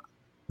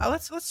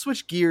 Let's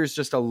switch gears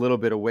just a little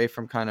bit away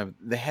from kind of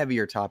the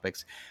heavier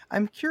topics.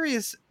 I'm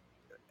curious,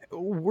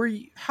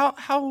 how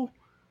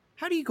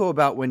do you go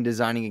about when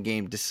designing a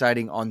game,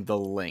 deciding on the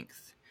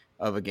length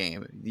of a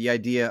game? The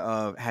idea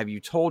of, have you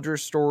told your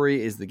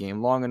story? Is the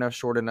game long enough,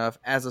 short enough?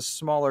 As a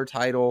smaller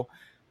title,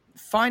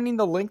 finding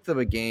the length of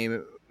a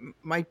game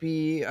might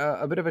be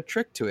a bit of a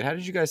trick to it. How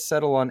did you guys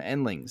settle on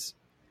Endling's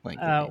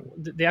length of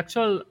game? The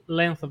actual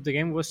length of the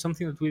game was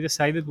something that we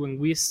decided when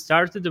we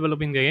started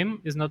developing the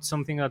game. It's not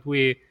something that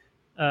we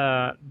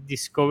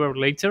discovered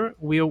later.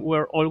 We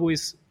were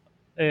always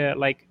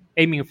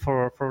aiming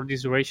for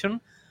this duration.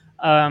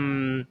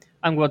 And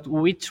what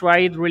we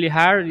tried really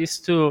hard is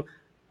to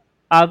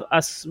add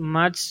as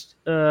much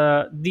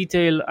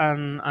detail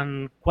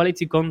and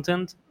quality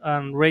content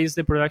and raise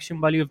the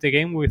production value of the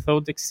game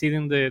without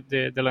exceeding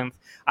the length.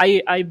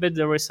 I bet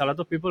there is a lot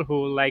of people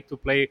who like to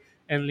play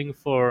Endling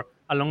for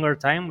a longer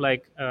time.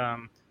 Like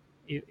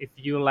if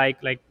you like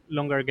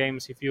longer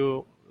games, if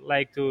you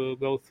like to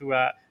go through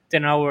a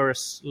 10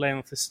 hours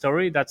length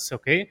story, that's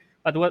okay.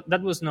 But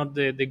that was not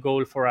the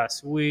goal for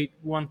us. We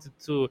wanted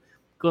to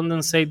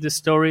condensate the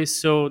story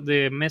so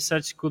the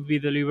message could be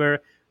delivered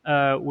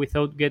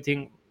without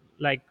getting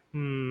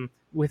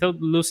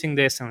without losing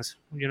the essence.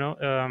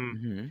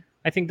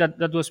 I think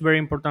that was very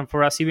important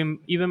for us,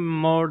 even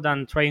more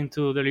than trying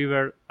to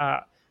deliver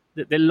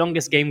the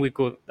longest game we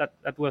could.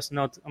 That was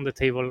not on the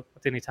table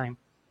at any time.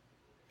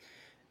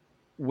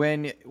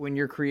 When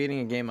you're creating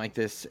a game like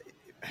this,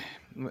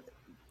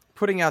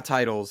 putting out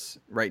titles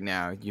right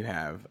now, you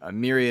have a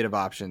myriad of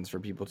options for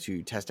people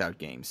to test out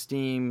games.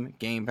 Steam,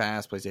 Game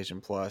Pass,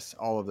 PlayStation Plus,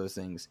 all of those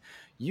things.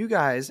 You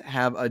guys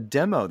have a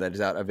demo that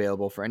is out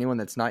available for anyone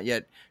that's not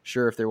yet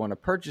sure if they want to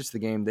purchase the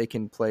game. They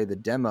can play the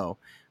demo.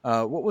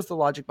 What was the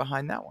logic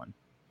behind that one?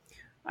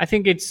 I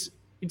think it's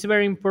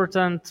very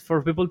important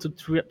for people to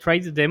try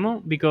the demo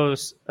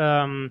because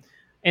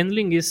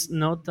Endling is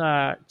not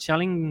a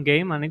challenging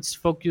game and it's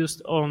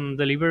focused on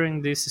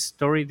delivering this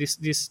story,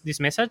 this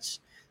message.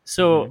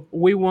 So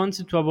we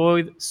wanted to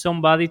avoid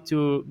somebody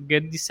to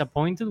get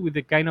disappointed with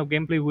the kind of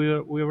gameplay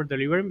we were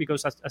delivering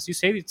because, as you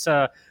said, it's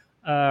a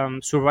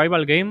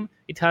survival game.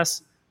 It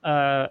has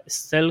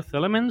stealth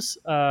elements.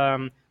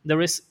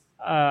 There is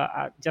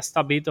just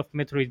a bit of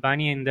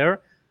Metroidvania in there,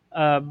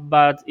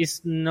 but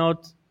it's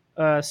not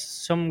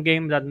some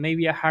game that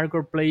maybe a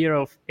hardcore player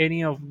of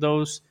any of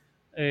those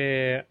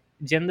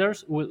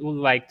genders would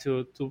like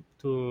to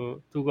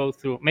go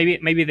through.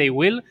 Maybe they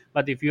will,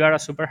 but if you are a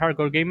super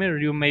hardcore gamer,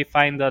 you may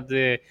find that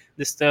the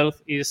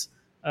stealth is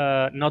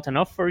not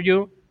enough for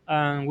you.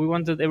 And we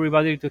wanted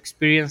everybody to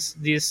experience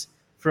this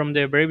from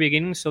the very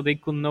beginning, so they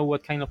could know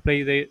what kind of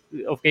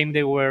game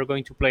they were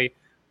going to play.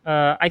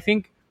 I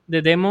think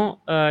the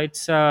demo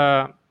it's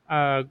a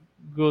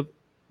good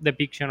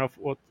depiction of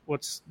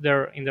what's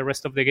there in the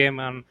rest of the game,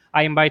 and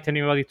I invite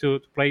anybody to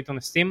play it on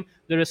Steam.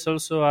 There is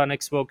also an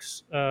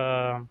Xbox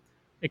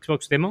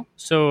demo.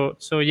 So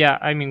yeah,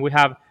 I mean we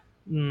had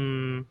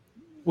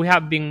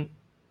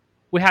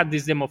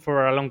this demo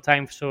for a long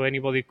time, so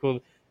anybody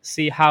could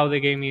see how the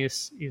game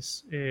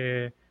is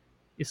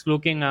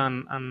looking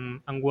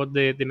and what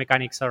the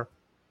mechanics are.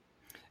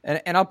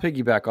 And I'll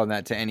piggyback on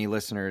that to any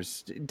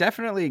listeners.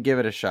 Definitely give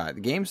it a shot.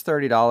 The game's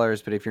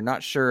 $30, but if you're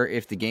not sure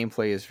if the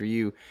gameplay is for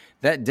you,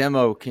 that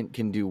demo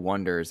can do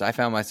wonders. I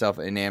found myself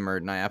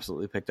enamored, and I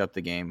absolutely picked up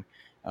the game.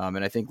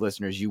 And I think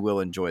listeners, you will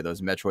enjoy those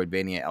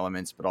Metroidvania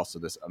elements, but also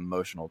this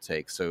emotional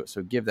take. So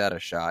give that a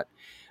shot.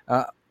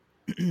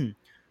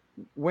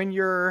 When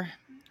you're,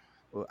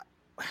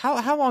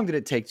 how long did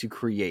it take to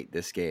create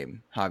this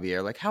game,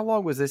 Javier? Like, how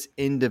long was this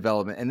in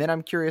development? And then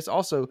I'm curious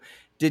also,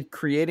 did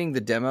creating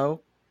the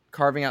demo,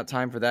 carving out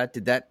time for that,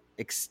 did that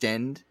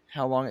extend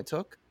how long it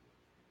took?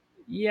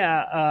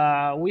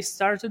 Yeah, we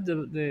started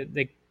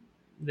the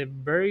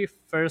very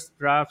first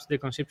drafts. The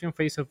conception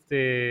phase of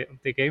the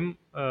game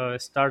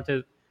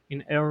started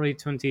in early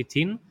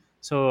 2018.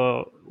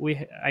 So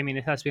I mean,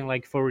 it has been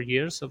like 4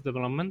 years of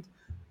development.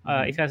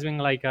 It has been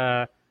like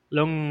a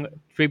long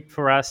trip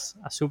for us,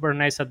 a super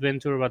nice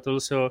adventure, but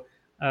also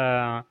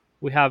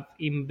we have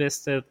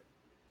invested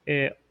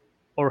uh,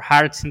 our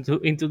hearts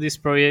into this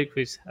project,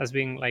 which has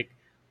been like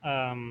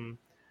um,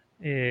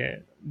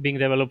 being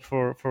developed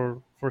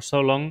for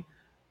so long.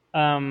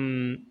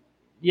 um,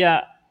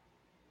 yeah,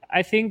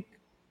 I think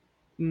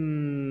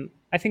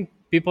I think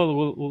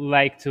people will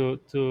like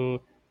to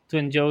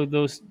enjoy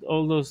those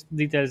all those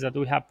details that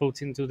we have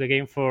put into the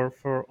game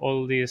for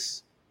all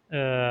this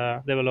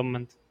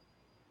development.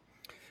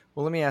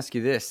 Well, let me ask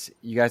you this.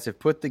 You guys have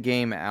put the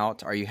game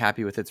out. Are you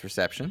happy with its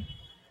reception?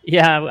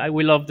 Yeah,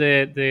 we love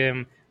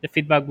the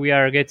feedback we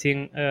are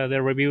getting.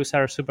 The reviews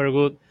are super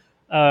good.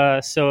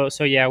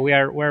 So yeah,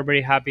 we're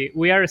very happy.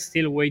 We are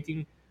still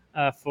waiting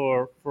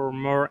for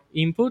more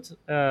input.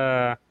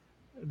 The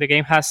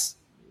game has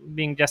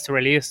been just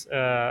released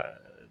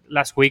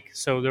last week,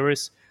 so there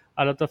is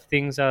a lot of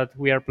things that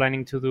we are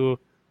planning to do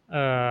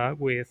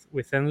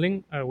with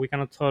Endling. We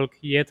cannot talk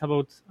yet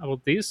about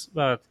this,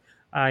 but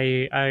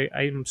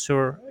I'm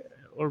sure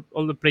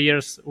all the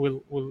players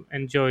will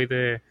enjoy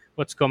the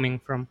what's coming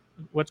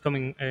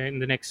in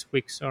the next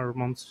weeks or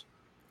months.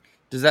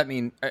 Does that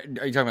mean, are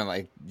you talking about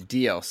like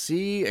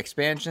DLC,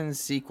 expansions,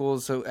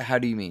 sequels? So how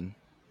do you mean?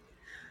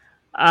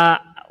 Uh,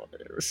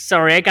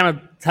 Sorry, I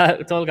cannot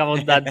talk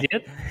about that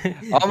yet.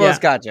 Yeah,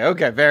 Almost got you.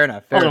 Okay, fair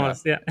enough. Fair enough.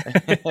 almost. Yeah.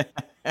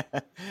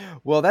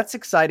 Well, that's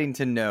exciting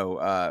to know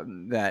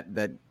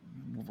that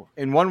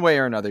in one way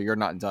or another you're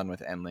not done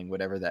with Endling,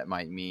 whatever that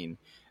might mean.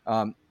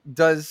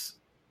 Does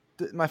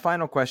My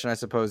final question, I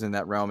suppose, in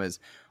that realm is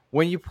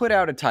when you put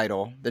out a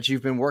title that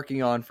you've been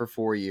working on for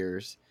 4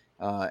 years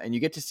and you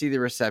get to see the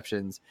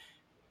receptions,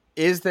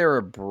 is there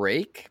a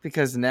break?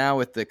 Because now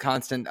with the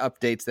constant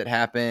updates that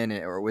happen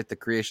or with the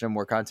creation of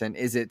more content,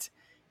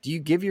 do you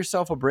give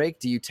yourself a break?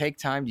 Do you take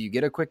time? Do you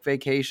get a quick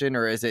vacation,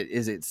 or is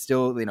it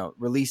still,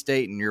 release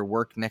date and your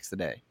work next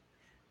day?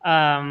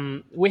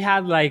 We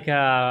had like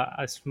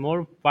a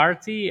small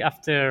party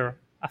after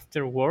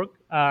work,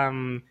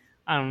 and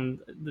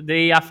the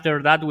day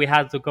after that we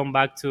had to come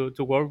back to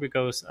work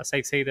because, as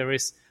I say, there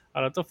is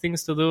a lot of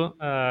things to do.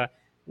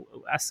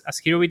 As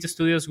Hero Beat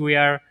Studios, we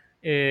are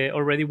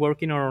already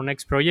working on our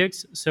next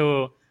projects,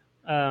 so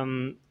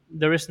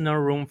there is no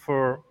room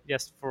for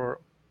just for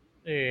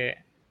uh,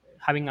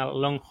 having a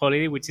long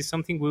holiday, which is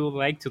something we would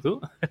like to do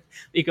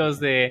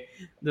because the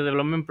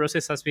development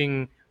process has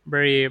been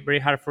very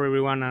hard for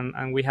everyone,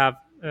 and we have,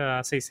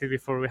 as I said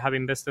before, we have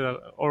invested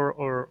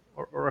our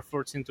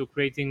efforts into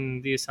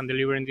creating this and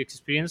delivering the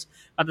experience.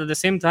 But at the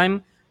same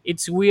time,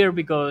 it's weird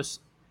because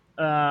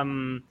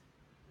um,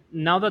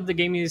 now that the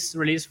game is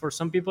released, for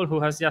some people who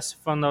has just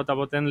found out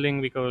about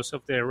Endling because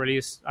of the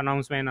release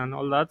announcement and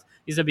all that,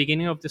 is the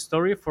beginning of the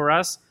story. For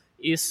us,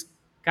 is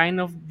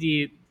kind of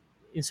the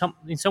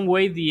in some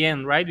way the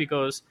end, right?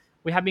 Because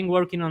we have been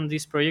working on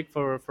this project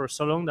for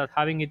so long that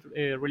having it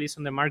released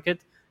on the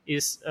market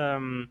is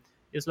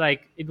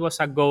like it was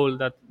a goal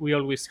that we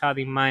always had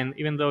in mind.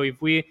 Even though if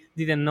we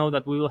didn't know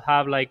that we will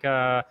have like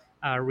a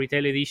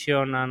retail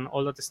edition and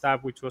all that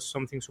stuff, which was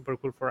something super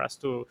cool for us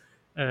to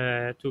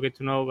get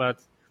to know,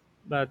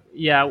 but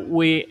yeah,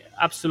 we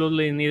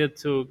absolutely needed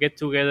to get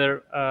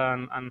together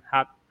and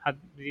have had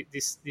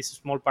this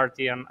small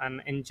party and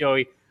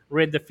enjoy,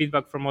 read the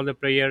feedback from all the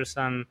players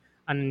and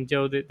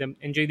enjoy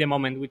enjoy the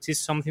moment, which is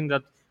something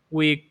that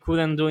we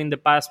couldn't do in the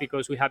past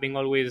because we have been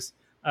always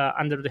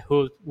under the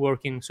hood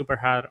working super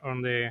hard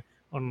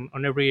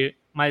on every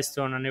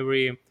milestone and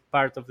every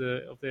part of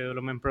the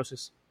development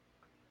process.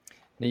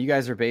 Now, you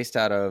guys are based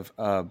out of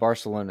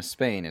Barcelona,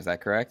 Spain. Is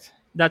that correct?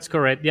 That's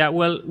correct. Yeah.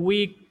 Well,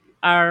 we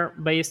are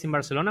based in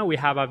Barcelona. We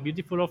have a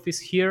beautiful office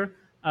here,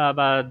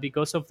 but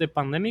because of the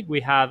pandemic,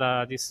 we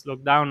had this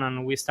lockdown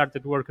and we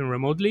started working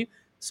remotely.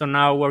 So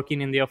now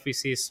working in the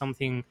office is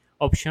something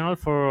optional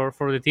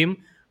for the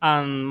team,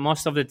 and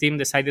most of the team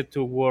decided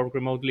to work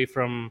remotely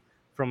from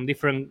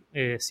different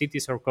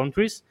cities or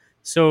countries.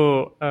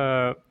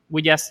 So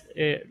we just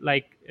uh,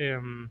 like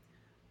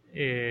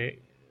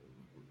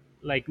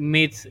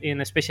meet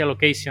in special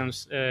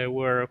occasions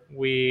where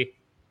we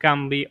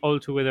can be all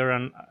together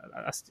and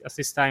at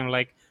this time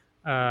like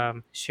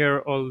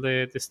share all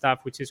the stuff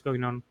which is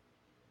going on.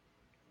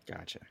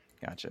 Gotcha.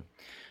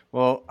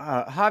 Well,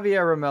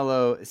 Javier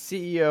Romello,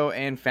 CEO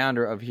and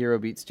founder of Hero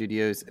Beat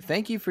Studios,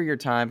 thank you for your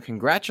time.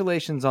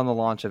 Congratulations on the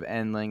launch of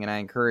Endling, and I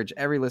encourage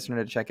every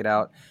listener to check it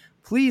out.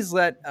 Please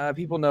let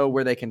people know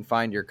where they can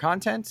find your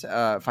content,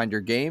 find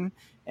your game,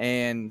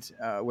 and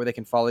where they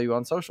can follow you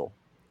on social.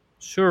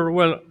 Sure.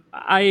 Well,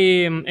 I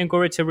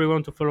encourage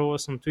everyone to follow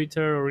us on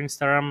Twitter or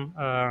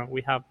Instagram.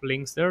 We have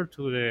links there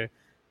to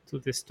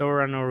the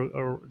store and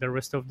or the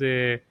rest of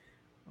the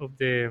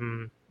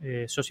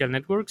social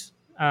networks,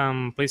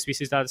 please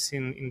visit us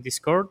in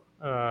Discord,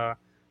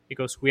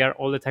 because we are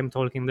all the time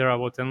talking there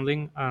about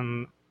Endling,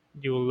 and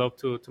you will love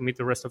to meet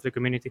the rest of the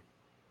community.